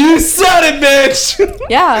it. You said it, bitch.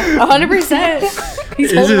 Yeah, 100%.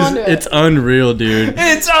 He's holding on to it. It's unreal, dude.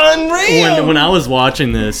 It's unreal. When I was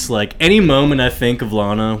watching this, like, any moment I think of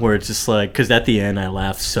Lana where it's just like, because at the end I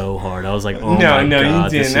laughed so hard. I was like, oh my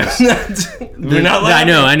god. you didn't. We're not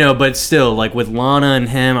laughing. I know, but still, like, with Lana and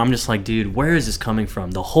him, I'm just like, dude, where is this coming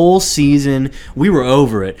from? The whole season, we were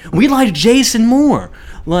over it. We liked Jason more.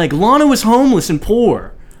 Like, Lana was homeless and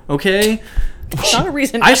poor, okay? It's not a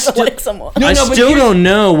reason not to like someone. I still don't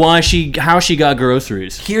know how she got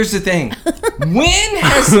groceries. Here's the thing. When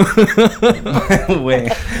has...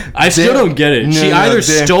 Wait. I still don't get it. She either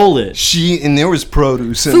stole it. And there was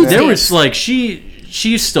produce in Food there. There was, like,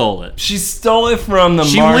 she stole it. She stole it from the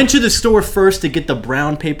She went to the store first to get the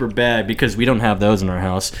brown paper bag because we don't have those in our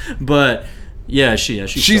house. But yeah, she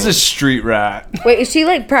She's stole a it. street rat. Wait, is she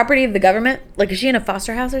like property of the government? Like, is she in a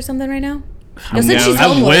foster house or something right now? No, since she's I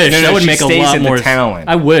homeless. wish No, that would she make a stays lot in the more. talent.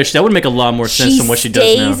 I wish that would make a lot more sense than what she does now.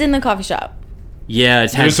 She stays in the coffee shop. Yeah,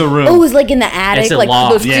 it has There's a room. Oh, it's like in the attic, It's a like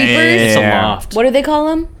loft. those Yeah, creepers. yeah, yeah. It's a loft. What do they call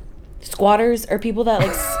them? Squatters or people that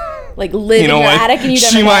like live You know in your what? attic and you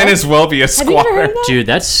never She know? might as well be a Have you ever heard squatter. of that? Dude,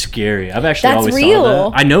 that's scary. I've actually That's always real.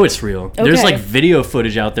 thought that. I know it's real. There's Okay. like video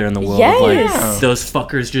footage out there in the world of Yes. like those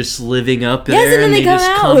fuckers just living up Yes, there and then they come just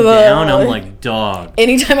out come with down. a- I'm like, dog.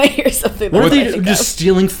 Anytime I hear something, What that's are what I they think just of.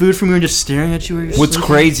 stealing food from you and just staring at you? While you're What's sleeping?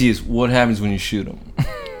 crazy is what happens when you shoot them.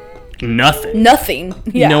 Nothing. Nothing.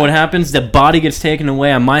 Yeah. You know what happens? The body gets taken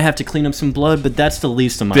away. I might have to clean up some blood, but that's the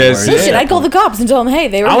least of my That's worries. it. Bullshit. I'd call the cops and tell them, hey,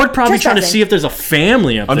 they were. I would probably try to trespassing. see if there's a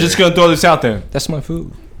family up I'm there. just gonna throw this out there. That's my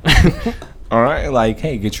food. All right, like,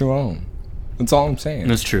 hey, get your own. That's all I'm saying.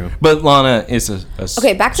 That's true. But Lana is a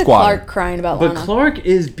Okay, back to squatter. Clark crying about But Lana. Clark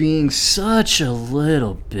is being such a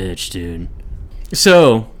little bitch, dude.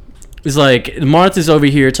 So, it's like, Martha's over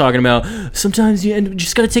here talking about, sometimes you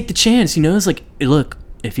just gotta take the chance, It's like, look,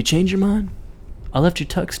 if you change your mind, I left your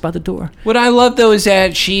tux by the door. What I love, though, is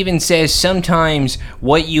that she even says sometimes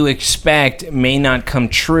what you expect may not come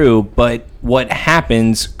true, but what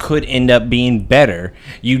happens could end up being better.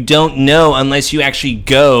 You don't know unless you actually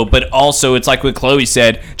go, but also it's like what Chloe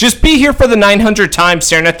said, just be here for the 900 times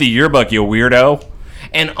staring at the yearbook, you weirdo.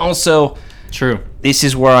 And also, True. this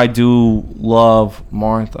is where I do love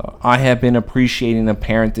Martha. I have been appreciating a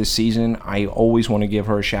parent this season. I always want to give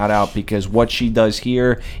her a shout out because what she does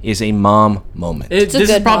here is a mom moment. This a is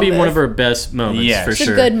good probably mom one move. of her best moments, Yes. for It's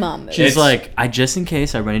sure. a good mom move. She's It's- like, just in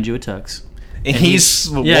case, I rented you a tux. And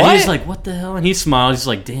he's Yeah, what? he's like, what the hell? And he smiles. He's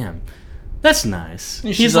like, damn, that's nice.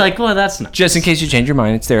 she's He's like, like, well, that's nice. just in case you change your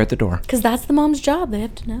mind, it's there at the door. Because that's the mom's job. They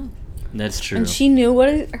have to know. That's true. And she knew what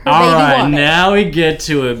her All baby right, wanted. now we get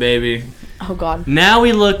to it, baby. Oh, God. Now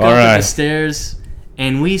we look All up at right. the stairs,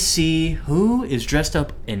 and we see who is dressed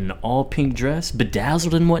up in an all-pink dress,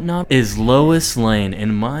 bedazzled and whatnot, is Lois Lane.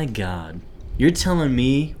 And my God, you're telling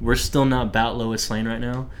me we're still not about Lois Lane right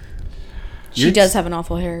now? She does have an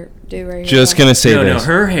awful hairdo right here. Just gonna say No, this.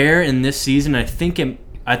 her hair in this season, I think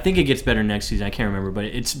it gets better next season. I can't remember, but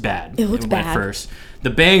it's bad. It looks at bad. first. The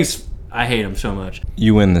bangs, I hate them so much.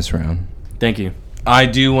 You win this round. Thank you. I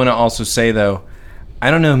do want to also say though,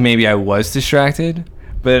 I don't know if maybe I was distracted,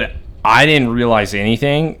 but I didn't realize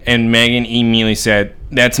anything, and Megan immediately said,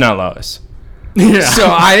 "That's not Lois." Yeah. So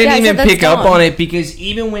I didn't Yeah, I said even that's pick up Dawn. on it because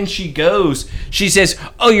even when she goes, she says,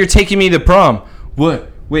 "Oh, you're taking me to prom."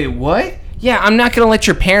 What? Wait, what? Yeah, I'm not going to let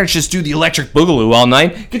your parents just do the electric boogaloo all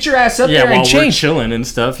night. Get your ass up there and while we're change. chilling and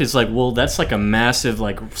stuff. He's like, well, that's like a massive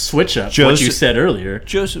like switch up. What you said earlier.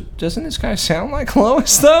 Joseph, doesn't this guy sound like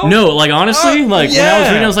Lois though? No, like honestly, when I was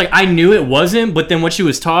reading, I was like, I knew it wasn't, but then when she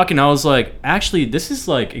was talking, I was like, actually, this is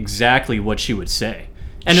like exactly what she would say.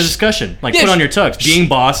 And the discussion, like, put on your tux, being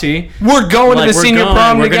bossy. We're going to the senior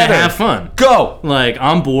prom together. We're gonna have fun. Go. Like,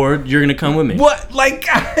 I'm bored. You're gonna come with me. What? Like,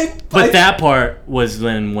 but that part was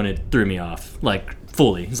then when it threw me off, like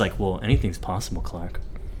fully. He's like, "Well, anything's possible, Clark."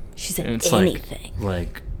 She said it's anything.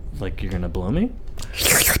 Like you're gonna blow me?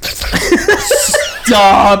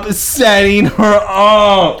 Stop setting her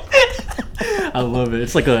up. I love it.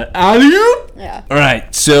 It's like a alley-oop. Yeah. All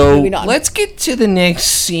right, so let's get to the next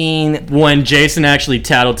scene when Jason actually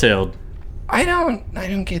tattletaled. I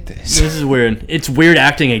don't get this. This is weird. It's weird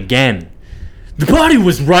acting again. The body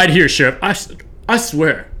was right here, Sheriff. I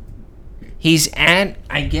swear. He's at,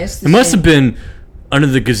 I guess. It must have been under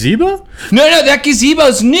the gazebo? No, that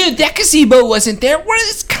gazebo's new. That gazebo wasn't there. Where did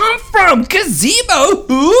this come from? Gazebo?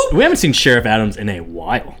 Who? We haven't seen Sheriff Adams in a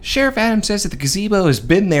while. Sheriff Adams says that the gazebo has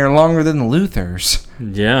been there longer than the Luthers.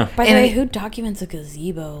 Yeah. By the way, who documents a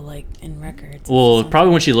gazebo, like, in records? Well,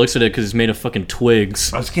 probably when she looks at it because it's made of fucking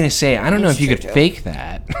twigs. I was going to say, I don't know if you could fake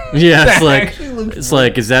that. Yeah, it's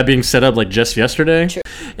like, is that being set up, like, just yesterday? Sure.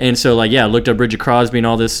 And so, like, yeah, I looked up Bridgette Crosby and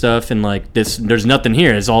all this stuff, and, like, there's nothing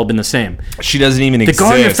here. It's all been the same. She doesn't even exist. The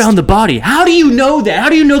gardener found the body. How do you know that? How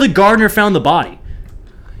do you know the gardener found the body?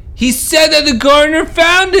 He said that the gardener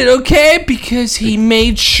found it, okay? Because he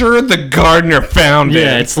made sure the gardener found it.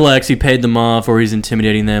 Yeah, it's Lex. He paid them off, or he's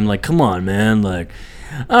intimidating them. Like, come on, man. Like,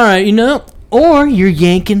 all right, or you're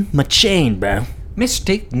yanking my chain, bro.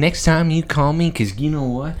 Mistake next time you call me, because you know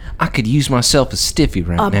what? I could use myself a stiffy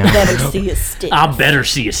right now. I better see a stiff. I better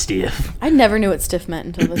see a stiff. I never knew what stiff meant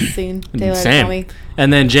until this scene. Taylor Same. told me.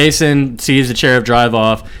 And then Jason sees the sheriff drive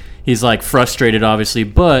off. He's, like, frustrated, obviously,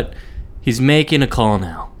 but he's making a call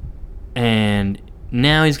now. And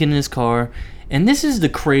now he's getting in his car. And this is the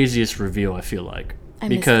craziest reveal, I feel like.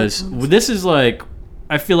 Because this is, like,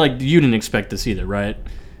 I feel like you didn't expect this either, right?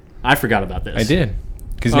 I forgot about this. I did.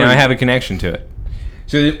 Because now I have a connection to it.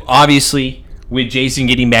 So, obviously, with Jason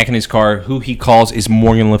getting back in his car, who he calls is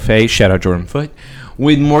Morgan Le Fay. Shout out Jordan Foote.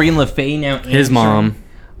 With Morgan Le Fay now... His mom.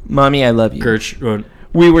 Mommy, I love you. Gertrude.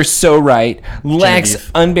 We were so right. Lex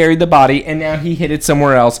Genevieve. unburied the body, and now he hid it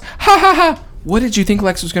somewhere else. Ha, ha, ha. What did you think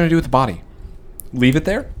Lex was going to do with the body? Leave it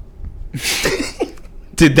there?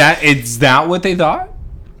 Is that what they thought?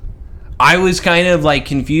 I was kind of, like,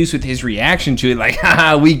 confused with his reaction to it. Like,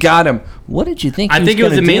 haha, we got him. What did you think I think it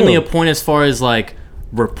was mainly a point as far as, like,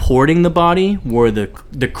 reporting the body, where the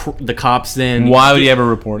cops then... Why would he ever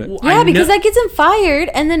report it? Yeah, because that gets him fired,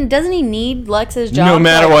 and then doesn't he need Lex's job? No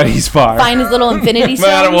matter what, he's fired. Find his little infinity stones? No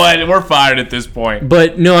matter what, we're fired at this point.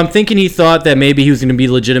 But, no, I'm thinking he thought that maybe he was going to be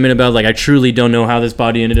legitimate about, like, I truly don't know how this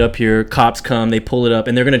body ended up here. Cops come, they pull it up,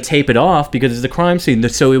 and they're going to tape it off because it's the crime scene.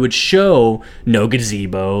 So it would show no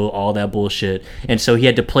gazebo, all that bullshit. And so he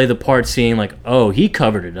had to play the part seeing, like, oh, he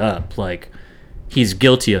covered it up. Like, he's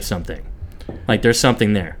guilty of something. Like, there's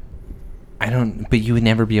something there. But you would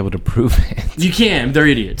never be able to prove it. You can. They're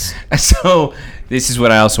idiots. So, this is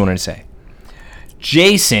what I also wanted to say.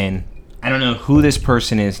 Jason, I don't know who this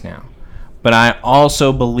person is now, but I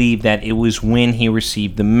also believe that it was when he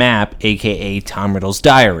received the map, a.k.a. Tom Riddle's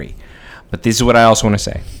diary. But this is what I also want to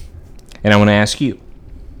say. And I want to ask you,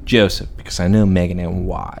 Joseph, because I know Megan didn't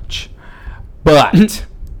watch. But...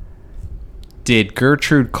 did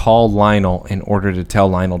Gertrude call Lionel in order to tell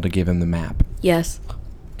Lionel to give him the map? Yes.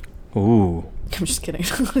 Ooh. I'm just kidding. I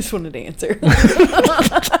just wanted to answer.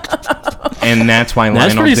 And that's why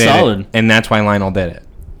Lionel did solid. it. And that's why Lionel did it.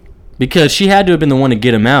 Because she had to have been the one to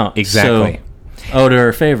get him out. Exactly. So, owed her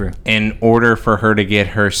a favor. In order for her to get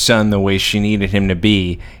her son the way she needed him to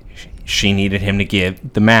be, she needed him to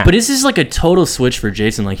give the map. But this is like a total switch for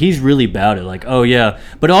Jason. Like, he's really about it. Like, oh, yeah.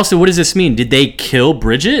 But also, what does this mean? Did they kill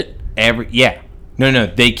Bridgette? No,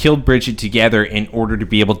 they killed Bridgette together in order to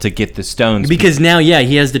be able to get the stones. Because now,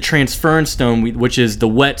 he has the transference stone, which is the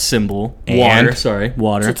wet symbol. Water. So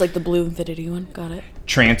it's like the blue infinity one. Got it.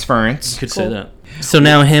 Transference. Could say that. So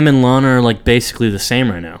now him and Lana are like basically the same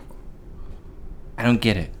right now. I don't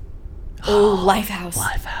get it. Oh,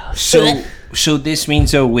 Lifehouse. So this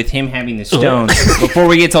means, with him having the stone, before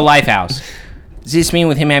we get to Lifehouse, does this mean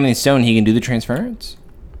with him having the stone, he can do the transference?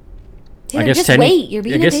 Taylor, I guess just wait. You're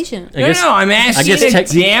being impatient. No, I'm asking a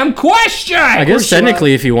damn question. I guess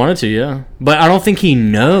technically, if he wanted to, yeah. But I don't think he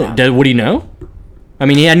knows. Would he know? I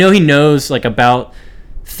mean, I know he knows like about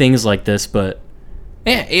things like this, but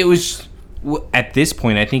yeah, it was at this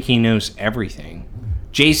point. I think he knows everything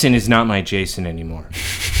Jason is not my Jason anymore.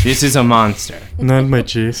 This is a monster. Not my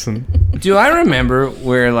Jason. Do I remember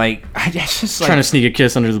where, like, I just like... Trying to sneak a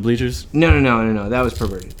kiss under the bleachers? No. That was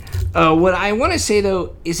perverted. What I want to say,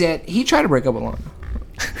 though, is that he tried to break up with Lana.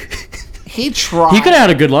 He tried. He could have had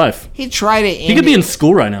a good life. He tried to end He could be in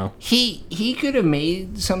school right now. He could have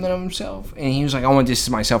made something of himself, and he was like, I want to distance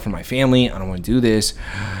myself from my family. I don't want to do this.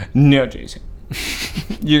 No, Jason.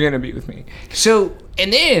 You're going to be with me. So,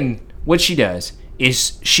 and then what she does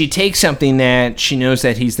is she takes something that she knows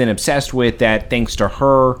that he's then obsessed with, that thanks to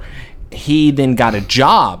her, he then got a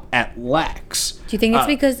job at Lex. Do you think it's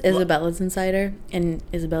because Isabella's inside her and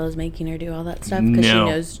Isabella's making her do all that stuff? Because she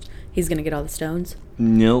knows he's going to get all the stones?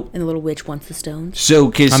 Nope. And the little witch wants the stones? So,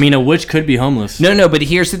 because... I mean, a witch could be homeless. No, but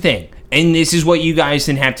here's the thing. And this is what you guys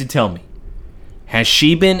then have to tell me. Has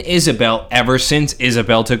she been Isabel ever since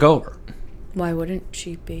Isabel took over? Why wouldn't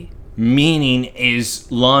she be? Meaning,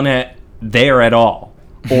 is Lana there at all?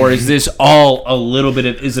 Or is this all a little bit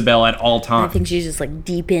of Isabel at all times? I think she's just like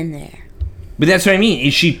deep in there. But that's what I mean.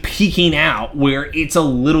 Is she peeking out where it's a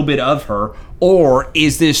little bit of her? Or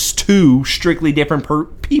is this two strictly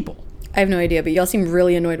different people? I have no idea, but y'all seem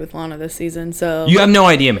really annoyed with Lana this season, so... You have no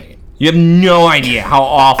idea, Megan. You have no idea how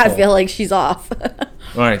awful. I feel like she's off.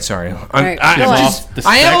 All right, sorry. Right, I have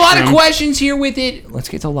a lot of spectrum. questions here with it. Let's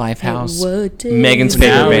get to Lifehouse. What Megan's is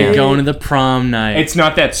favorite Now band. we're going to the prom night. It's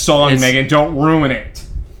not that song, Megan. Don't ruin it.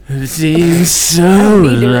 It seems so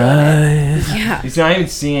need to ruin alive. Yeah. He's not even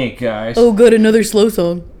singing it, guys. Oh, good, another slow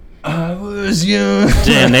song. I was young.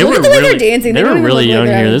 Damn, they Look were at the way they're really dancing. They They were don't even really look like young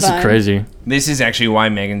they're here. having This is fun. crazy. This is actually why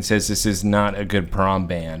Megan says this is not a good prom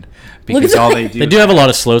band. Look Because at all that. they do... They do have a lot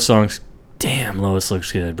of slow songs. Damn, Lois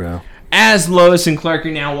looks good, bro. As Lois and Clark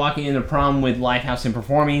are now walking into prom with Lifehouse and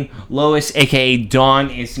performing, Lois, a.k.a.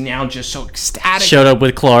 Dawn, is now just so ecstatic. Showed up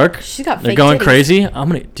with Clark. She's got They're fake going titties. crazy. I'm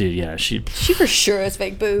gonna, dude. Yeah, she. She for sure has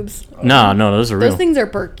fake boobs. No, those are real. Those things are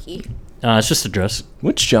perky. It's just a dress.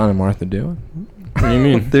 What's John and Martha doing? What do you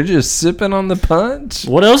mean? They're just sipping on the punch.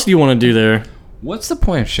 What else do you want to do there? What's the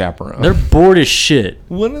point of chaperone? They're bored as shit.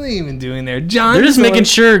 What are they even doing there? John? They're just making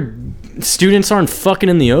sure students aren't fucking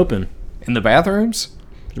in the open. In the bathrooms?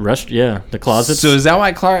 The closets. So is that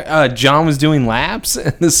why John was doing laps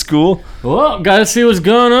in the school? Well, gotta see what's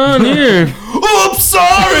going on here. Oh, I'm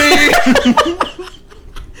sorry!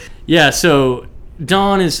 Yeah, so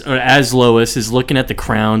Dawn as Lois is looking at the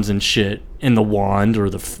crowns and shit and the wand or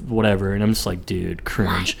the whatever, and I'm just like, dude,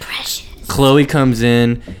 cringe. Chloe comes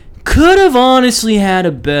in, could have honestly had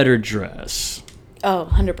a better dress. Oh,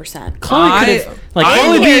 100%. Chloe could have,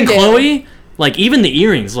 Chloe being Chloe, like even the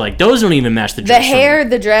earrings, like those don't even match the dress. The hair,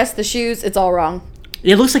 the dress, the shoes, it's all wrong.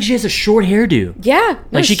 It looks like she has a short hairdo. Yeah.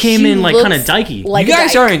 Like she came in like kind of dykey. Like You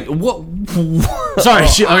guys a dyke. aren't... What? Sorry,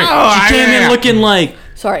 she came in looking like...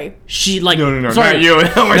 Sorry. She like... No, sorry. not you.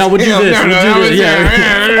 No, we'll do this. We'll do this.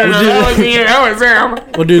 Yeah. That was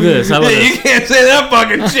him. We'll do this. How about You this? can't say that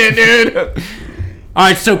fucking shit, dude. All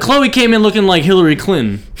right, so Chloe came in looking like Hillary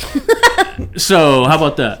Clinton. So, how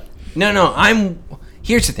about that? No,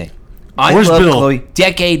 here's the thing. I Where's love Bill? Chloe.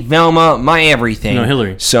 Decade, Velma, my everything. No,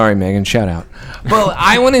 Hillary. Sorry, Megan. Shout out. But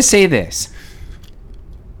I want to say this.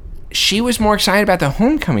 She was more excited about the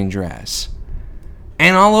homecoming dress.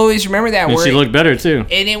 And I'll always remember that. And where she looked better, too.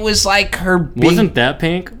 And it was like her big... Wasn't that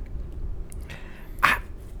pink?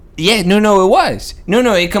 Yeah, no, it was.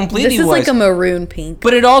 No, it completely This is was. like a maroon pink.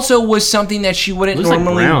 But it also was something that she wouldn't Looks like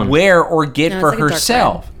normally brown. wear or get No, for it's like a dark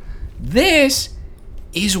herself. This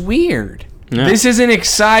is weird. Yeah. This isn't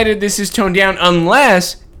excited. This is toned down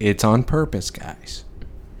unless it's on purpose, guys.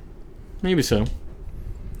 Maybe so.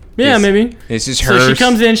 Yeah, maybe. This is So her. she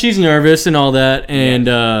comes in, she's nervous and all that,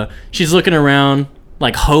 and she's looking around,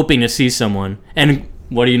 like hoping to see someone. And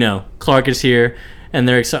what do you know? Clark is here, and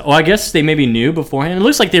they're excited. Well, I guess they maybe knew beforehand. It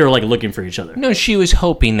looks like they were like looking for each other. No, she was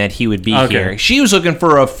hoping that he would be Okay. here. She was looking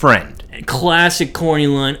for a friend. Classic corny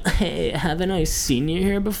line. Hey, haven't I seen you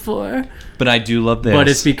here before? But I do love this. But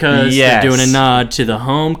it's because Yes. they're doing a nod to the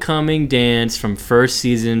homecoming dance from first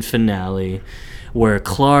season finale, where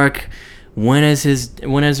Clark went as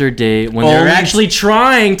her date when they're Oh. actually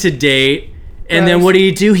trying to date, and then Gross. what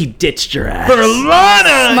do? He ditched her ass. For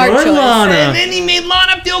Lana! Smart For choice. Lana. And then he made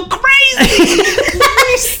Lana feel crazy!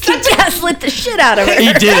 He gaslit the shit out of her.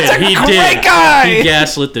 He did. He great did. guy. He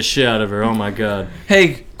gaslit the shit out of her. Oh my god.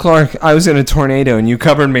 Hey, Clark, I was in a tornado and you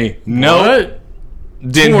covered me. No, What?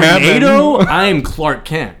 didn't Tornado? happen. I am Clark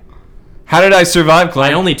Kent. How did I survive, Clark?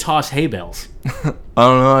 I only toss hay bales. I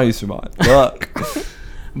don't know how you survived. Look.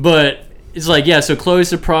 But it's like, yeah, so Chloe's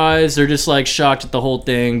surprised. They're just like shocked at the whole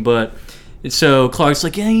thing. But So Clark's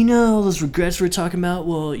like, yeah, all those regrets we were talking about,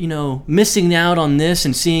 well, missing out on this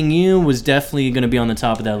and seeing you was definitely going to be on the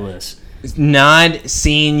top of that list. Not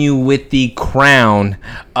seeing you with the crown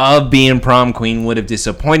of being prom queen would have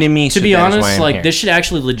disappointed me. To be honest, this should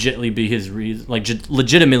actually legitimately be his reason,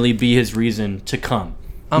 legitimately be his reason to come.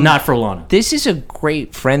 Not for Lana. This is a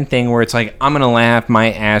great friend thing where it's like, I'm going to laugh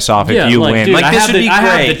my ass off if you win. Dude, this would be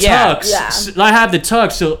great. I have the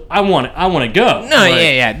tux, so I want to go. No,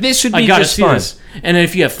 yeah. This would be just fun. This. And then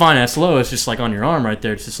if you have fine-ass Lois just like on your arm right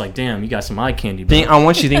there, it's just like, damn, you got some eye candy. I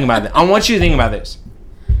want you to think about that. I want you to think about this.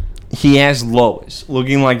 He has Lois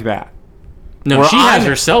looking like that. No, she has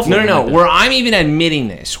herself. No. Like where I'm even admitting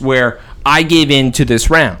this, where I gave in to this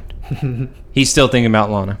round. He's still thinking about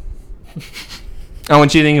Lana. I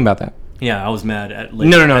want you to think about that. Yeah, I was mad at the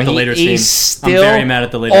later scene. He's still I'm very mad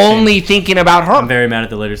at the later scene. Only thinking about her. I'm very mad at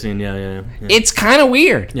the later scene. Yeah. It's kind of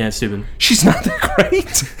weird. Yeah, it's stupid. She's not that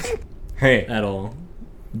great. Hey. At all.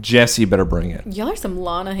 Jesse better bring it. Y'all are some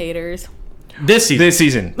Lana haters. This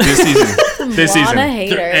season. Lana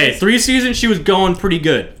haters. Hey, 3 seasons, she was going pretty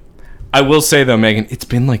good. I will say, though, Megan, it's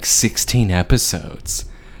been like 16 episodes.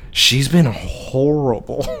 She's been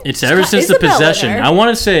horrible. It's ever since the possession. I want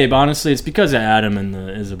to say, but honestly, it's because of Adam and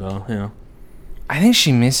Isabel. Yeah. I think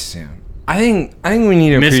she misses him. I think we need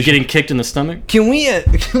to miss getting kicked in the stomach. Can we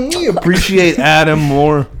appreciate Adam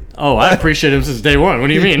more? Oh, I appreciate him since day one. What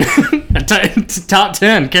do you mean? Top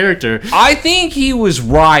 10 character. I think he was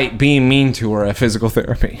right being mean to her at physical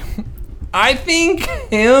therapy. I think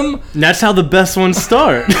him. That's how the best ones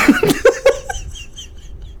start.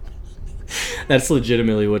 That's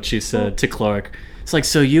legitimately what she said to Clark. It's like,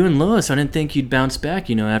 so you and Lois, I didn't think you'd bounce back,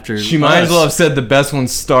 after She might as well have said the best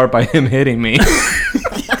ones start by him hitting me.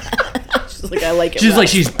 She's like, I like it. She's like,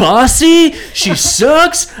 she's bossy. She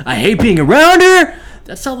sucks. I hate being around her.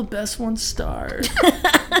 That's how the best ones start.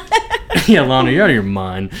 Yeah, Lana, you're out of your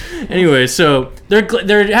mind. Anyway, so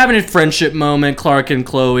they're having a friendship moment. Clark and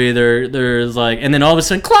Chloe. They're like, and then all of a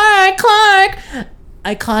sudden, Clark.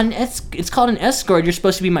 It's called an escort. You're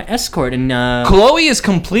supposed to be my escort. And Chloe is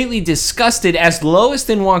completely disgusted as Lois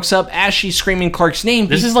then walks up as she's screaming Clark's name.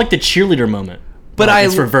 This is like the cheerleader moment. But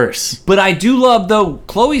it's reverse. But I do love, though,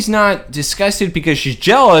 Chloe's not disgusted because she's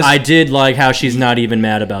jealous. I did like how she's not even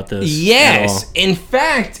mad about this. Yes. In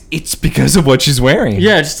fact, it's because of what she's wearing.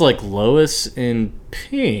 Yeah, just like Lois in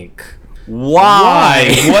pink.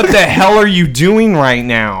 Why? What the hell are you doing right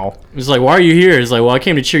now? It's like, why are you here? It's like, well, I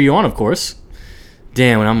came to cheer you on, of course.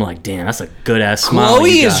 Damn, and I'm like, damn, that's a good-ass smile.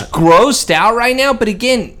 Chloe is grossed out right now, but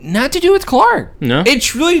again, not to do with Clark. No?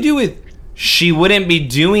 It's really to do with, she wouldn't be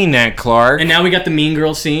doing that, Clark. And now we got the Mean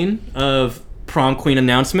Girl scene of prom queen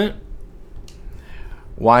announcement.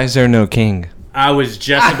 Why is there no king? I was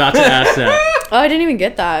just about to ask that. Oh, I didn't even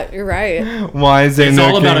get that. You're right. Why is there no king?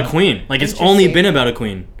 It's all about a queen. Like, it's only been about a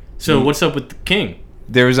queen. So what's up with the king?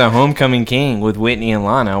 There was a homecoming king with Whitney and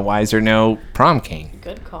Lana. Why is there no prom king?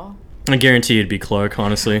 Good call. I guarantee it'd be Clark,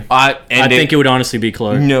 honestly. I think it would honestly be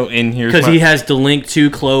Clark. No, and here's because he has the link to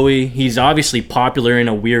Chloe. He's obviously popular in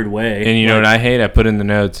a weird way. And you know what I hate? I put in the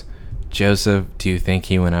notes, Joseph, do you think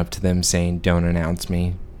he went up to them saying, don't announce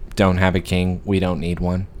me, don't have a king, we don't need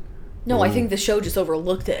one? No, I think the show just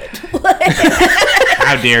overlooked it.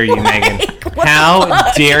 How dare you, Megan?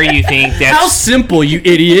 How dare you think that's... How simple, you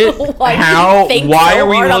idiot. Why are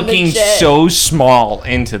we looking so small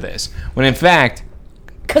into this? When in fact...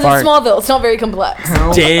 Because it's Smallville. It's not very complex.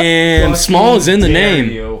 Damn. Small is in the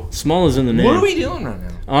name. Small is in the name. What are we doing right now?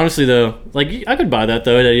 Honestly, though, like, I could buy that,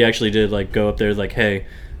 though, that he actually did, like, go up there, like, hey,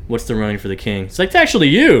 what's the running for the king? It's like, it's actually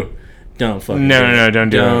you. Don't fucking do it. Don't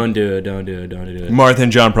do it. Don't do it. Martha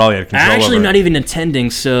and John probably had control over it. Actually, not even attending,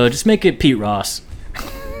 so just make it Pete Ross.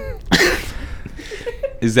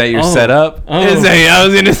 Is that your setup? I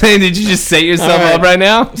was going to say, did you just set yourself up right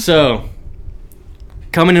now? So,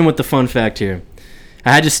 coming in with the fun fact here.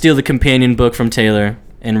 I had to steal the companion book from Taylor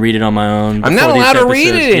and read it on my own. I'm not allowed to read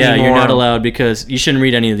it anymore. Yeah, you're not allowed because you shouldn't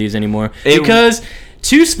read any of these anymore. Because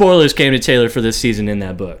 2 spoilers came to Taylor for this season in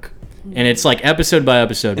that book. And it's like episode by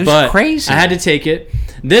episode. It was crazy. I had to take it.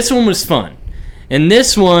 This one was fun. In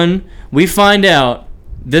this one, we find out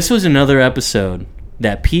this was another episode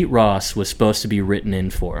that Pete Ross was supposed to be written in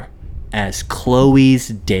for as Chloe's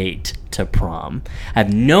date to prom. I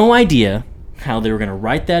have no idea how they were going to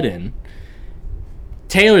write that in.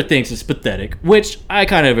 Taylor thinks it's pathetic, which I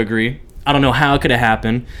kind of agree. I don't know how it could have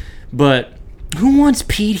happened, but who wants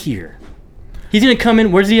Pete here? He's going to come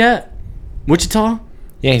in. Where's he at? Wichita?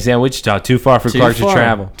 Yeah, he's at Wichita. Too far for Clark to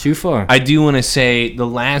travel. Too far. I do want to say the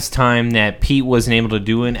last time that Pete wasn't able to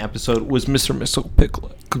do an episode was Mr. Missile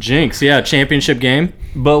Picklet. Jinx, yeah, championship game.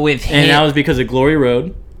 But with him... And that was because of Glory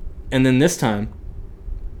Road. And then this time,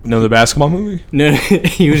 Another basketball movie? no,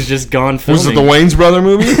 he was just gone filming. Was it the Wayne's brother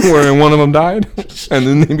movie where one of them died? And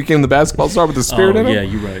then he became the basketball star with the spirit in him? Yeah,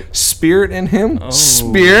 you're right. Spirit in him? Oh.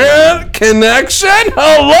 Spirit connection?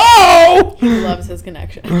 Hello! He loves his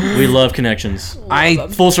connection. We love connections.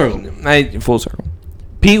 Full circle. Full circle.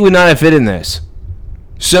 Pete would not have fit in this.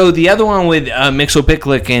 So the other one with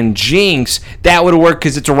Mixopicklick and Jinx, that would have worked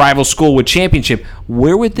because it's a rival school with championship.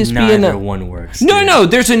 Where would this be? Neither one works. No,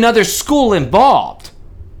 there's another school involved.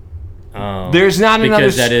 Oh, There's not another...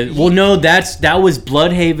 Because that is... Well, no, that was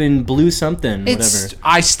Bloodhaven Blue something, whatever.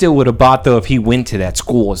 I still would have bought, though, if he went to that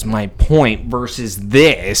school, is my point, versus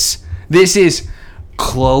this. This is...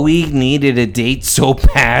 Chloe needed a date so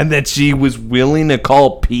bad that she was willing to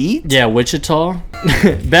call Pete? Yeah, Wichita.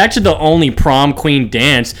 Back to the only prom queen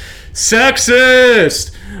dance.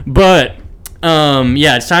 Sexist! But,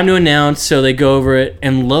 yeah, it's time to announce, so they go over it,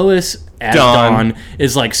 and Lois, as Dawn,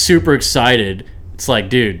 is, like, super excited. It's like,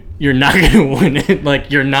 dude, you're not gonna win it.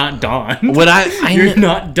 Like, you're not Dawn. You're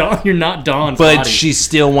not Dawn. You're not Dawn's But body. she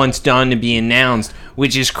still wants Dawn to be announced,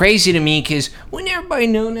 which is crazy to me because wouldn't everybody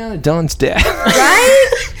know now that Dawn's dead?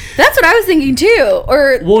 Right? That's what I was thinking too.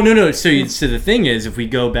 Or Well, no. So the thing is, if we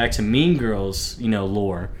go back to Mean Girls,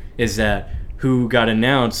 lore, is that who got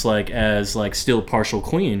announced as still partial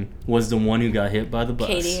queen was the one who got hit by the bus.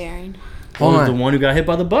 Katie Haring. Was the one who got hit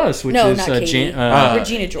by the bus, which is not Katie.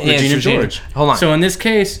 Regina George. Yeah, Regina George. Hold on. So in this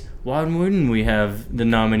case, why wouldn't we have the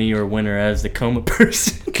nominee or winner as the coma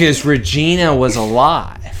person? Because Regina was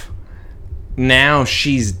alive. Now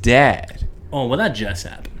she's dead. Oh, well, that just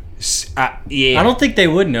happened. Yeah. I don't think they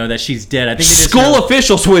would know that she's dead. I think they just School know.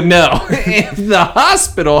 officials would know if the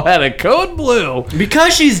hospital had a code blue.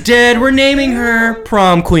 Because she's dead, we're naming her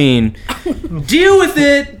prom queen. Deal with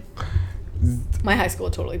it. My high school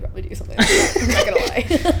would totally probably do something like that. I'm not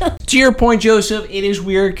gonna lie. To your point, Joseph, it is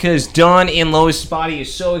weird because Dawn in Lois' body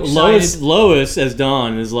is so excited. Lois as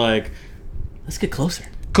Dawn is like, let's get closer.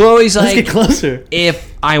 Chloe's Let's like, get closer.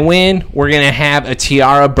 if I win, we're going to have a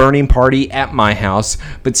tiara burning party at my house.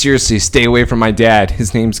 But seriously, stay away from my dad.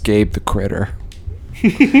 His name's Gabe the Critter.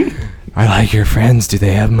 I like your friends. Do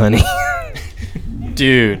they have money?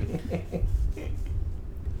 Dude.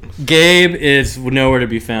 Gabe is nowhere to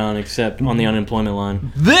be found except on the unemployment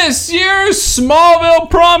line. This year's Smallville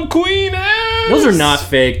prom queen is... Those are not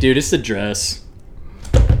fake, dude. It's the dress.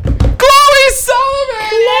 Chloe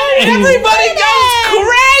Sullivan! Everybody goes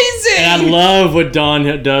crazy! And I love what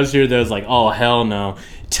Dawn does here, though. It's like, oh, hell no.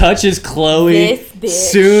 Touches Chloe This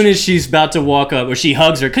bitch. soon as she's about to walk up, or she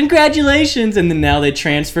hugs her. Congratulations! And then now they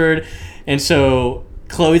transferred. And so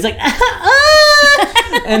Chloe's like,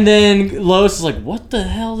 and then Lois is like, what the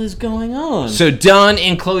hell is going on? So Dawn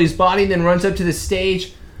in Chloe's body then runs up to the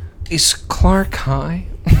stage. Is Clark high?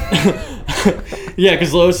 Yeah,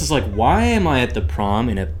 because Lois is like, why am I at the prom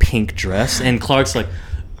in a pink dress? And Clark's like,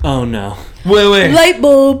 oh no. Wait. Light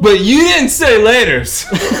bulb. But you didn't say laters.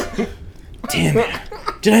 Damn it.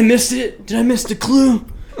 Did I miss it? Did I miss the clue?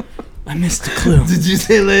 I missed the clue. Did you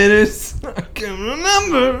say laters? I can't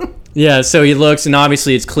remember. Yeah, so he looks, and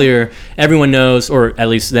obviously it's clear. Everyone knows, or at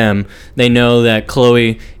least them, they know that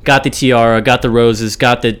Chloe got the tiara, got the roses,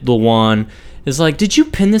 got the wand. It's like, did you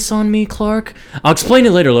pin this on me, Clark? I'll explain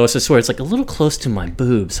it later, Lois, I swear. It's like a little close to my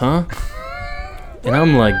boobs, huh? And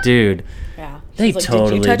I'm like, dude, Yeah. they She's like, totally,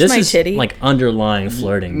 did you touch this my is titty? like underlying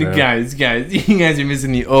flirting, bro. Guys, you guys are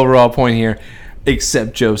missing the overall point here.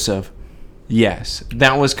 Except Joseph. Yes,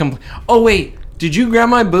 that was complete. Oh, wait. Did you grab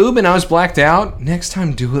my boob and I was blacked out? Next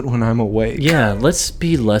time, do it when I'm awake. Yeah, let's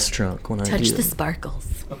be less drunk when I do Touch the it.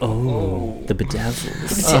 sparkles. Oh, the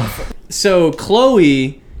bedazzles. So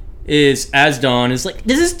Chloe is, as Dawn, is like,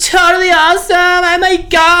 this is totally awesome. Oh my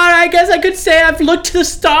god, I guess I could say I've looked to the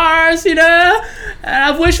stars, and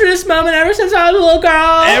I've wished for this moment ever since I was a little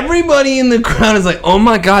girl. Everybody in the crowd is like, oh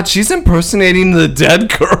my god, she's impersonating the dead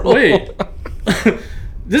girl. Wait.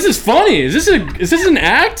 This is funny. Is this an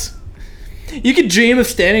act? You could dream of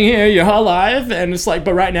standing here your whole life, and it's like,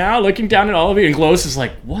 but right now, looking down at all of you, and Lois is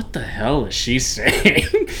like, what the hell is she saying?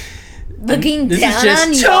 Looking This down is just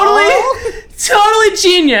on totally, totally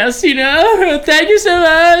genius, Thank you so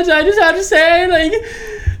much. I just have to say,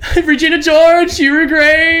 like, Regina George, you were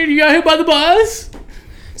great. You got hit by the bus.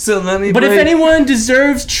 So let me But if break- anyone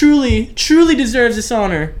truly deserves this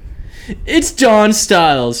honor, it's Dawn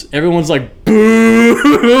Stiles. Everyone's like,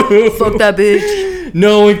 boo. Fuck that bitch.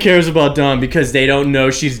 No one cares about Dawn because they don't know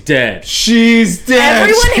she's dead. She's dead.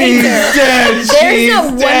 Everyone hates her. She's dead. There's She's not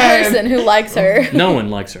one dead. person who likes her. No one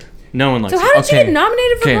likes her. No one likes So her. how did she Okay. get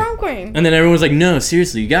nominated for Okay. prom queen? And then everyone's like, no,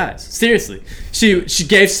 seriously, you guys. Seriously. She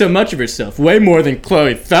gave so much of herself. Way more than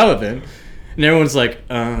Chloe Sullivan. And everyone's like,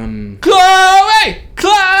 Chloe!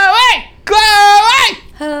 Chloe.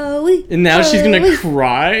 And now she's going to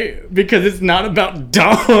cry because it's not about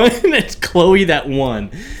Dawn. It's Chloe that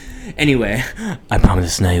won. Anyway, I promise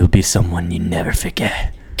this night will be someone you never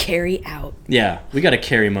forget. Carrie out. Yeah, we got a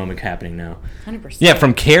Carrie moment happening now. 100%. Yeah,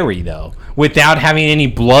 from Carrie, though. Without having any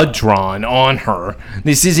blood drawn on her.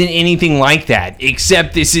 This isn't anything like that.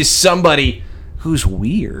 Except this is somebody who's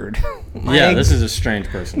weird. Yeah, this is a strange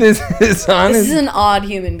person. This is honest. This is an odd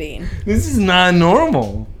human being. This is not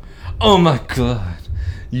normal. Oh my god.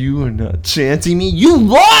 You are not chanting me. You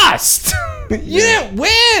lost! You didn't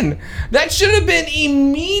win! That should have been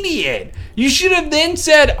immediate. You should have then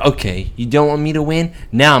said, okay, you don't want me to win?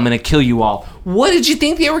 Now I'm going to kill you all. What did you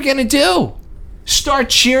think they were going to do? Start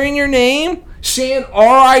cheering your name? Saying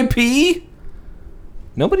R.I.P.?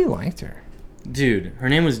 Nobody liked her. Dude, her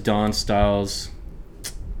name was Dawn Stiles.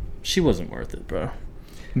 She wasn't worth it, bro.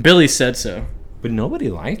 Billy said so. But nobody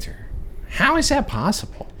liked her. How is that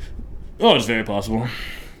possible? Oh, it's very possible.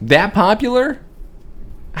 That popular?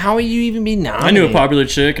 How would you even be nominated? I knew a popular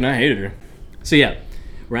chick and I hated her. So yeah,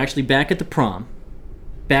 we're actually back at the prom.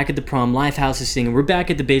 Back at the prom, Lifehouse is singing. We're back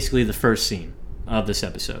at basically the first scene of this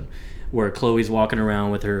episode, where Chloe's walking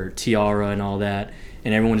around with her tiara and all that,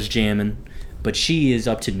 and everyone's jamming, but she is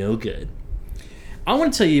up to no good. I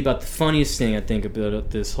want to tell you about the funniest thing I think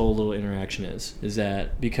about this whole little interaction is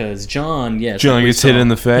that because John gets hit in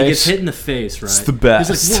the face. He gets hit in the face, right? It's the best.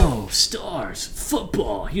 He's like, whoa, stars,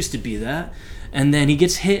 football, used to be that. And then he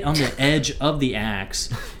gets hit on the edge of the axe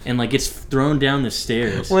and like gets thrown down the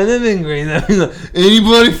stairs. Wouldn't that have been great? That'd be like,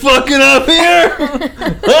 anybody fucking up here?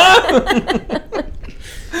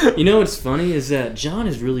 You know what's funny is that John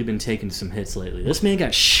has really been taking some hits lately. This man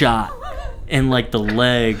got shot in like the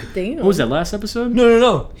leg. Damn. What was that, last episode?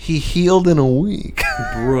 No. He healed in a week.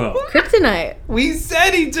 Bro. Kryptonite. We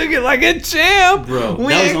said he took it like a champ. Bro.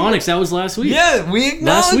 That was Onyx. That was last week. Yeah, we acknowledged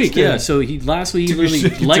last week, it. yeah. So last week he really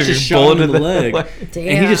took Lexus a shot bullet him in the in the leg. Damn.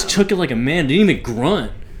 And he just took it like a man. Didn't even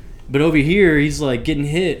grunt. But over here, he's like getting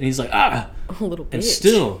hit. And he's like, ah. A little bitch. And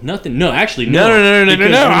still, nothing. No, actually, no. No.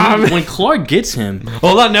 Because when Clark gets him.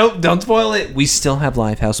 Hold on, no, don't spoil it. We still have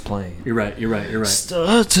Lifehouse playing. You're right.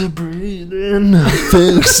 Start to breathe in,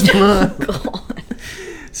 fix my... God.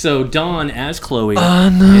 So Dawn as Chloe. I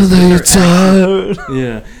know that you're tired.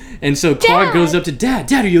 Yeah. And so Clark goes up to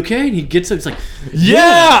Dad, are you okay? And he gets up, he's like,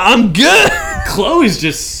 Yeah, I'm good. Chloe's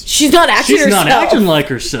just... She's not acting She's herself. not acting like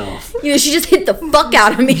herself. You know, she just hit the fuck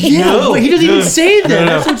out of me. No, he doesn't even say that.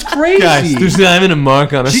 That's what's crazy. Guys, there's not even a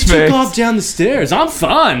mark on his She face. took off down the stairs. I'm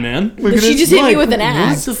fine, man. But she just hit me with an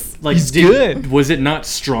axe. He's good. Was it not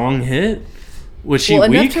strong hit? Was she Well,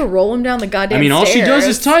 enough weak? to roll him down the goddamn I mean, all she does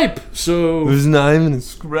stairs. is type. So, There's not even a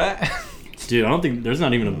scratch. dude, I don't think there's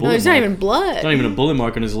not even a bullet. No, there's not mark. even blood. Not even a bullet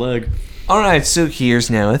mark on his leg. Alright, so here's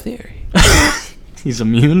now a theory. He's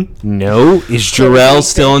immune? No, is Jarrell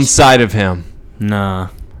still inside of him? Nah.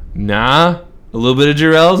 Nah? A little bit of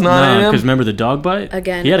Jarrell's not in Because him? remember the dog bite?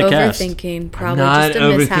 Again, he had a cast. overthinking. Probably Not just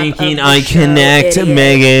a mishap of overthinking, the I show, connect, idiot.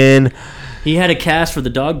 Megan. He had a cast for the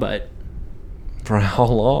dog bite. For how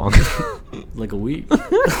long? Like a week.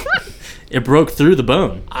 It broke through the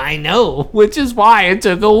bone. I know, which is why it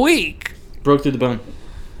took a week. Broke through the bone.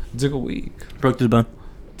 It took a week. Broke through the bone.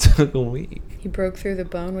 Took a week. He broke through the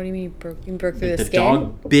bone? What do you mean he broke? You broke through the The skin?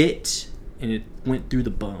 dog bit and it went through the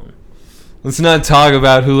bone. Let's not talk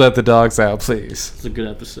about who let the dogs out, please. It's a good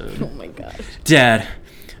episode. Oh my god. Dad,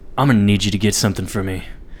 I'm gonna need you to get something for me.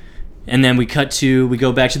 And then we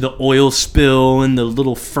go back to the oil spill in the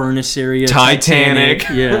little furnace area. Titanic.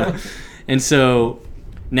 Yeah. And so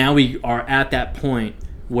now we are at that point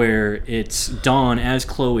where it's Dawn as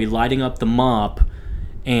Chloe lighting up the mop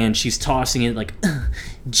and she's tossing it like,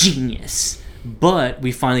 genius. But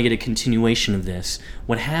we finally get a continuation of this.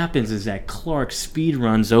 What happens is that Clark speed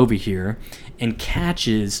runs over here and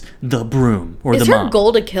catches the broom or Is the her mop.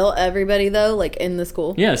 goal to kill everybody though, like in the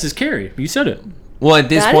school? Yeah, this is Carrie. You said it. Well, at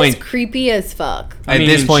this That point, is creepy as fuck. I at mean,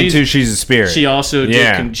 this point too, she's a spirit. She also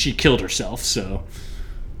Yeah. she killed herself. So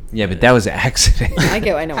Yeah, but that was an accident. I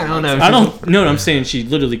know. I don't know. I don't know. I'm saying she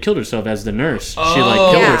literally killed herself as the nurse. She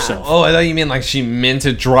like killed Yeah. herself. Oh, I thought you meant like she meant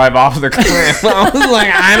to drive off the cliff. I was like,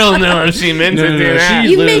 I don't know if she meant to do that.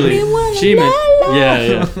 You make me wanna She meant. la, la.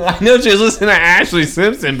 Yeah. I know she was listening to Ashley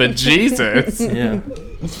Simpson, but Jesus. Yeah.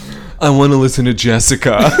 I want to listen to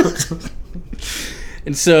Jessica.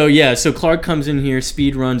 And so so Clark comes in here,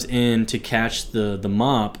 speed runs in to catch the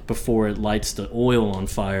mop before it lights the oil on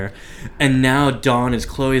fire, and now Dawn as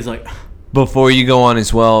Chloe's like, Before you go on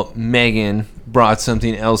as well, Megan brought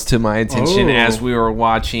something else to my attention Oh. as we were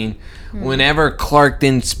watching. Whenever Clark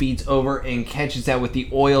then speeds over and catches that with the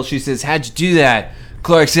oil, she says, "How'd you do that?"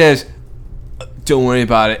 Clark says, "Don't worry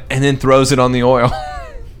about it," and then throws it on the oil.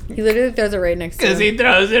 He literally throws it right next to him. Because he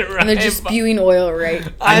throws it right. And they're just spewing oil right.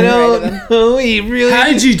 I don't know. He really. How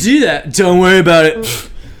did you do that? Don't worry about it.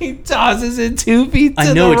 He tosses it 2 feet to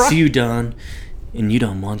I know the it's right. you, Dawn, and you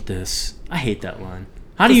don't want this. I hate that line.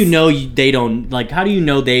 How do you know they don't like? How do you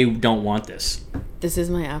know they don't want this? This is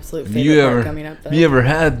my absolute favorite part coming up, though. You ever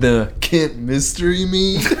had the Kent mystery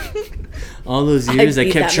meat? All those years I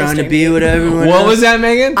eat kept that trying to mystery be meat. with everyone What else. was that,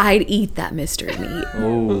 Megan? I'd eat that mystery meat.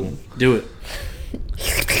 Oh, do it.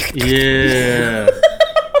 Yeah.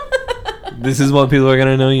 This is what people are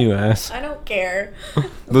gonna know you as. I don't care.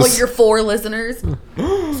 Well, your 4 listeners.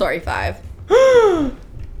 Sorry, 5.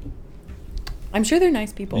 I'm sure they're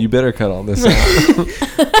nice people. You better cut all this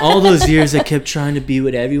out. All those years I kept trying to be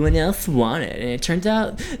what everyone else wanted, and it turns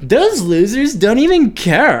out those losers don't even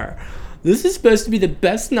care. This is supposed to be the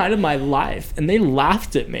best night of my life, and they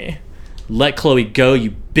laughed at me. Let Chloe go,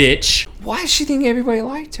 you bitch. Why does she think everybody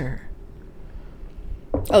liked her?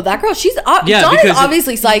 Oh, that girl, she's Yeah, Dawn is because-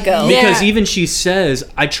 obviously psycho. Because even she says,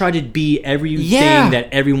 I tried to be everything that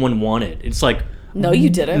everyone wanted. It's like, No, you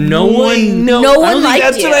didn't. no one No I one don't think liked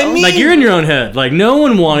that's you. what I mean. like, you're in your own head. Like, no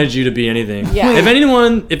one wanted you to be anything. Yeah. If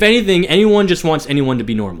anything, anyone just wants anyone to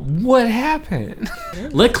be normal. What happened?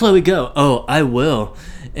 Let Chloe go. Oh, I will.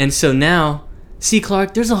 And so now, see,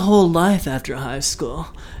 Clark, there's a whole life after high school,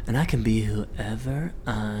 and I can be whoever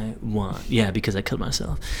I want. Yeah, because I killed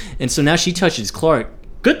myself. And so now she touches Clark.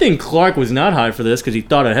 Good thing Clark was not high for this because he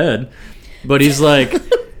thought ahead. But he's like,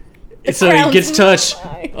 so he gets touched.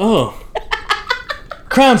 Oh,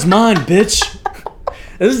 crown's mine, bitch.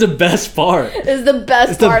 This is the best part. This is the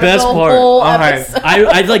best It's the part best of the part. whole All right. episode.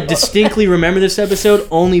 I like distinctly remember this episode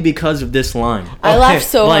only because of this line. I laughed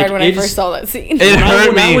so Like, hard when I it's- first saw that scene. It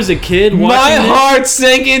hurt When me. I was a kid watching My this, heart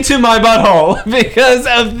sank into my butthole because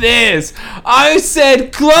of this. I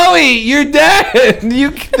said, "Chloe, you're dead."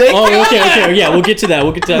 Oh, okay, yeah, we'll get to that.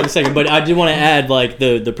 We'll get to that in a second. But I did want to add, like,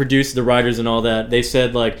 the producers, the writers, and all that. They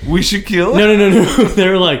said, like, We should kill no. her. They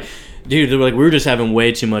were like, dude, they were like, we were just having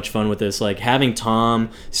way too much fun with this. Like, having Tom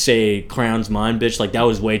say "Crown's mine, bitch," like, that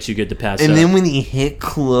was way too good to pass up. And then when he hit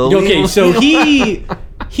Chloe, Okay, so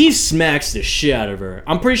he smacks the shit out of her.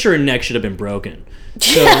 I'm pretty sure her neck should have been broken.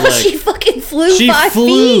 So, Yeah, like, she fucking flew she 5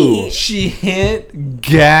 flew. feet. she hit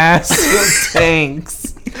gas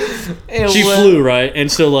tanks. She flew, right?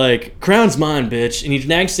 And so, like, Crown's mine, bitch. And he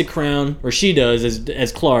nags the Crown, or she does,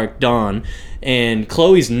 as Clark, Dawn. And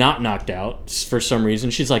Chloe's not knocked out for some reason.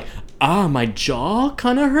 She's like, my jaw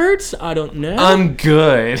kind of hurts. I don't know. I'm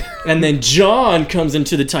good. And then John comes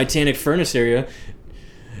into the Titanic furnace area.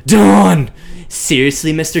 Dawn!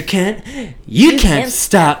 Seriously, Mr. Kent? You can't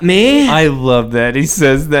stop me. I love that he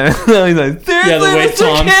says that. He's like, Yeah, the way Mr.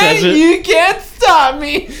 Tom Kent, says it. You can't stop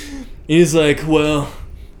me. He's like, well,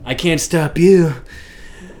 I can't stop you,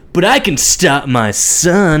 but I can stop my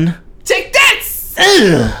son. Take that.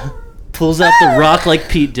 Ugh. Pulls out the rock like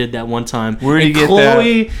Pete did that one time. Where'd he And get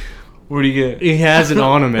Chloe, that? Where'd he get? he has it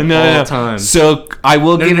on him at all times. So I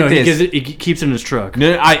will give it this. He keeps it in his truck.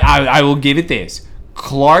 No, I will give it this.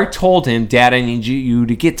 Clark told him, "Dad, I need you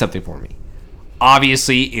to get something for me."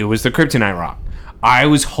 Obviously, it was the kryptonite rock. I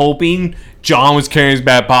was hoping John was carrying his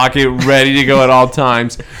back pocket, ready to go at all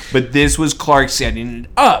times, but this was Clark setting it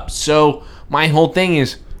up. So my whole thing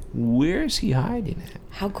is, where's he hiding it?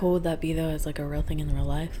 How cool would that be, though, as like a real thing in real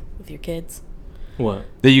life with your kids? What?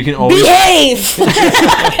 That you can always. Behave!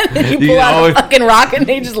 And then you You pull out always- a fucking rock and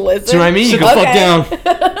they just listen. See what I mean? You Sit the can fuck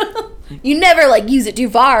down. You never, like, use it too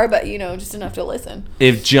far, but, you know, just enough to listen.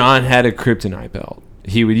 If John had a kryptonite belt,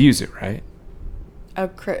 he would use it, right?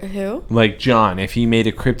 Who? Like John, if he made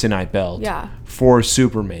a kryptonite belt Yeah. for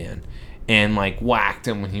Superman and like whacked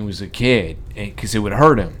him when he was a kid because it would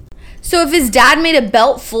hurt him So if his dad made a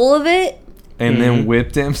belt full of it, and then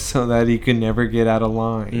whipped him so that he could never get out of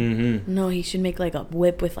line. Mm-hmm. no, he should make, like, a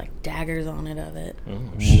whip with, like, daggers on it of it.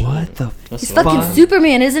 What the That's He's what- fucking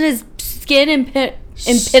Superman. Isn't his skin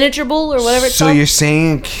impenetrable or whatever it's So called? you're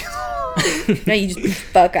saying No, you just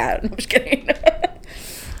fuck out. I'm just kidding.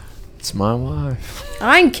 it's my wife,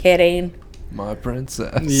 I'm kidding. my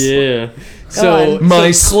princess, Yeah. on.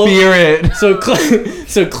 my so spirit.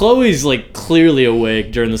 So Chloe's like clearly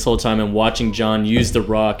awake during this whole time and watching John use the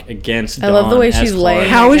rock against I love the Dawn way as she's Clark. laying.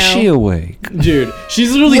 How is now. she awake? Dude,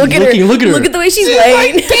 she's literally Look at looking. her. Look at her. Look at the way she's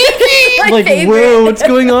laying. My like, favorite. whoa, what's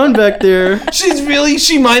going on back there?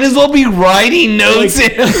 She might as well be writing notes.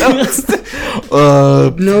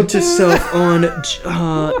 Note to self on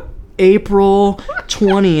April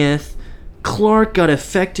 20th, Clark got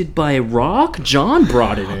affected by a rock. John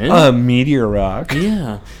brought it in. A meteor rock.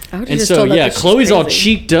 Yeah. I And so, yeah, Chloe's all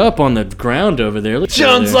cheeked up on the ground over there. Look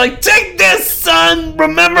John's like, take this, son!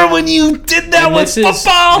 Remember when you did that And with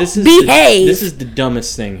football? Behave! This is the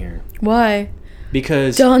dumbest thing here. Why?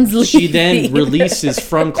 Because John's she then leaving. releases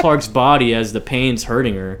from Clark's body as the pain's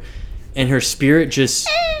hurting her, and her spirit just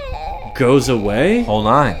goes away. Hold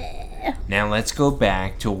on. Now let's go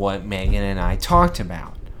back to what Megan and I talked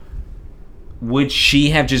about. Would she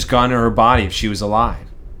have just gone to her body if she was alive?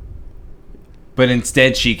 But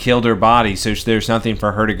instead she killed her body, so there's nothing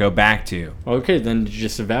for her to go back to. Okay, then it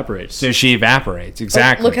just evaporates. So she evaporates,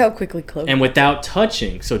 exactly. Look how quickly Chloe. And without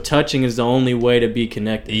touching. So touching is the only way to be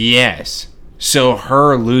connected. Yes. So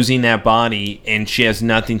her losing that body, and she has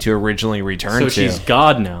nothing to originally return So to. she's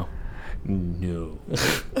God now. No.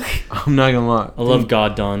 I'm not gonna lie. I love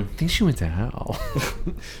God, Dawn. I think she went to hell.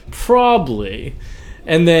 Probably.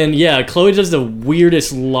 And then, yeah, Chloe does the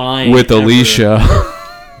weirdest line With ever. Alicia.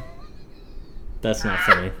 That's not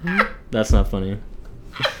funny. That's not funny.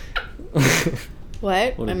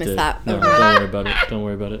 What? What I a missed dick. that. No, don't worry about it. Don't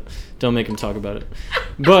worry about it. Don't make him talk about it.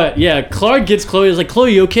 But yeah, Clark gets Chloe. He's like,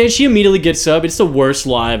 Chloe, you okay? She immediately gets up. It's the worst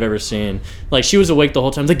lie I've ever seen. Like, she was awake the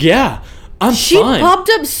whole time. Like, yeah, I'm She fine.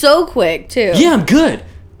 popped up so quick too. Yeah, I'm good.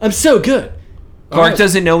 I'm so good. Clark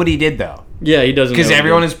doesn't know what he did, though. Yeah, he doesn't. Because know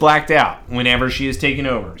everyone what is blacked out whenever she is taken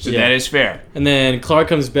over. So Yeah. that is fair. And then Clark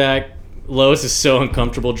comes back. Lois is so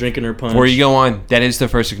uncomfortable drinking her punch. Before you go on, that is the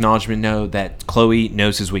first acknowledgement, that Chloe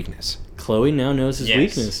knows his weakness. Chloe now knows his Yes.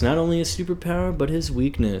 weakness. Not only his superpower, but his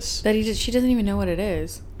weakness. That she doesn't even know what it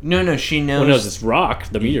is. No, she knows. Well, knows it's rock,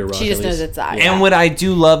 the meteor rock. She just at knows least. it's that. And what I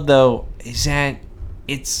do love, though, is that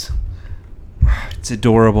it's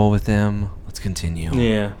adorable with them. Let's continue.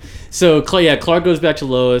 Yeah. So, Clark goes back to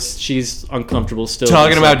Lois. She's uncomfortable still.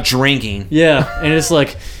 Talking It's about like, drinking. yeah, and it's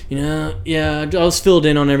like, I was filled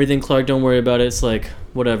in on everything, Clark. Don't worry about it. It's like,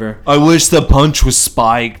 whatever. I wish the punch was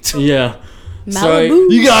spiked. Yeah.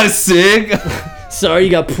 Malibu. You guys sick? Sorry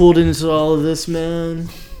you got pulled into all of this, man.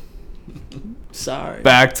 Sorry.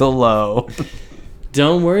 Back to low.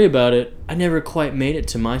 Don't worry about it. I never quite made it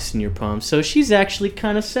to my senior prom, so she's actually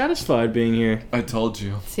kind of satisfied being here. I told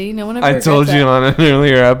you. See, no one ever. I told regrets you that. on an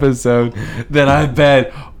earlier episode that I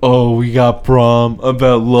bet, we got prom. I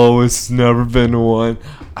bet Lois never been to one.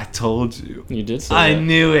 I told you. You did say I that.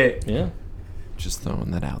 knew it. Yeah. Just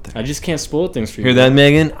throwing that out there. I just can't spoil things for you. Hear that,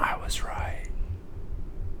 Megan? I was right.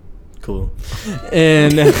 Cool.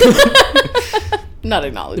 And Not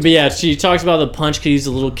acknowledged. but yeah, she talks about the punch because he's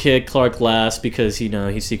a little kid. Clark laughs because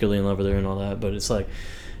he's secretly in love with her and all that. But it's like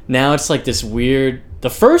now it's like this weird, the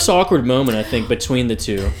first awkward moment I think between the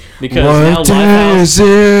two because now Lifehouse.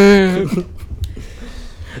 it?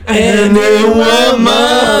 Anyone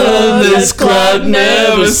this clock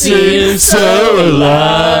never seems so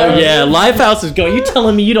alive. Yeah, Lifehouse is going. You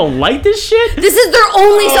telling me you don't like this shit? This is their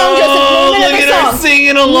only song, Joseph. Name look another at her song.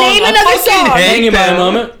 singing along. Name I another fucking song. hate Hanging by a them.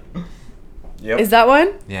 moment. Yep. Is that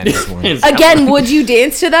one? Yeah, this one. Is that Again, would you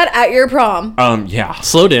dance to that at your prom? Yeah.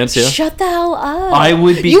 slow dance, yeah. Shut the hell up. I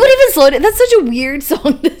would be- You would even slow dance. That's such a weird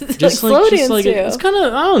song to slow dance to. it's kind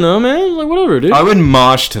of I don't know, man. Like whatever, dude. I would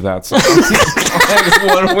mosh to that song. Like,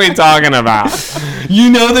 what are we talking about?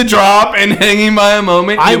 You know the drop and hanging by a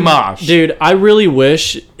moment, you mosh. Dude, I really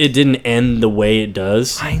wish it didn't end the way it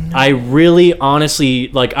does. I know. I really,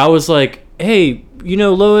 honestly, I was like, hey,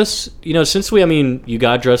 Lois, since you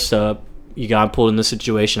got dressed up, you got pulled in the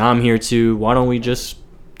situation, I'm here too. Why don't we just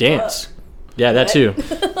dance? Yeah, that too.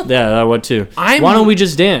 Yeah, that one too. Why don't we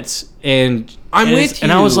just dance? And I'm with you.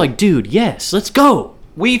 And I was like, dude, yes, let's go.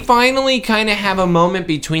 We finally kind of have a moment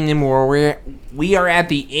between them where we are at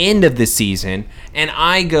the end of the season, and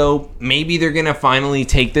I go, maybe they're going to finally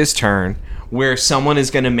take this turn where someone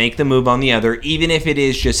is going to make the move on the other, even if it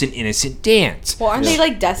is just an innocent dance. Well, aren't they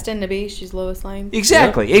destined to be? She's Lois Lane.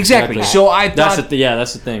 Exactly. Exactly. So I thought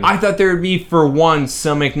that's the thing. I thought there would be, for one,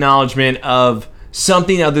 some acknowledgement of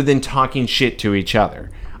something other than talking shit to each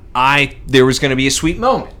other. There was going to be a sweet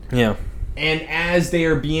moment. Yeah. And as they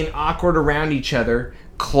are being awkward around each other,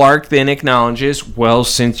 Clark then acknowledges, well,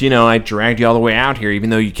 since, I dragged you all the way out here, even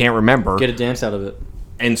though you can't remember. Get a dance out of it.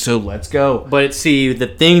 And so let's go. But see, the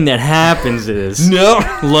thing that happens is No.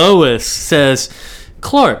 Lois says,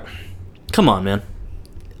 Clark, come on, man.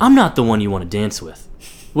 I'm not the one you want to dance with.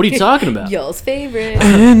 What are you talking about? Y'all's favorite.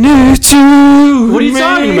 What are you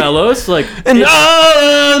talking about, Lois? And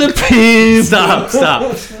all the people.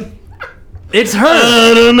 Stop. It's her.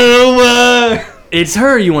 I don't know why. It's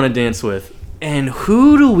her you want to dance with. And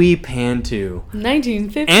who do we pan to?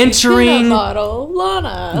 1950 Entering- peanut bottle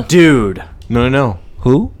Lana. Dude. No.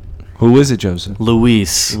 Who? Who is it, Joseph?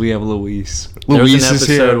 Luis. We have Luis. There was Luis an is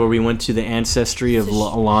episode here. where we went to the ancestry of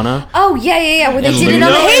Lana. Oh, yeah. Where they And did it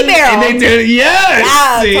on the hay barrel. And they did,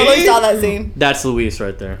 yes! Yeah, totally see? saw that scene. That's Luis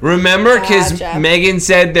right there. Remember, because Gotcha. Megan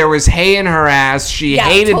said there was hay in her ass. She Yeah,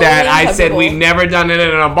 hated totally that. I said uncomfortable. we've never done it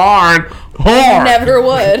in a barn. Whore. Never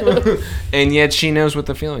would. And yet she knows what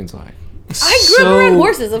the feeling's like. I grew up around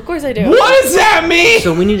horses. Of course I do. What does that mean?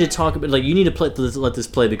 So we need to talk about, like, you need to let this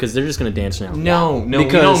play because they're just going to dance now. No, we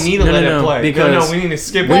Because- don't need to no, let no, it no, play. because we need to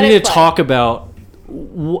skip We it. Let need it to play. talk about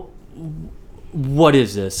what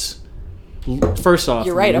is this? First off,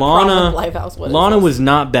 You're right. A prom Lana, with Lifehouse. What is Lana this? was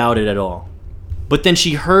not about it at all. But then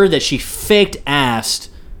she heard that she faked asked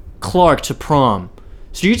Clark to prom.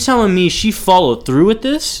 So you're telling me she followed through with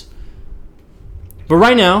this? But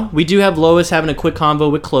right now, we do have Lois having a quick convo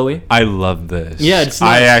with Chloe. I love this. Yeah, it's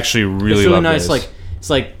I nice. actually really It's really love nice. this. It's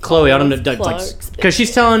like Chloe. I don't know, Clark's because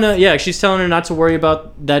she's telling her, she's telling her not to worry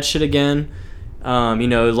about that shit again.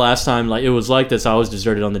 Last time like it was like this, I was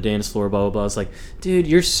deserted on the dance floor. Blah blah blah. It's like, dude,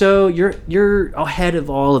 you're ahead of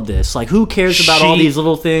all of this. Like, who cares about all these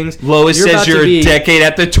little things? Lois says about to you're be- a decade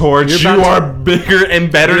at the torch. you're You about are bigger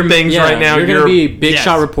and better things right now. You're gonna be a big yes.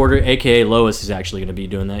 shot reporter, aka Lois is actually gonna be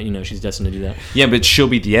doing that. She's destined to do that. Yeah, but she'll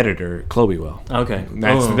be the editor. Chloe will. Okay,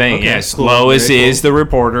 That's the thing. okay, Yes, cool, Lois very is cool. the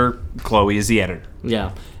reporter. Chloe is the editor.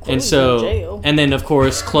 Yeah. Chloe's And so, in jail. and then of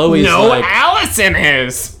course Chloe's No, like, Allison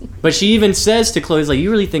is. but she even says to Chloe's like, you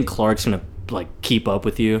really think Clark's gonna like keep up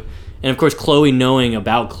with you? And of course Chloe, knowing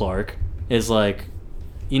about Clark, is like,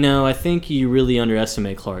 I think you really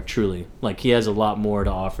underestimate Clark. Truly, like he has a lot more to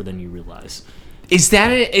offer than you realize. Is that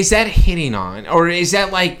hitting on, or is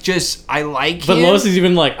that like just I like But him? Lois is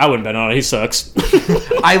even like, I wouldn't bet on it. He sucks.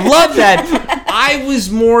 I love that. I was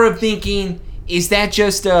more of thinking, is that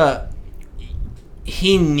just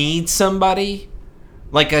he needs somebody,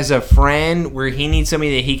 like as a friend, where he needs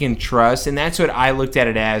somebody that he can trust, and that's what I looked at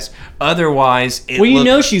it as. Otherwise,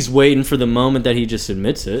 She's waiting for the moment that he just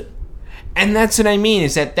admits it. and that's what I mean.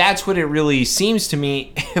 Is that's what it really seems to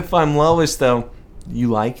me. If I'm Lois, though, you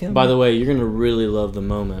like him. By the way, you're gonna really love the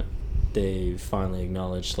moment they finally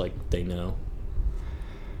acknowledge, like they know.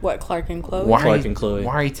 What, Clark and Chloe? Clark and Chloe.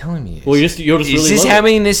 Why are you telling me this? Well, you'll just is really this love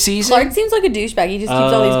happening this season? Clark seems like a douchebag. He just keeps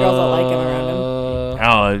all these girls that like him around him.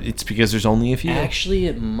 Oh, it's because there's only a few. Actually,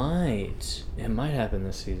 it might happen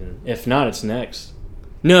this season. If not, it's next.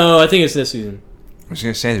 No, I think it's this season. I was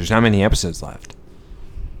gonna say there's not many episodes left.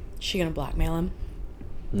 Is she gonna blackmail him?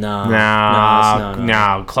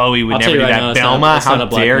 No. Chloe would I'll never tell you do right that. now, it's Velma, not a how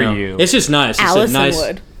dare blackmail. you? It's just nice. It's Allison a nice.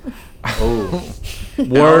 would. Oh,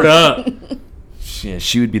 word up. Yeah,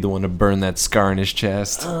 she would be the one to burn that scar in his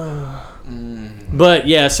chest. But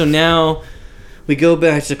yeah, so now we go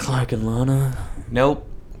back to Clark and Lana. Nope.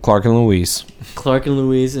 Clark and Louise. Clark and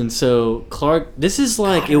Louise, and so Clark. This is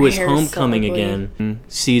like God, it her was hair is so homecoming ugly. again.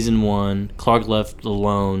 Season 1, Clark left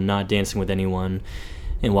alone, not dancing with anyone,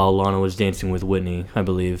 and while Lana was dancing with Whitney, I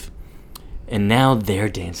believe. And now they're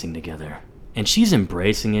dancing together, and she's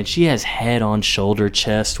embracing it. She has head on shoulder,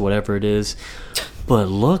 chest, whatever it is. But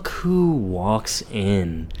look who walks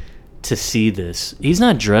in to see this. He's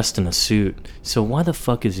not dressed in a suit, so why the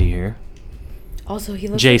fuck is he here? Also, he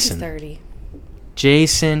looks Jason. like he's 30.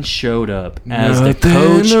 Jason showed up as the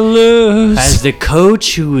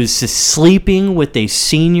coach who was sleeping with a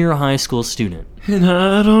senior high school student. And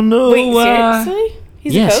I don't know Wait, seriously?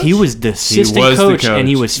 He's a Yes, coach? he was the assistant was the coach, and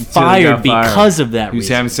he coach was until he got fired because of that He was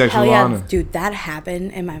reason. having sex Hell with yeah, Lana. dude, that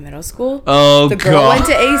happened in my middle school. Oh, The girl God. went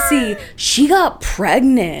to AC. She got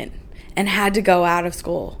pregnant and had to go out of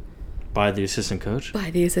school By the assistant coach? by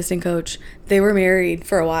the assistant coach. They were married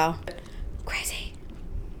for a while. Crazy.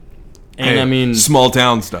 And Hey, I mean, small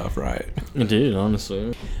town stuff, right? dude,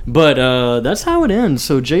 honestly. But that's how it ends.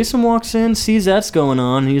 So Jason walks in, sees that's going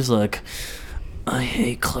on. He's like, I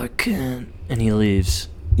hate Clark Kent. And he leaves.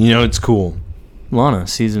 You know, it's cool. Lana,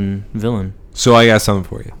 season villain. So I got something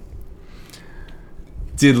for you.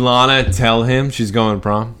 Did Lana tell him she's going to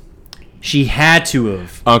prom? She had to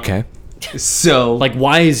have. Okay. So, Like,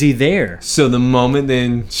 why is he there? so the moment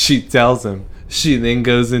then she tells him, she then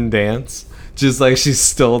goes and dance, just like she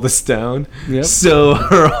stole the stone. Yep. So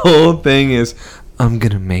her whole thing is, I'm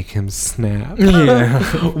gonna make him snap. Yeah.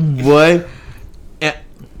 What?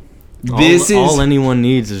 All anyone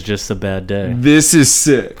needs is just a bad day. This is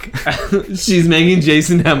sick. She's making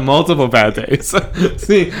Jason have multiple bad days.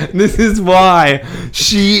 See, this is why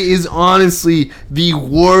she is honestly the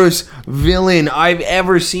worst villain I've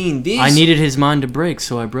ever seen. I needed his mind to break,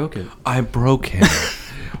 so I broke it. I broke him.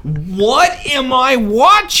 What am I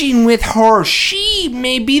watching with her? She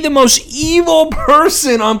may be the most evil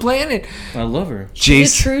person on planet. I love her.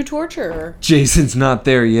 She's a true torturer. Jason's not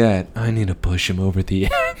there yet. I need to push him over the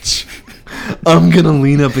edge. I'm gonna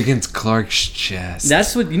lean up against Clark's chest.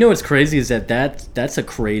 That's what, what's crazy is that's a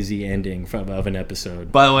crazy ending of an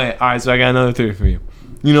episode. By the way, all right, so I got another theory for you.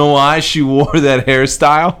 You know why she wore that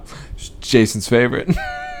hairstyle? It's Jason's favorite.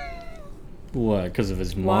 What? Because of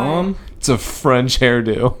his mom? It's a French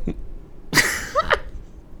hairdo.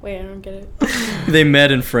 Wait, I don't get it. They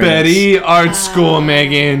met in France. Betty, art school,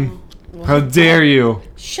 Megan. How dare you?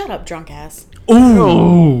 Shut up, drunk ass.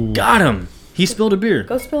 Ooh. Got him. He spilled a beer.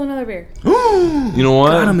 Go spill another beer. You know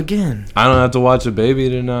what? Got him again. I don't have to watch a baby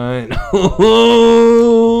tonight.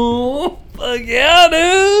 Oh, fuck yeah,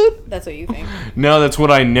 dude. That's what you think. No, that's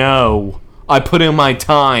what I know. I put in my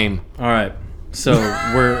time. All right. So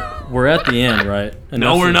we're at the end, right?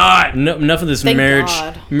 No, we're not. Enough of this Thank marriage.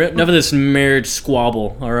 God. Enough of this marriage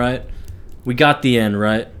squabble. All right. We got the end,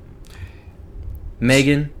 right?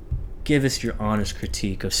 Megan, give us your honest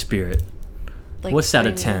critique of Spirit. Like, What's out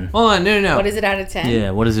of 10? Hold on, no. What is it out of 10? Yeah,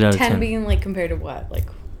 what is it out of 10? 10 being like compared to what? Like,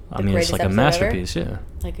 I mean, it's like a masterpiece, yeah.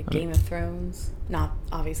 Like a Game of Thrones. Not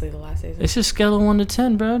obviously the last season. It's just scale of 1 to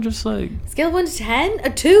 10, bro. Just like Scale of 1 to 10? A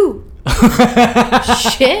 2.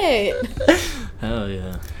 Shit. hell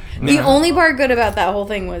yeah. The only part good about that whole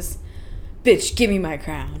thing was, bitch, give me my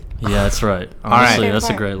crown. Yeah, that's right. right. Honestly, that's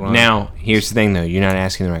a great line. Now, here's the thing, though. You're not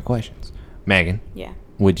asking the right questions. Megan, Yeah.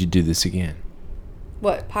 would you do this again?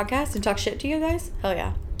 What, podcast and talk shit to you guys? Hell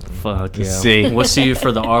yeah. Fuck yeah. See. We'll see you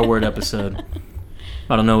for the R word episode.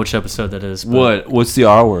 I don't know which episode that is. But What's the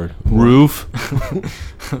R word? Roof?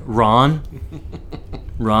 Ron?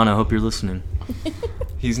 Ron, I hope you're listening.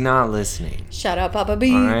 He's not listening. Shout out Papa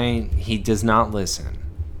B. All right? He does not listen.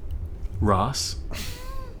 Ross?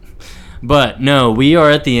 But no, we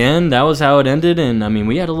are at the end. That was how it ended, and I mean,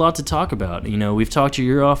 we had a lot to talk about. We've talked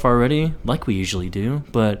your ear off already, like we usually do.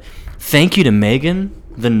 But thank you to Megan,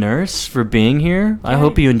 the nurse, for being here. I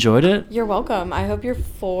hope you enjoyed it. You're welcome. I hope your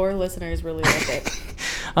 4 listeners really like it.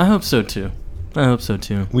 I hope so too.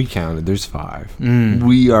 We counted. There's 5. Mm.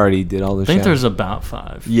 We already did all the I think shout-outs. there's about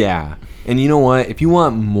 5. Yeah. And you know what? If you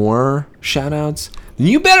want more shout-outs, then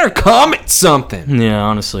you better comment something. Yeah,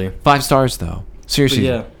 honestly. 5 stars, though. Seriously.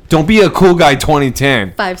 Yeah. Don't be a cool guy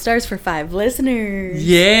 2010. 5 stars for 5 listeners.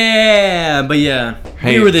 Yeah, but yeah.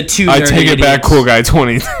 Hey, we were the 2 I nerdy take it back, idiots. cool guy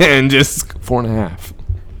 2010. Just 4.5.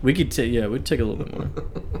 We could take, we'd take a little bit more.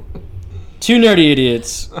 2 nerdy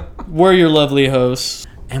idiots. We're your lovely hosts.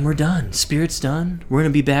 And we're done. Spirit's done. We're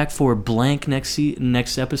going to be back for blank next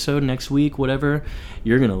episode, next week, whatever.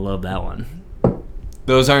 You're going to love that one.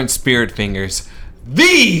 Those aren't spirit fingers.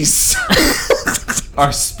 These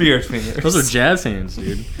are spirit fingers. Those are jazz hands,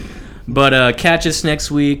 dude. But catch us next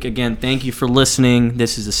week. Again, thank you for listening.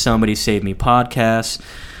 This is the Somebody Save Me podcast.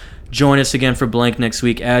 Join us again for blank next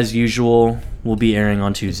week. As usual, we'll be airing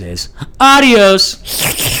on Tuesdays. Adios.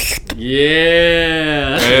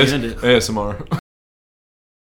 Yeah. That's how you end it. ASMR.